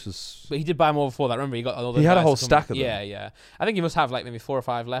 the case was. But he did buy more before that. Remember, he got all those He had a guys whole to come- stack of them. Yeah. I think he must have like maybe 4 or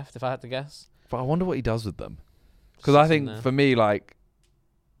 5 left, if I had to guess. But I wonder what he does with them. Because I think for me, like,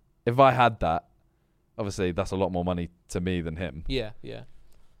 if I had that, obviously that's a lot more money to me than him. Yeah.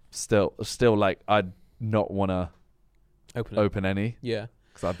 Still, like, I'd not want to open any. Yeah.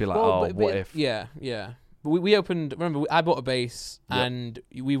 Because I'd be like, Well, what if? Yeah. But we opened. Remember, I bought a base Yep. and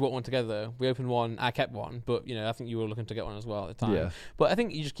we bought one together. We opened one. I kept one, but I think you were looking to get one as well at the time. Yeah. But I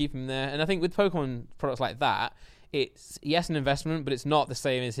think you just keep him there. And I think with Pokemon products like that, it's an investment, but it's not the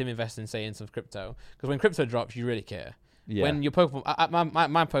same as him investing, say, in some crypto. Because when crypto drops, you really care. Yeah. When your Pokemon,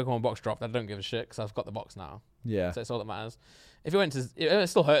 my Pokemon box dropped, I don't give a shit because I've got the box now. Yeah. So it's all that matters. If it went to, it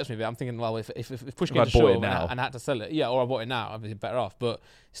still hurts me, but I'm thinking, well, if push If came I to bought it shove now. and I had to sell it, or I bought it now, I'd be better off. But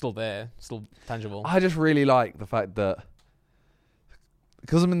it's still there, still tangible. I just really like the fact that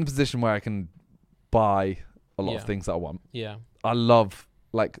because I'm in the position where I can buy a lot of Yeah. things that I want. Yeah. I love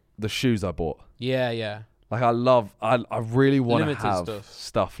like the shoes I bought. Yeah. Like I really want to Limited have stuff.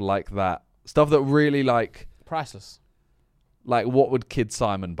 stuff like that. Stuff that really like Priceless. what would Kid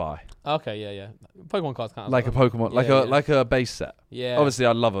Simon buy? Okay, yeah. Pokemon cards can't. Like a Pokemon, like a base set. Yeah. Obviously,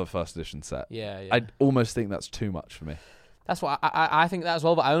 I love a first edition set. Yeah. I almost think that's too much for me. That's what I think that as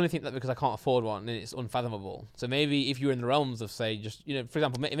well, but I only think that because I can't afford one and it's unfathomable. So maybe if you were in the realms of, say, just, for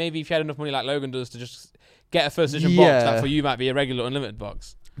example, maybe if you had enough money like Logan does to just get a first edition box, Yeah. that for you might be a regular unlimited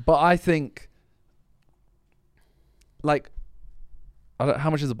box. But I think, like, how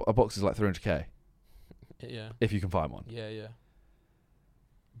much is a box? Is like 300k Yeah. if you can find one. Yeah.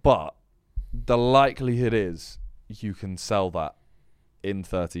 But the likelihood is you can sell that in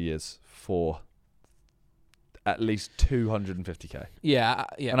 30 years for at least 250k. Yeah.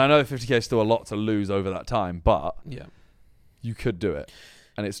 And I know 50k is still a lot to lose over that time, but Yeah. you could do it.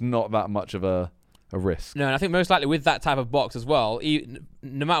 And it's not that much of a risk. No, and I think most likely with that type of box as well,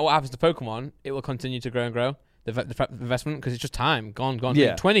 no matter what happens to Pokemon, it will continue to grow and grow. The investment, because it's just time gone.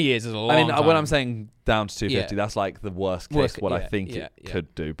 Yeah. 20 years is a long I mean, time. when I'm saying down to 250, Yeah. that's like the worst case, what I think yeah. it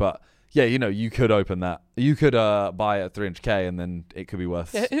could do. But yeah, you could open that. You could buy it at 300k and then it could be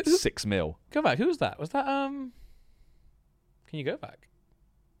worth Yeah, 6 mil. Go back. Who was that? Was that Can you go back?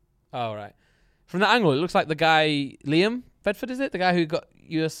 Oh, right. From that angle, it looks like the guy Liam Bedford, is it? The guy who got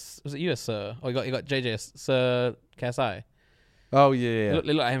US, was it US Sir? Or he got JJ Sir KSI? Oh, yeah. It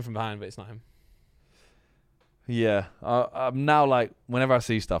looked like him from behind, but it's not him. Yeah, I'm now like whenever I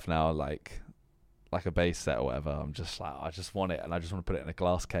see stuff now like a base set or whatever, I'm just like I just want it and I just want to put it in a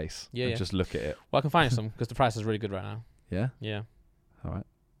glass case and just look at it. Well, I can find you some because the price is really good right now. Yeah. Yeah. All right.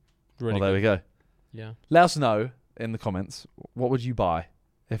 Really Well, there we go. Yeah. Let us know in the comments what would you buy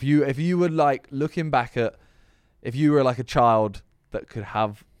if you were like looking back at if you were like a child that could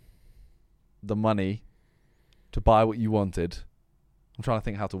have the money to buy what you wanted. I'm trying to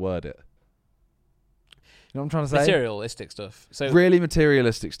think how to word it. You know what I'm trying to say? Materialistic stuff. So Really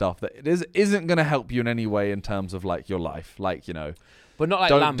materialistic stuff that isn't going to help you in any way in terms of like your life. Like, but not like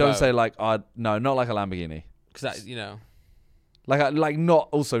don't Lambo. say like no, not like a Lamborghini. Because that, Like not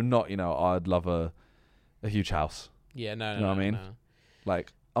I'd love a a huge house. Yeah, no, You know what I mean? no.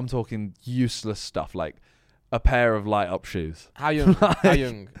 Like, I'm talking useless stuff, like a pair of light up shoes. How young? How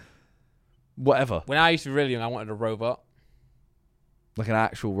young? Whatever. When I used to be really young, I wanted a robot. Like an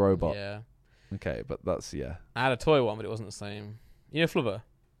actual robot. Yeah. Okay, but that's, yeah. I had a toy one, but it wasn't the same. You know Flubber?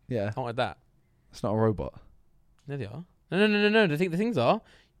 Yeah. I wanted that. It's not a robot. No, they are. No. The things are.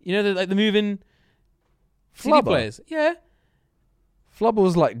 You know, the moving CD Flubber? players. Yeah. Flubber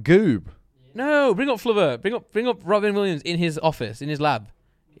was like Goob. No, bring up Flubber. Bring up Robin Williams in his office, in his lab.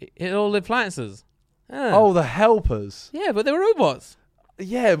 All the appliances. Ah. Oh, the helpers. Yeah, but they were robots.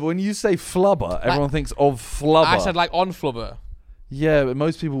 Yeah, but when you say Flubber, everyone thinks of Flubber. I said like on Flubber. Yeah, but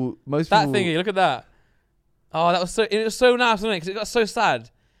most people. That thingy, look at that. Oh, that was so. It was so nice, wasn't it? Because it got so sad.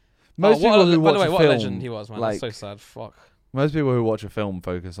 Most people who by watch the way, a what film, a legend he was, man. like, That's so sad. Fuck. most people who watch a film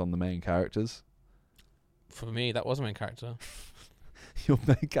focus on the main characters. For me, that was my main character. Your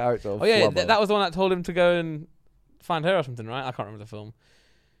main character. Of Oh yeah, Flubber. that was the one that told him to go and find her or something, right? I can't remember the film.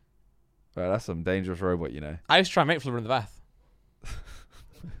 Right, that's some dangerous robot, you know. I used to try and make Flubber in the bath.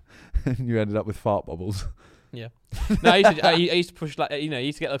 And you ended up with fart bubbles. Yeah. No, I used to push like, you know, you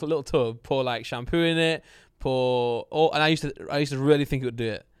used to get like a little tub, pour like shampoo in it, and I used to really think it would do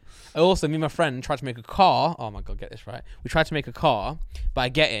it. Also, me and my friend tried to make a car. Oh my god, get this right. We tried to make a car by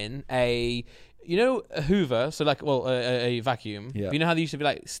getting a Hoover, so like, well, a vacuum. Yeah. You know how they used to be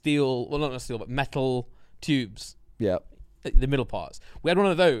like steel, well not steel, but metal tubes. Yeah. The middle parts. We had one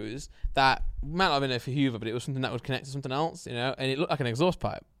of those that might not have been a Hoover, but it was something that would connect to something else, you know, and it looked like an exhaust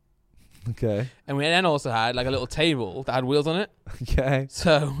pipe. Okay. And we then also had like a little table that had wheels on it. Okay.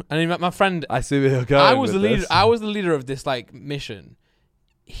 So, and then my friend, I see where you're going. I was the with leader. this. I was the leader of this like mission.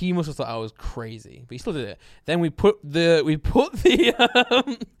 He must have thought I was crazy, but he still did it. Then we put the.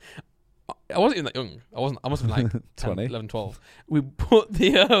 I wasn't even that young. I must have been like 10, 20. 11, 12. We put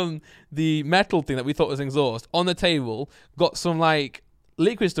the metal thing that we thought was exhaust on the table. Got some like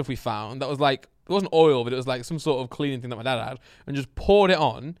liquid stuff we found that was like, it wasn't oil, but it was like some sort of cleaning thing that my dad had, and just poured it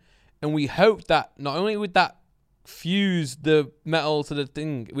on. And we hoped that not only would that fuse the metal to the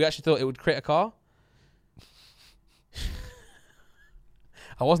thing, we actually thought it would create a car.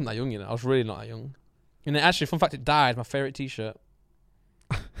 I wasn't that young, you know. I was really not that young. And then actually, fun fact, it died. My favourite T-shirt.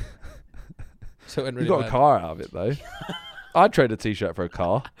 So it went really You got bad. a car out of it though. I'd trade a T-shirt for a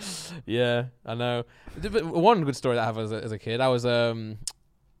car. Yeah, I know. But one good story that I have as a kid, I was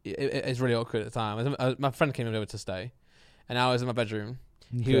it's really awkward at the time. My friend came over to stay, and I was in my bedroom.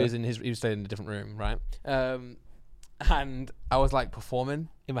 He was staying in a different room, right? And I was like performing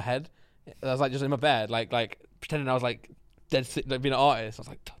in my head. I was like just in my bed, like pretending I was like dead, like being an artist. I was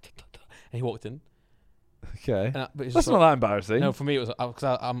like, and he walked in. Okay. And but it's That's just not that embarrassing. No, for me it was because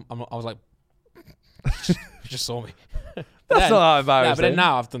I was like, he just saw me. That's not that embarrassing. Yeah, but then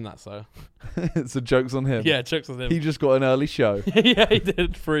now I've done that, so So joke's on him. yeah, jokes on him. He just got an early show. Yeah, he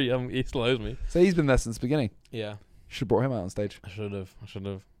did free. He still owes me. So he's been there since the beginning. Yeah, Should have brought him out on stage. I should have.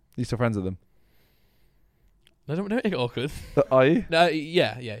 You still friends with them? No, don't make it awkward. Are you? No,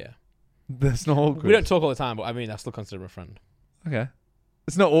 yeah. That's not awkward. We don't talk all the time, but I mean, I still consider him a friend. Okay.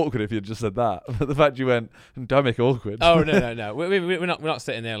 It's not awkward if you just said that. But the fact you went, don't make it awkward. Oh no. We're not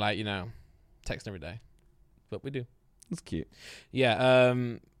sitting there like, you know, texting every day, but we do. That's cute. Yeah.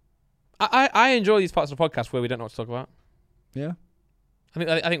 I enjoy these parts of the podcast where we don't know what to talk about. Yeah.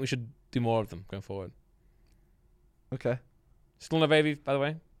 I think we should do more of them going forward. Okay. Still no baby, by the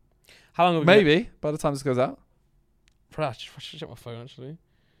way. How long have we Maybe by the time this goes out. I should check my phone actually.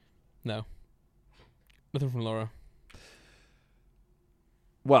 No. Nothing from Laura.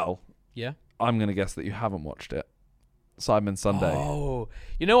 Well, Yeah. I'm going to guess that you haven't watched it. Simon Sunday. Oh,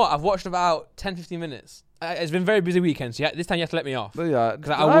 you know what? I've watched about 10-15 minutes. It's been a very busy weekend, so this time you have to let me off. But yeah,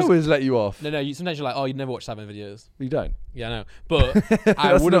 'Cause I always let you off. No. Sometimes you're like, oh, you never watch Simon videos. You don't. Yeah, I know. But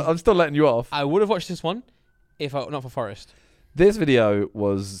I'm still letting you off. I would have watched this one if not for Forest. This video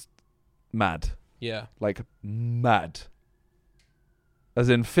was mad. Yeah. Like, mad. As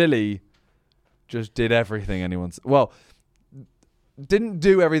in, Philly just did everything anyone said. Well, didn't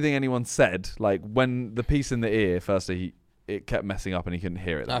do everything anyone said. Like, when the piece in the ear, firstly, it kept messing up and he couldn't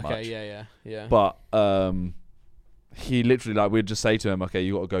hear it that much. Okay, yeah. But he literally, like, we'd just say to him, okay,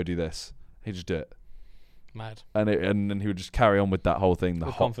 you got to go do this. He'd just do it. Mad. And then he would just carry on with that whole thing.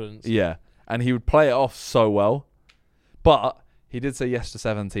 With confidence. Yeah. And he would play it off so well. But he did say yes to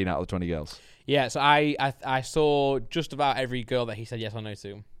 17 out of the 20 girls. Yeah, so I saw just about every girl that he said yes or no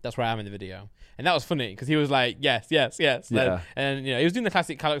to. That's where I am in the video. And that was funny because he was like, yes. Yeah. And, you know, he was doing the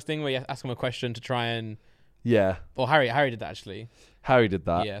classic Calix thing where you ask him a question to try and... Yeah. Or Harry did that, actually. Harry did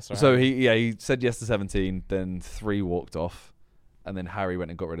that. Yeah, sorry, so Harry. he said yes to 17, then 3 walked off, and then Harry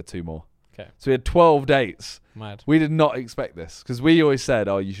went and got rid of 2 more. Okay. So we had 12 dates. Mad. We did not expect this because we always said,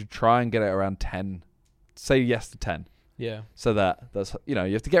 oh, you should try and get it around 10. Say yes to 10. Yeah. So that's, you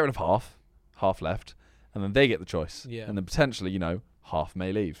have to get rid of half left, and then they get the choice. Yeah. And then potentially, half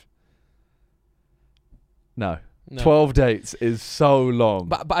may leave. No. No. 12 dates is so long.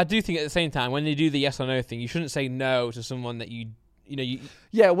 But I do think at the same time, when you do the yes or no thing, you shouldn't say no to someone that you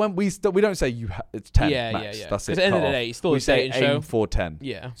yeah, when we don't say it's 10 yeah, max. yeah. That's it. Because at the end of cut the off. day, it's still We a say dating aim show. for 10.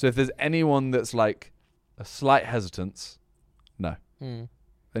 Yeah. So if there's anyone that's like a slight hesitance, no. Mm.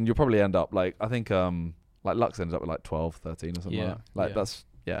 Then you'll probably end up like, I think like Lux ended up with like 12, 13 or something Yeah, like that. Like yeah. that's,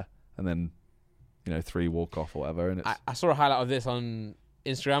 yeah. And then, 3 walk off or whatever. And it's, I saw a highlight of this on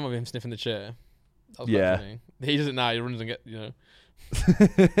Instagram of him sniffing the chair. That was quite Yeah. funny. He does it now. He runs and get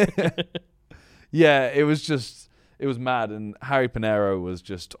yeah, it was mad. And Harry Pinero was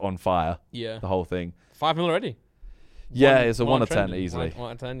just on fire, Yeah. the whole thing. 5 mil already. Yeah, it's a 1 out of 10 trending. easily. 1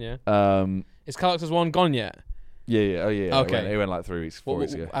 out of 10, yeah. Is Calix's one gone yet? Yeah. Oh, yeah. Okay. It went like 3 weeks, 4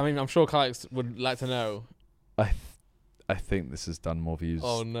 weeks ago. I mean, I'm sure Calix would like to know. I think this has done more views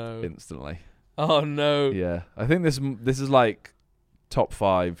Oh, no. instantly. Oh, no. Yeah, I think this is like top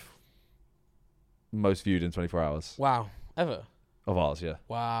 5 most viewed in 24 hours Wow. Ever? of ours. Yeah,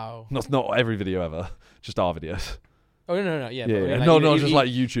 Wow. not every video ever, just our videos. Oh, no. Yeah. Yeah, but yeah. like, No, even- just even- like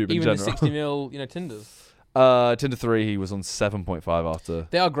YouTube in even general. the 60 mil, Tinders. Tinder 3, he was on 7.5 after.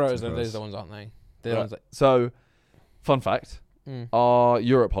 They are growers, though. Some Those growers. are the ones, aren't they? They're the Right. ones that. So, fun fact: Mm. our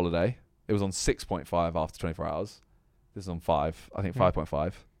Europe holiday, it was on 6.5 after 24 hours. This is on 5, I think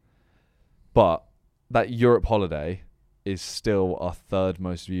 5.5. But that Europe holiday is still our 3rd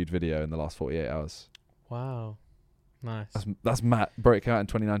most viewed video in the last 48 hours. Wow. Nice. That's mad. Bro, it came out in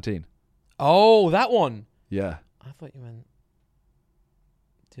 2019. Oh, that one. Yeah. I thought you meant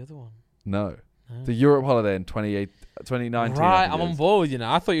the other one. No. No. The Europe holiday in 2019. Right, I think I'm it on is. board with you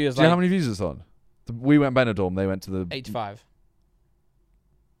now. I thought you was Do you know how like many views it's on? We went Benidorm. They went to the 85.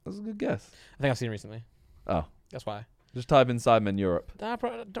 That's a good guess. I think I've seen it recently. Oh, That's why. just type in Sidemen Europe. Don't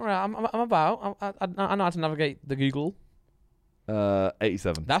worry, I'm about. I know how to navigate the Google.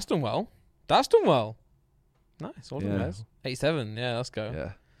 87. That's done well. Nice. Well done, Yeah. guys. 87. Yeah, let's go.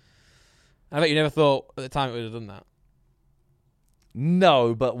 Yeah. I bet you never thought at the time it would have done that.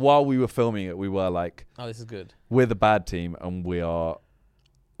 No, but while we were filming it, we were like, Oh, this is good. we're the bad team, and we are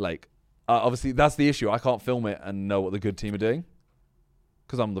like, obviously that's the issue. I can't film it and know what the good team are doing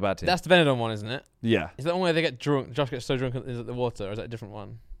because I'm the bad team. That's the Benidorm one, isn't it? Yeah. Is that the one where they get drunk? Josh gets so drunk in the water, or is that a different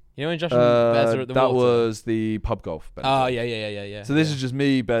one? You know when Josh and Bez are at the that water? was the pub golf. Oh, yeah. So this is just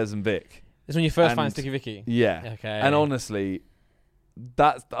me, Bez, and Vic. This is when you first and- find Sticky Vicky. Yeah. Okay. And honestly,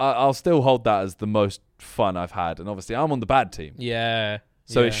 I'll still hold that as the most fun I've had. And obviously, I'm on the bad team, Yeah.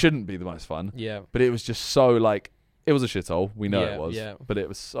 so yeah. it shouldn't be the most fun. Yeah. But it was just so like, it was a shithole. We know Yeah, it was. yeah. But it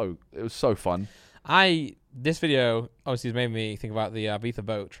was so fun. This video obviously has made me think about the Ibiza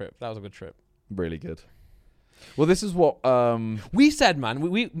boat trip. That was a good trip. Really good. Well, this is what. We said, man.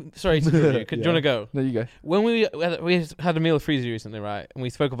 We sorry to interrupt you. Do you want to go? There you go. When we had a meal with Freezy recently, right? And we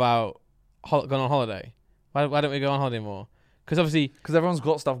spoke about going on holiday. Why don't we go on holiday more? Because obviously, Because everyone's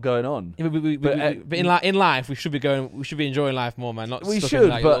got stuff going on. but in life, we should be enjoying life more, man. Not We stuck in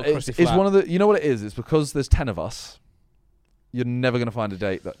should, that but little crusty it's flat. one of the. You know what it is? It's because there's 10 of us. You're never gonna find a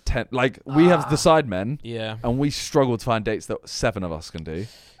date that 10. Like we have the Sidemen. Yeah. And we struggle to find dates that 7 of us can do,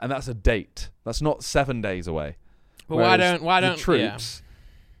 and that's a date. That's not 7 days away. But Whereas why the don't troops?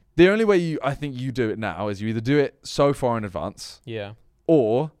 The only way I think you do it now is you either do it so far in advance, Yeah.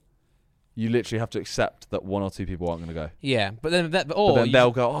 or you literally have to accept that 1 or 2 people aren't going to go. Yeah. But then But then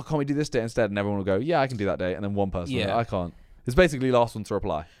they'll go, "Oh, can't we do this date instead?" And everyone will go, "Yeah, I can do that date." And then one person, will go, Yeah. "I can't." It's basically last one to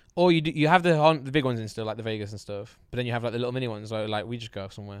reply. or you have the big ones in still, like the Vegas and stuff. But then you have like the little mini ones, like we just go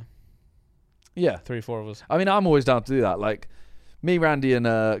somewhere. Yeah, 3-4 of us. I mean, I'm always down to do that. Like me, Randy, and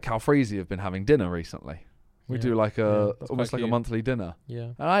Cal Freezy have been having dinner recently. We Yeah. do like Yeah, that's almost quite like a cute. monthly dinner. Yeah.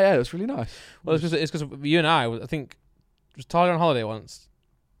 And yeah, it's really nice. Well, it's because you and I think, was Tyler on holiday once.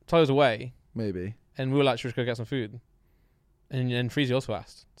 Tyler was away, Maybe. and we were like, should we just go get some food? And Freezy also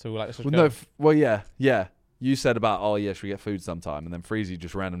asked, so we were like, let's just Well, go. yeah. You said about, oh yeah, should we get food sometime? And then Freezy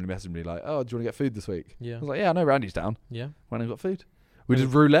just randomly messaged me like, oh, do you want to get food this week? Yeah. I was like, yeah, I know Randy's down. Yeah. Went and got food. We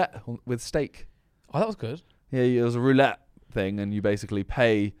did roulette with steak. Oh, that was good. Yeah, it was a roulette thing, and you basically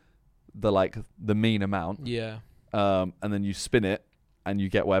pay the mean amount, Yeah. and then you spin it, and you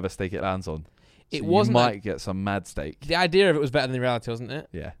get whatever steak it lands on. It So wasn't you like- might get some mad steak. The idea of it was better than the reality, wasn't it?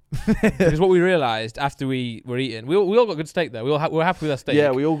 Yeah. Because what we realised after we were eating, we all got good steak though. We were happy with our steak.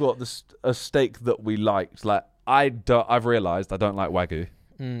 Yeah, we all got a steak that we liked. Like I've realised I don't like Wagyu.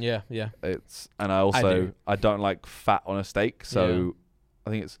 Yeah. And I also do. I don't like fat on a steak. So I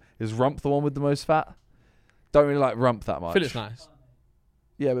think is Rump the one with the most fat. Don't really like Rump that much. Fillet's nice.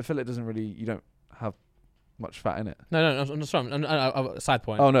 Yeah, but fillet doesn't really. You don't have much fat in it. No. I'm sorry. Side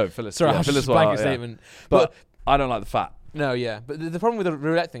point. Oh no, fillet. Sorry, I was fillet's just blanket yeah. statement. But I don't like the fat. No, yeah. But the problem with the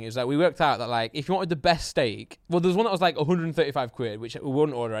roulette thing is that we worked out that, like, if you wanted the best steak, well, there's one that was like 135 quid, which we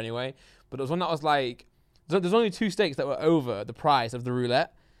wouldn't order anyway. But there was one that was like, there's only 2 steaks that were over the price of the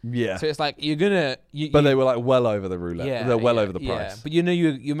roulette. Yeah. So it's like you're gonna. But they were like well over the roulette. Yeah, They're well over the yeah. price. But you know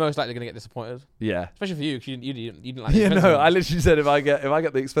you're most likely gonna get disappointed, Yeah. especially for you because you didn't like. The Yeah, expensive no, one. I literally said if I get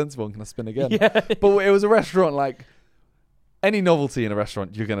the expensive one, can I spin again? Yeah. But it was a restaurant, like any novelty in a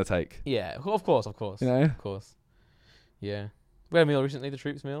restaurant you're gonna take. Yeah, of course. You know? Of course. Yeah. We had a meal recently, the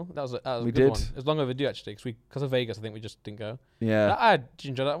Troops meal. That was a We good did. one. It was long overdue actually, because of Vegas. I think we just didn't go. Yeah. Did you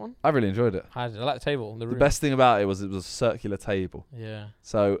enjoy that one? I really enjoyed it. I like the table, the The room. best thing about it was a circular table. Yeah.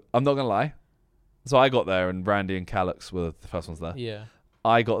 So I'm not gonna lie. So I got there and Randy and Calix were the first ones there. Yeah.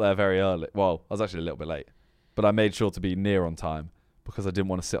 I got there very early. Well, I was actually a little bit late, but I made sure to be near on time because I didn't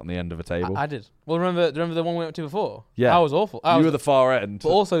want to sit on the end of a table. I did. Well, remember the one we went to before? Yeah. That was awful. You were the far end. But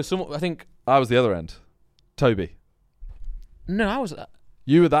also, I think. I was the other end. Toby. No, I was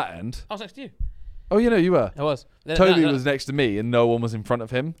You were that end. next to you. Oh, you were. I was. Toby was next to me, and no one was in front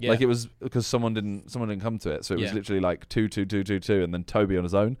of him. Yeah. Like it was because someone didn't come to it, so it was Yeah. literally like 2, 2, 2, 2, 2, and then Toby on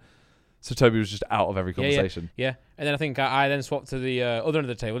his own. So Toby was just out of every conversation. Yeah. And then I think I then swapped to the other end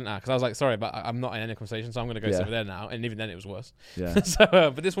of the table, didn't I? Because I was like, sorry, but I'm not in any conversation, so I'm going to go sit over there now. And even then, it was worse. Yeah. So,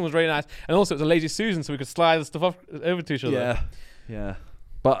 but this one was really nice, and also it was a lazy Susan, so we could slide the stuff over to each other. Yeah. Yeah.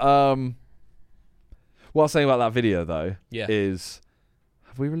 But what I was saying about that video though is,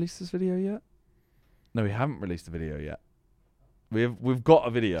 have we released this video yet? No, we haven't released the video yet. We've got a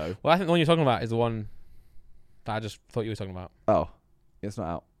video. Well, I think the one you're talking about is the one that I just thought you were talking about. Oh, it's not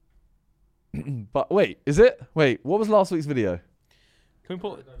out. But wait, is it? Wait, what was last week's video? Can we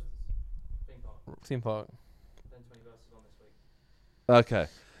put theme park? Then 20 versus on this week. Okay,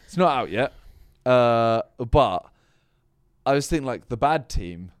 it's not out yet. But I was thinking like the bad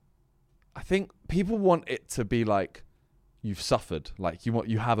team. I think people want it to be like you've suffered, like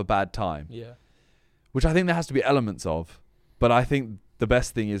you have a bad time. Yeah. Which I think there has to be elements of, but I think the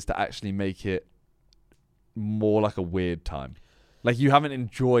best thing is to actually make it more like a weird time. Like you haven't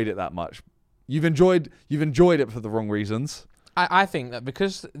enjoyed it that much. You've enjoyed it for the wrong reasons. I think that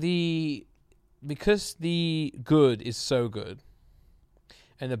because the good is so good,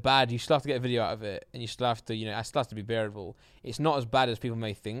 and the bad, you still have to get a video out of it, and you still have to, it still has to be bearable. It's not as bad as people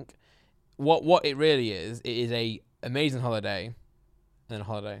may think. What it really is, it is a amazing holiday, and then a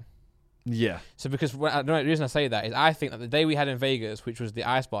holiday. Yeah. So because the reason I say that is I think that the day we had in Vegas, which was the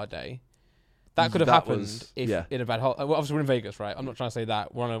ice bar day, that could have happened in a bad holiday. Well, obviously we're in Vegas, right? I'm not trying to say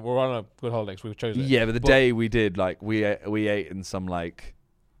that we're on a good holiday because we chose it. Yeah, but the day we did, like we ate in some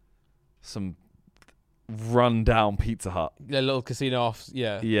run down Pizza Hut. The little casino off,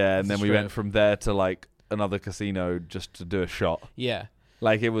 yeah. Yeah, and then we strip. went from there to like another casino just to do a shot. Yeah.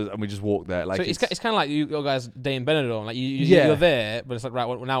 Like it was, and we just walked there. Like so it's kind of like you guys day in Benidorm. Like Yeah. you're there, but it's like, right,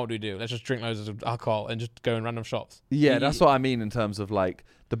 now what do we do? Let's just drink loads of alcohol and just go in random shops. Yeah, that's what I mean in terms of like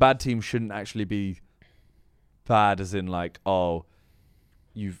the bad team shouldn't actually be bad as in like, oh,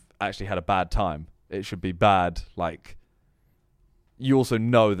 you've actually had a bad time. It should be bad like you also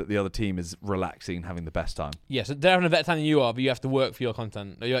know that the other team is relaxing and having the best time. Yeah, so they're having a better time than you are, but you have to work for your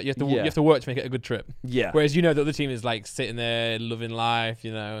content. You have to work to make it a good trip. Yeah. Whereas the other team is like sitting there living life.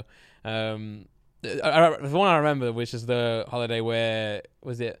 The one I remember, which is the holiday where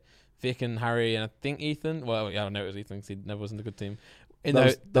was it Vic and Harry and I think Ethan. Well, yeah, I know it was Ethan because he never was in the good team.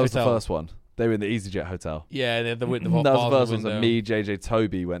 That was the first one. They were in the EasyJet hotel. Yeah, the that was the first one. And me, JJ,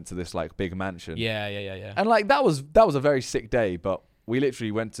 Toby went to this like big mansion. Yeah. And like that was a very sick day, but we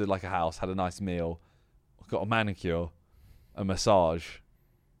literally went to like a house, had a nice meal, got a manicure, a massage,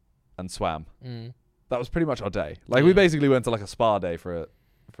 and swam. Mm. That was pretty much our day. Like we basically went to like a spa day for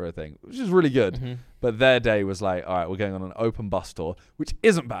a thing, which is really good. Mm-hmm. But their day was like, all right, we're going on an open bus tour, which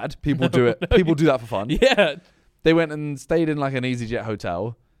isn't bad. People do it. People do that for fun. Yeah. They went and stayed in like an EasyJet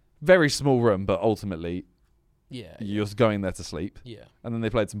hotel, very small room, but ultimately, you're just going there to sleep. Yeah. And then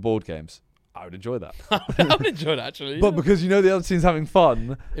they played some board games. I would enjoy that. I would enjoy that actually. But because the other team's having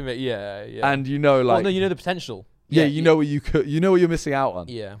fun, yeah. and like, well, no, you know the potential. Yeah, you know what you're missing out on.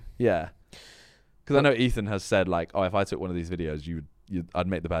 Yeah. Yeah. Because I know Ethan has said like, oh, if I took one of these videos, I'd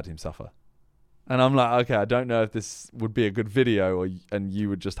make the bad team suffer. And I'm like, okay, I don't know if this would be a good video and you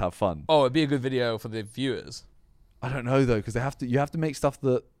would just have fun. Oh, it'd be a good video for the viewers. I don't know though, because you have to make stuff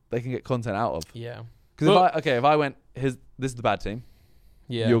that they can get content out of. Yeah. Because if I went, this is the bad team.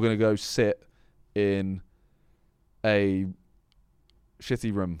 Yeah. You're gonna go sit in a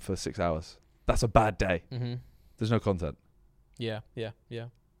shitty room for 6 hours. That's a bad day. Mm-hmm. There's no content. Yeah.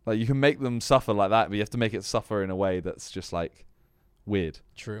 Like, you can make them suffer like that, but you have to make it suffer in a way that's just like weird.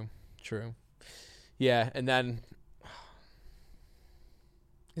 True. Yeah, and then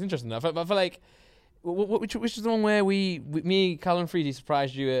it's interesting though. I feel like which is the one where me, Callum Freedy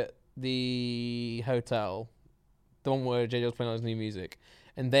surprised you at the hotel, the one where JJ was playing all his new music,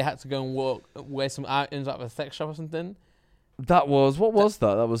 and they had to go and wear some items out of a sex shop or something. That was what was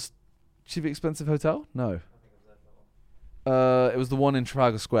that? That was Cheap Expensive Hotel? No. It was the one in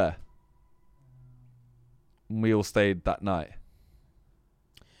Trafalgar Square. We all stayed that night.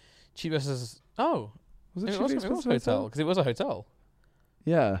 Cheap versus was Was it it Cheap was Expensive a hotel because it was a hotel,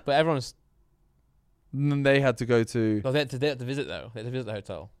 Yeah. but everyone's And then they had to go to. they had to visit though. They had to visit the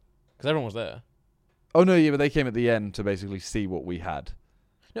hotel because everyone was there. Oh no, yeah, but they came at the end to basically see what we had.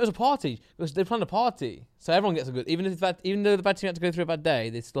 No, it was a party. They planned a party, so everyone gets a good. Even though the bad team had to go through a bad day,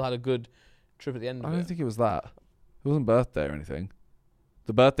 they still had a good trip at the end I of don't it. think it was that. It wasn't birthday or anything.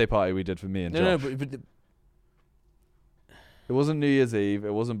 The birthday party we did for me and No, Josh. but It wasn't New Year's Eve.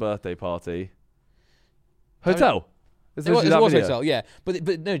 It wasn't birthday party. I mean, Hotel. it was a hotel, yeah.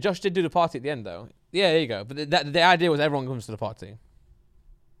 But no, Josh did do the party at the end though. Yeah, there you go. But the idea was everyone comes to the party.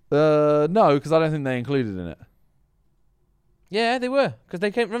 No, because I don't think they included in it. Yeah, they were because they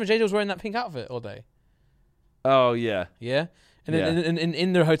came. Remember, JJ was wearing that pink outfit all day. Oh yeah. Yeah, and then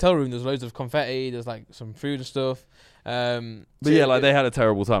in their hotel room, there's loads of confetti. There's like some food and stuff. But yeah, like they had a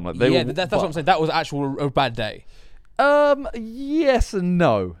terrible time. Like they were. That's what I'm saying. That was actual a bad day. Yes and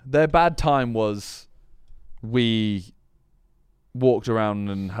no. Their bad time was we walked around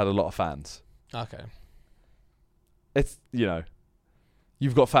and had a lot of fans. Okay. It's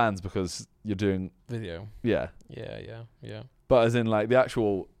you've got fans because you're doing Video. yeah. Yeah. But as in like the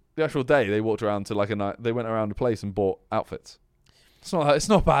actual day, they walked around to like a night. They went around a place and bought outfits. It's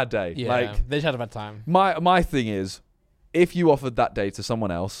not a bad day. Yeah. Like They just had a bad time. my thing is, if you offered that day to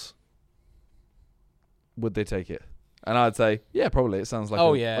someone else, would they take it? And I'd say, yeah, probably. It sounds like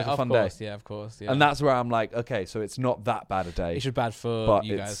a fun day. Yeah, of course. Yeah. And that's where I'm like, okay, so it's not that bad a day. it's just bad for but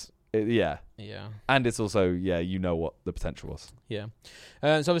you guys. Yeah. Yeah. And it's also, you know what the potential was. Yeah.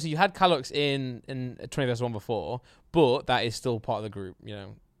 So obviously you had Calux in 20 vs 1 before, but that is still part of the group.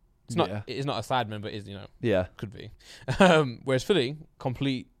 It's not. Yeah. It is not a side member. Is Yeah. could be. Whereas Philly,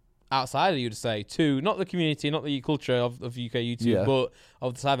 complete outsider, you'd say, to not the community, not the culture of UK YouTube, but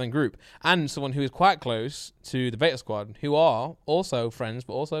of the Sidemen group, and someone who is quite close to the Beta Squad, who are also friends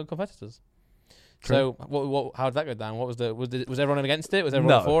but also competitors. True. So, how did that go down? What was everyone against it? Was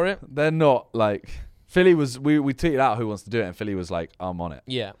everyone for it? They're not like Philly was. We tweeted out who wants to do it, and Philly was like, I'm on it.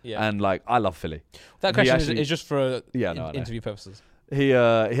 Yeah. And like, I love Philly. That question is just for interview purposes. He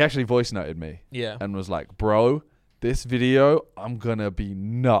actually voice noted me. Yeah. And was like, bro, this video, I'm gonna be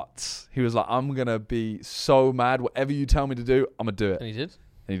nuts. He was like, I'm gonna be so mad. Whatever you tell me to do, I'm gonna do it. And he did.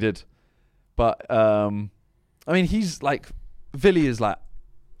 And he did. But I mean, he's like, Philly is like,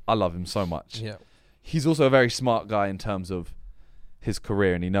 I love him so much. Yeah. He's also a very smart guy in terms of his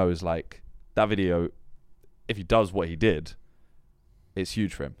career, and he knows like that video, if he does what he did, it's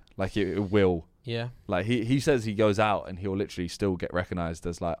huge for him. Like it will. Yeah. Like he says he goes out and he'll literally still get recognized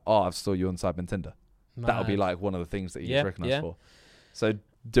as like, oh, I've saw you on Sidemen Tinder. That'll be like one of the things that he gets recognized for. So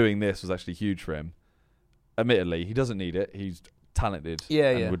doing this was actually huge for him. Admittedly, he doesn't need it. He's talented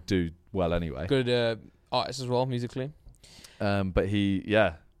and would do well anyway. Good artist as well, musically. But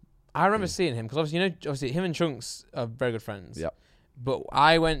I remember seeing him because obviously him and Chunks are very good friends. Yep. But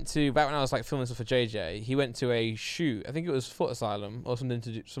I went to back when I was like filming stuff for JJ. He went to a shoot. I think it was Foot Asylum or something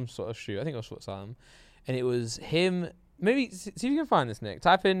to do some sort of shoot. I think it was Foot Asylum, and it was him. Maybe see if you can find this, Nick.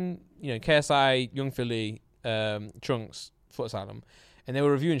 Type in KSI Young Philly Chunks Foot Asylum, and they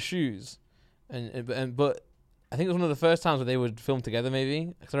were reviewing shoes, but I think it was one of the first times where they would film together.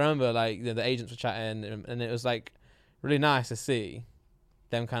 Maybe because I remember like the agents were chatting, and it was like really nice to see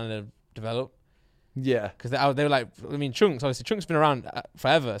them kind of develop. Yeah, because they were like, I mean, Chunks has been around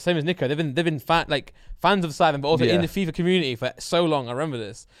forever. Same as Nico, they've been fans of Sidemen, but also in the FIFA community for so long. I remember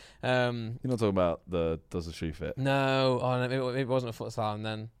this. You're not talking about does the shoe fit? No, it wasn't a Foot Asylum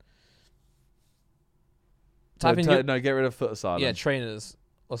then. No, get rid of Foot Asylum. Yeah, trainers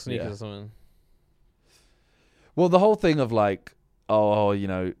or sneakers or something. Well, the whole thing of like,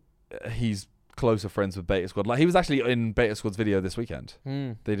 he's closer friends with Beta Squad. Like he was actually in Beta Squad's video this weekend.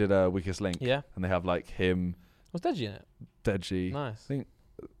 They did a Weakest Link. Yeah. And they have like him. Was Deji in it? Deji. Nice.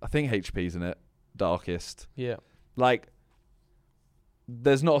 I think HP's in it. Darkest. Yeah. Like,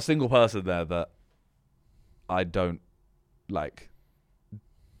 there's not a single person there that I don't like.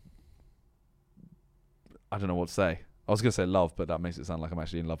 I don't know what to say. I was gonna say love, but that makes it sound like I'm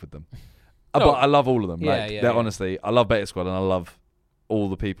actually in love with them. No. But I love all of them. Yeah, Like, yeah, they're yeah. honestly, I love Beta Squad, and I love all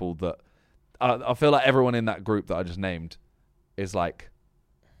the people that. I feel like everyone in that group that I just named is like,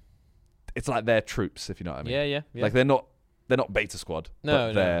 it's like their troops, if you know what I mean. Yeah. Like they're not Beta Squad,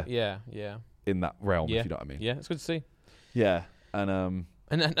 but they're Yeah. in that realm, Yeah. if you know what I mean. Yeah, it's good to see. Yeah, and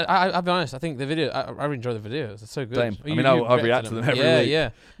And I'll be honest, I think the video, I really enjoy the videos. It's so good. Same. You- I mean, you I react to them every yeah, week. Yeah,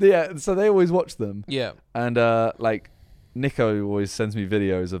 yeah, so they always watch them, yeah, and like Nico always sends me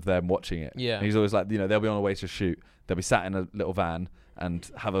videos of them watching it. yeah. And he's always like, they'll be on a way to shoot. They'll be sat in a little van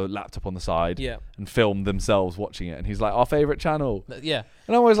and have a laptop on the side Yeah, and film themselves watching it. And he's like, our favorite channel. yeah.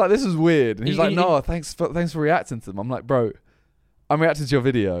 And I'm always like, this is weird. And he's He- like, he- no, thanks for reacting to them. I'm like, bro, I'm reacting to your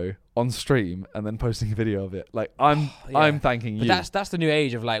video on stream and then posting a video of it. Like, I'm thanking But you. that's the new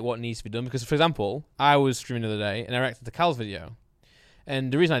age of like what needs to be done. Because for example, I was streaming the other day and I reacted to Cal's video,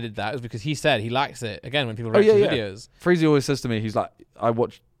 and the reason I did that was because he said he likes it again when people react to videos. Freezy always says to me, he's like,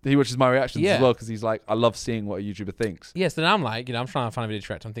 he watches my reactions Yeah. as well because he's like, I love seeing what a YouTuber thinks. Yes, then I'm like, I'm trying to find a video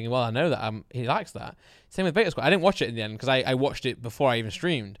to react to. I'm thinking, well, I know that he likes that. Same with Beta Squad. I didn't watch it in the end because I watched it before I even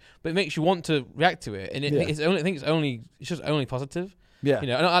streamed. But it makes you want to react to it, and it's just only positive. Yeah.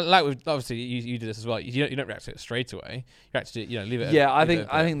 And I like with obviously you do this as well. You don't react to it straight away. You react to it, leave it. Yeah, I leave it a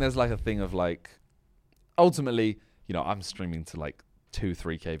bit. think there's like a thing of like, ultimately, I'm streaming to like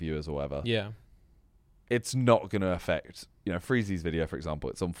 2-3K viewers or whatever. Yeah, It's not going to affect, Freezy's video, for example,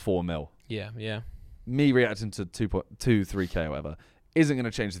 it's on 4 mil. yeah. Me reacting to 2.3K or whatever isn't going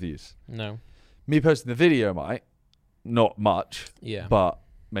to change the views. No. Me posting the video might, not much, Yeah. but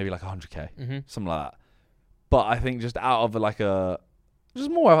maybe like 100K, Mm-hmm. something like that. But I think just out of like a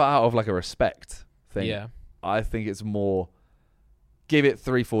respect thing. Yeah. I think it's more, give it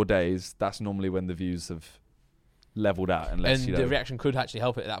 3-4 days. That's normally when the views have leveled out, unless And the reaction could actually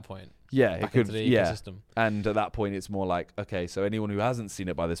help it at that point. yeah, it Back could, into the yeah. ecosystem. And at that point, it's more like, okay, so anyone who hasn't seen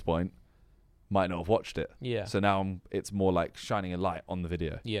it by this point might not have watched it. Yeah. So now it's more like shining a light on the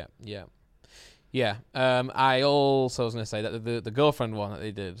video. Yeah. I also was going to say that the girlfriend one that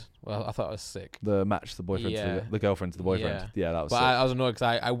they did, well, I thought it was sick. The match, the boyfriend Yeah. to the girlfriend to the boyfriend. Yeah, that was But sick. I was annoyed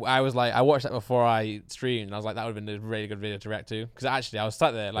because I was like, I watched that before I streamed, and I was like, that would have been a really good video to react to. Because actually, I was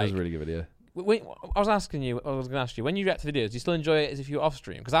sat there That like, was a really good video. I was going to ask you, when you react to videos, do you still enjoy it as if you were off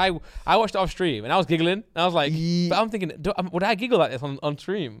stream? Because I watched it off stream and I was giggling. And I was like, but I'm thinking, would I giggle like this on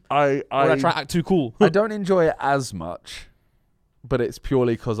stream? I Or would I try to act too cool? I don't enjoy it as much, but it's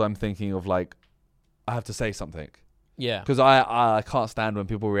purely because I'm thinking of like, I have to say something. Yeah. Because I can't stand when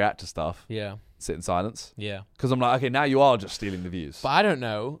people react to stuff, Yeah. sit in silence. Yeah. Because I'm like, okay, now you are just stealing the views. But I don't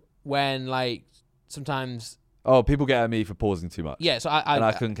know when, like, sometimes, Oh, people get at me for pausing too much. yeah, so And I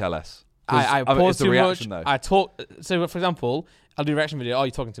I couldn't care less. 'Cause, I mean, pause it's the too reaction, much. though. I talk. So, for example, I'll do a reaction video. Oh,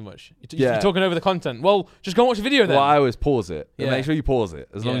 you're talking too much. You're Yeah. talking over the content. Well, just go and watch the video then. Well, I always pause it. And Yeah. make sure you pause it,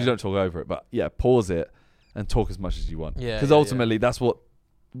 as long as Yeah. you don't talk over it. But yeah, pause it and talk as much as you want. Yeah, Because yeah, ultimately, that's what.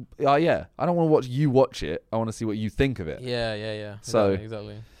 Yeah, I don't want to watch you watch it. I want to see what you think of it. Yeah. So-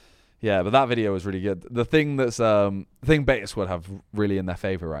 exactly. Yeah, but that video was really good. The thing the thing Beta Squad have really in their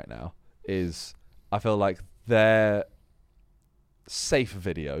favor right now is I feel like their safe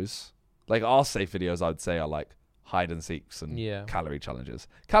videos, like our safe videos, I'd say are like hide and seeks and Yeah. calorie challenges.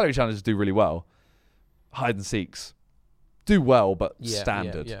 Calorie challenges do really well. Hide and seeks do well, but Yeah,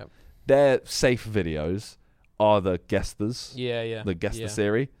 standard. Yeah. Their safe videos are the guesters, Yeah. the guester yeah.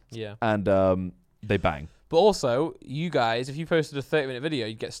 series, Yeah. and they bang. But also, you guys, if you posted a 30-minute video,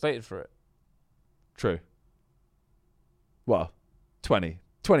 you'd get slated for it. True. Well, 20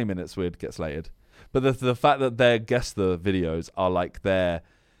 minutes we'd get slated. But the fact that their guester videos are like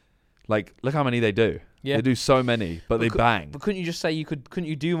look how many they do. Yeah. They do so many, but they bang. But couldn't you just say couldn't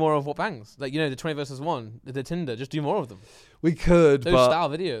you do more of what bangs? Like, the 20 versus 1, the Tinder, just do more of them. We could, Those style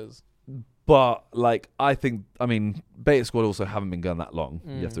videos. but like I mean, Beta Squad also haven't been going that long.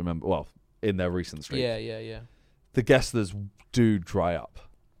 You have to Mm. remember, well, in their recent streak. Yeah. The guesters do dry up,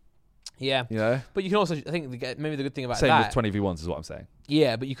 Yeah. you know? But you can also, I think, maybe the good thing about Same that. with 20v1s is what I'm saying.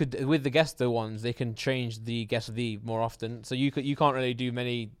 Yeah, but you could, with the guester ones, they can change the guest the more often. So you can't really do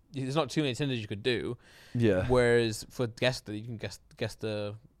many. There's not too many Tinders you could do. Yeah. Whereas for guester, you can guess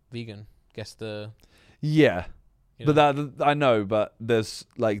the vegan, guess the. Yeah. You But know. that I know, but there's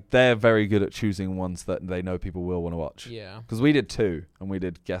like they're very good at choosing ones that they know people will want to watch. Yeah. Because we did 2, and we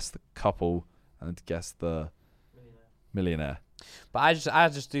did guess the couple and guess the millionaire. But I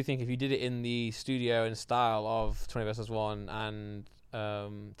just do think if you did it in the studio and style of 20 versus 1 and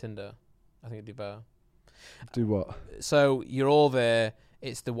Tinder, I think it'd do better. Do what? So you're all there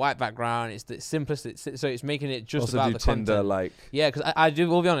It's the white background. It's the simplest. So it's making it just also about do the Tinder content. like. Yeah, because I do.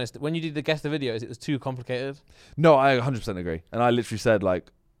 We'll be honest. When you did the guess the videos, it was too complicated. No, I 100% agree. And I literally said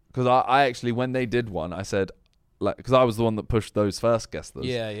like, because I actually when they did one, I said like, because I was the one that pushed those first guesses.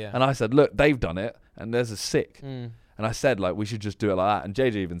 Yeah, yeah. And I said, look, they've done it, and theirs is sick. Mm. And I said like we should just do it like that. And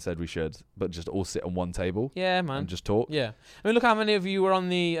JJ even said we should, but just all sit on one table Yeah, man. and just talk. Yeah. I mean, look how many of you were on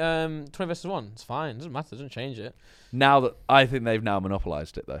the 20 versus 1. It's fine. It doesn't matter. It doesn't change it. Now that I think they've now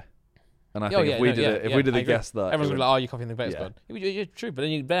monopolized it though, and I think if we did the I agree. guess that Everyone's it gonna be would- like, "Oh, you're copying the Great Yeah. Squad." You're true, but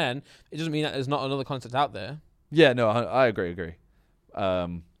then it doesn't mean that there's not another concept out there. yeah, no, I agree.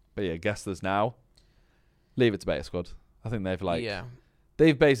 But yeah, guess this now. Leave it to Beta Squad. I think they've like yeah,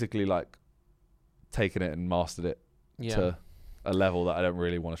 they've basically like taken it and mastered it yeah, to a level that I don't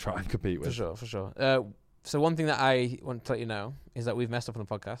really want to try and compete with. for sure. So one thing that I want to let you know is that we've messed up on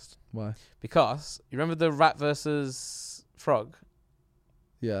the podcast Why? because you remember the rat versus frog.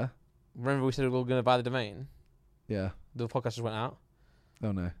 Yeah, Remember we said we were going to buy the domain. yeah. The podcast just went out.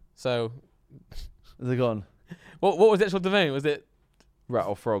 Oh no, So is it gone? what was the actual domain? Was it Rat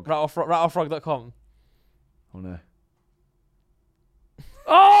or frog? rattleFrog.com? Oh no.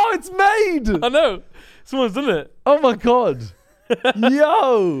 Oh, it's made! I know. Someone's done it. Oh my god.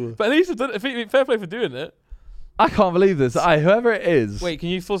 Yo! But at least it's done it. Fair play for doing it. I can't believe this. Whoever it is. Wait, can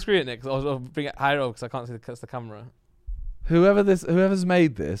you full screen it, Nick? 'Cause I'll bring it higher up because I can't see the camera. Whoever's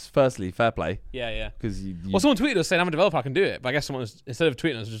made this, firstly, fair play. Yeah, yeah. Because you Well, someone tweeted us saying I'm a developer, I can do it. But I guess someone's, instead of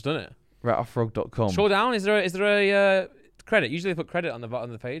tweeting us, just done it. ratofrog.com. Scroll down. Is there a credit? Usually they put credit on the bottom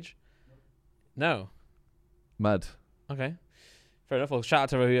of the page. No. Mad. Okay. Fair enough. Well, shout out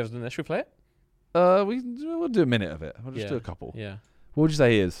to whoever's done this. Should we play it? We'll do a minute of it. We'll just do a couple. Yeah. What would you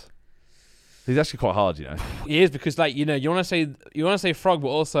say he is? He's actually quite hard, you know. He is because, like, you want to say frog, but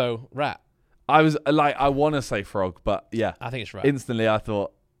also rat. I was like, I want to say frog, but yeah, I think it's rat. instantly I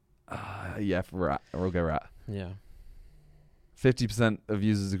thought, yeah, rat. We'll go rat. Yeah. 50% of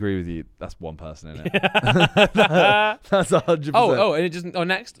users agree with you. That's one person in it. That's 100%. Oh, and it just. Oh,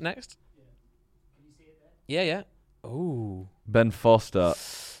 next. Can you see it there? Yeah, yeah. Oh. Ben Foster,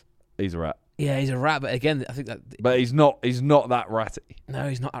 he's a rat, Yeah, he's a rat, but again, I think that. but he's not that ratty. No,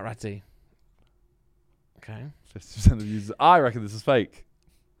 he's not that ratty. Okay. 50% of users. I reckon this is fake.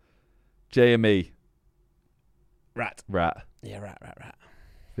 JME Rat. rat. Yeah, rat.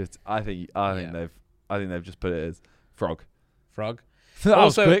 50, I think Yeah. they've just put it as frog. Frog. That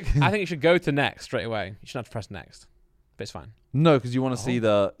was Also, quick. I think you should go to next straight away. You shouldn't have to press next. But it's fine. No, because you want to see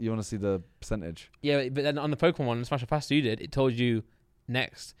the percentage. Yeah, but then on the Pokemon one, the Smash or Pass you did, it told you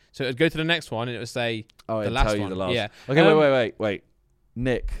next. So it would go to the next one and it would say Oh, the it'd last tell you one. the last. Yeah. Okay, wait.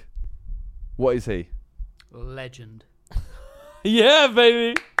 Nick, what is he? Legend. Yeah,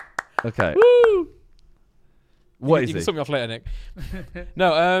 baby. Okay. Woo! What you is can he? sort me off later, Nick.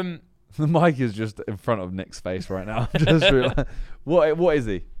 No, The mic is just in front of Nick's face right now. Just realized. What is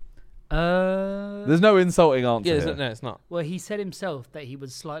he? There's no insulting answer yeah, here. no, it's not. Well, he said himself that he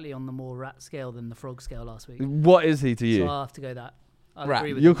was slightly on the more rat scale than the frog scale last week. What is he to So you? I'll have to go that. I Rat.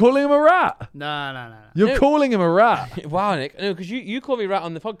 agree with You're you. calling him a rat. No. You're No. calling him a rat. Wow, Nick. No, because you called me rat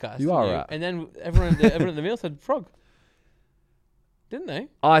on the podcast. You didn't are a rat. And then everyone at the meal said frog. Didn't they?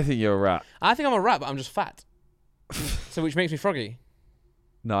 I think you're a rat. I think I'm a rat, but I'm just fat. So which makes me froggy.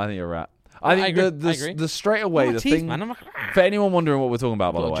 No, I think you're a rat. I I think agree. I agree. the straight away My the teeth, thing man. I'm like, for anyone wondering what we're talking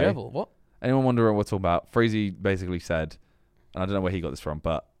about, by the got way. a gerbil. What? Anyone wondering what we're talking about? Freezy basically said, and I don't know where he got this from,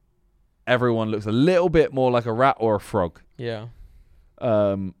 but everyone looks a little bit more like a rat or a frog. Yeah.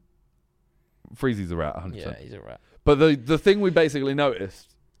 Freezy's a rat, 100%. Yeah, he's a rat. But the thing we basically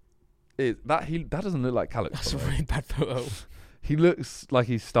noticed is that that doesn't look like Calyx. That's a by the way. really bad photo. He looks like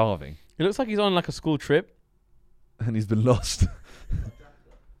he's starving It looks like he's on like a school trip. and he's been lost.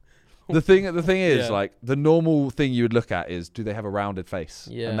 The thing is, Yeah. like, the normal thing you would look at is, do they have a rounded face?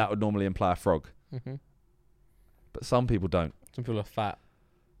 Yeah. And that would normally imply a frog. Mm-hmm. But some people don't. Some people are fat.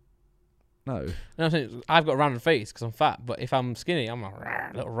 No. No, I'm saying I've got a rounded face because I'm fat, but if I'm skinny, I'm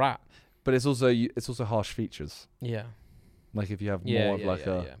a little rat. But it's also harsh features. Yeah. Like if you have Yeah, more yeah, of like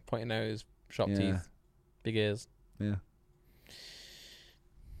yeah, a... yeah. Pointy nose, sharp Yeah. teeth, big ears. Yeah.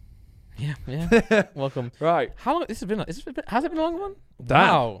 Yeah. Welcome. Right. How long? This has been. Has it been a long one? Damn.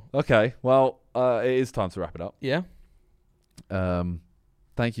 Wow. Okay. Well, it is time to wrap it up. Yeah.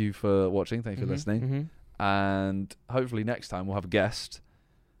 Thank you for watching. Thank you for listening. Mm-hmm. And hopefully next time we'll have a guest.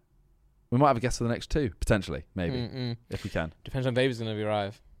 We might have a guest for the next two, potentially, maybe, Mm-mm. if we can. Depends when Baby's going to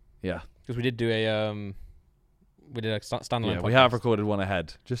arrive. Yeah. Because we did do a standalone. Yeah, podcast. we have recorded one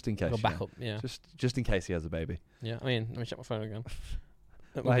ahead, just in case. Got you know. backup. Yeah. Just in case he has a baby. Yeah. I mean, let me check my phone again.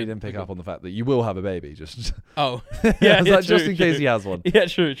 Like he didn't pick up on the fact that you will have a baby. Just Oh, I yeah, was yeah, like, just true, in case true. he has one. Yeah,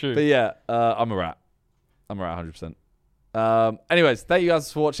 true. But yeah, I'm a rat. 100%. Anyways, thank you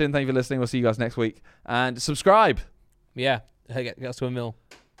guys for watching. Thank you for listening. We'll see you guys next week. And subscribe. Yeah, get us to a mill.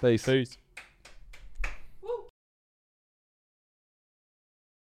 Peace. Peace.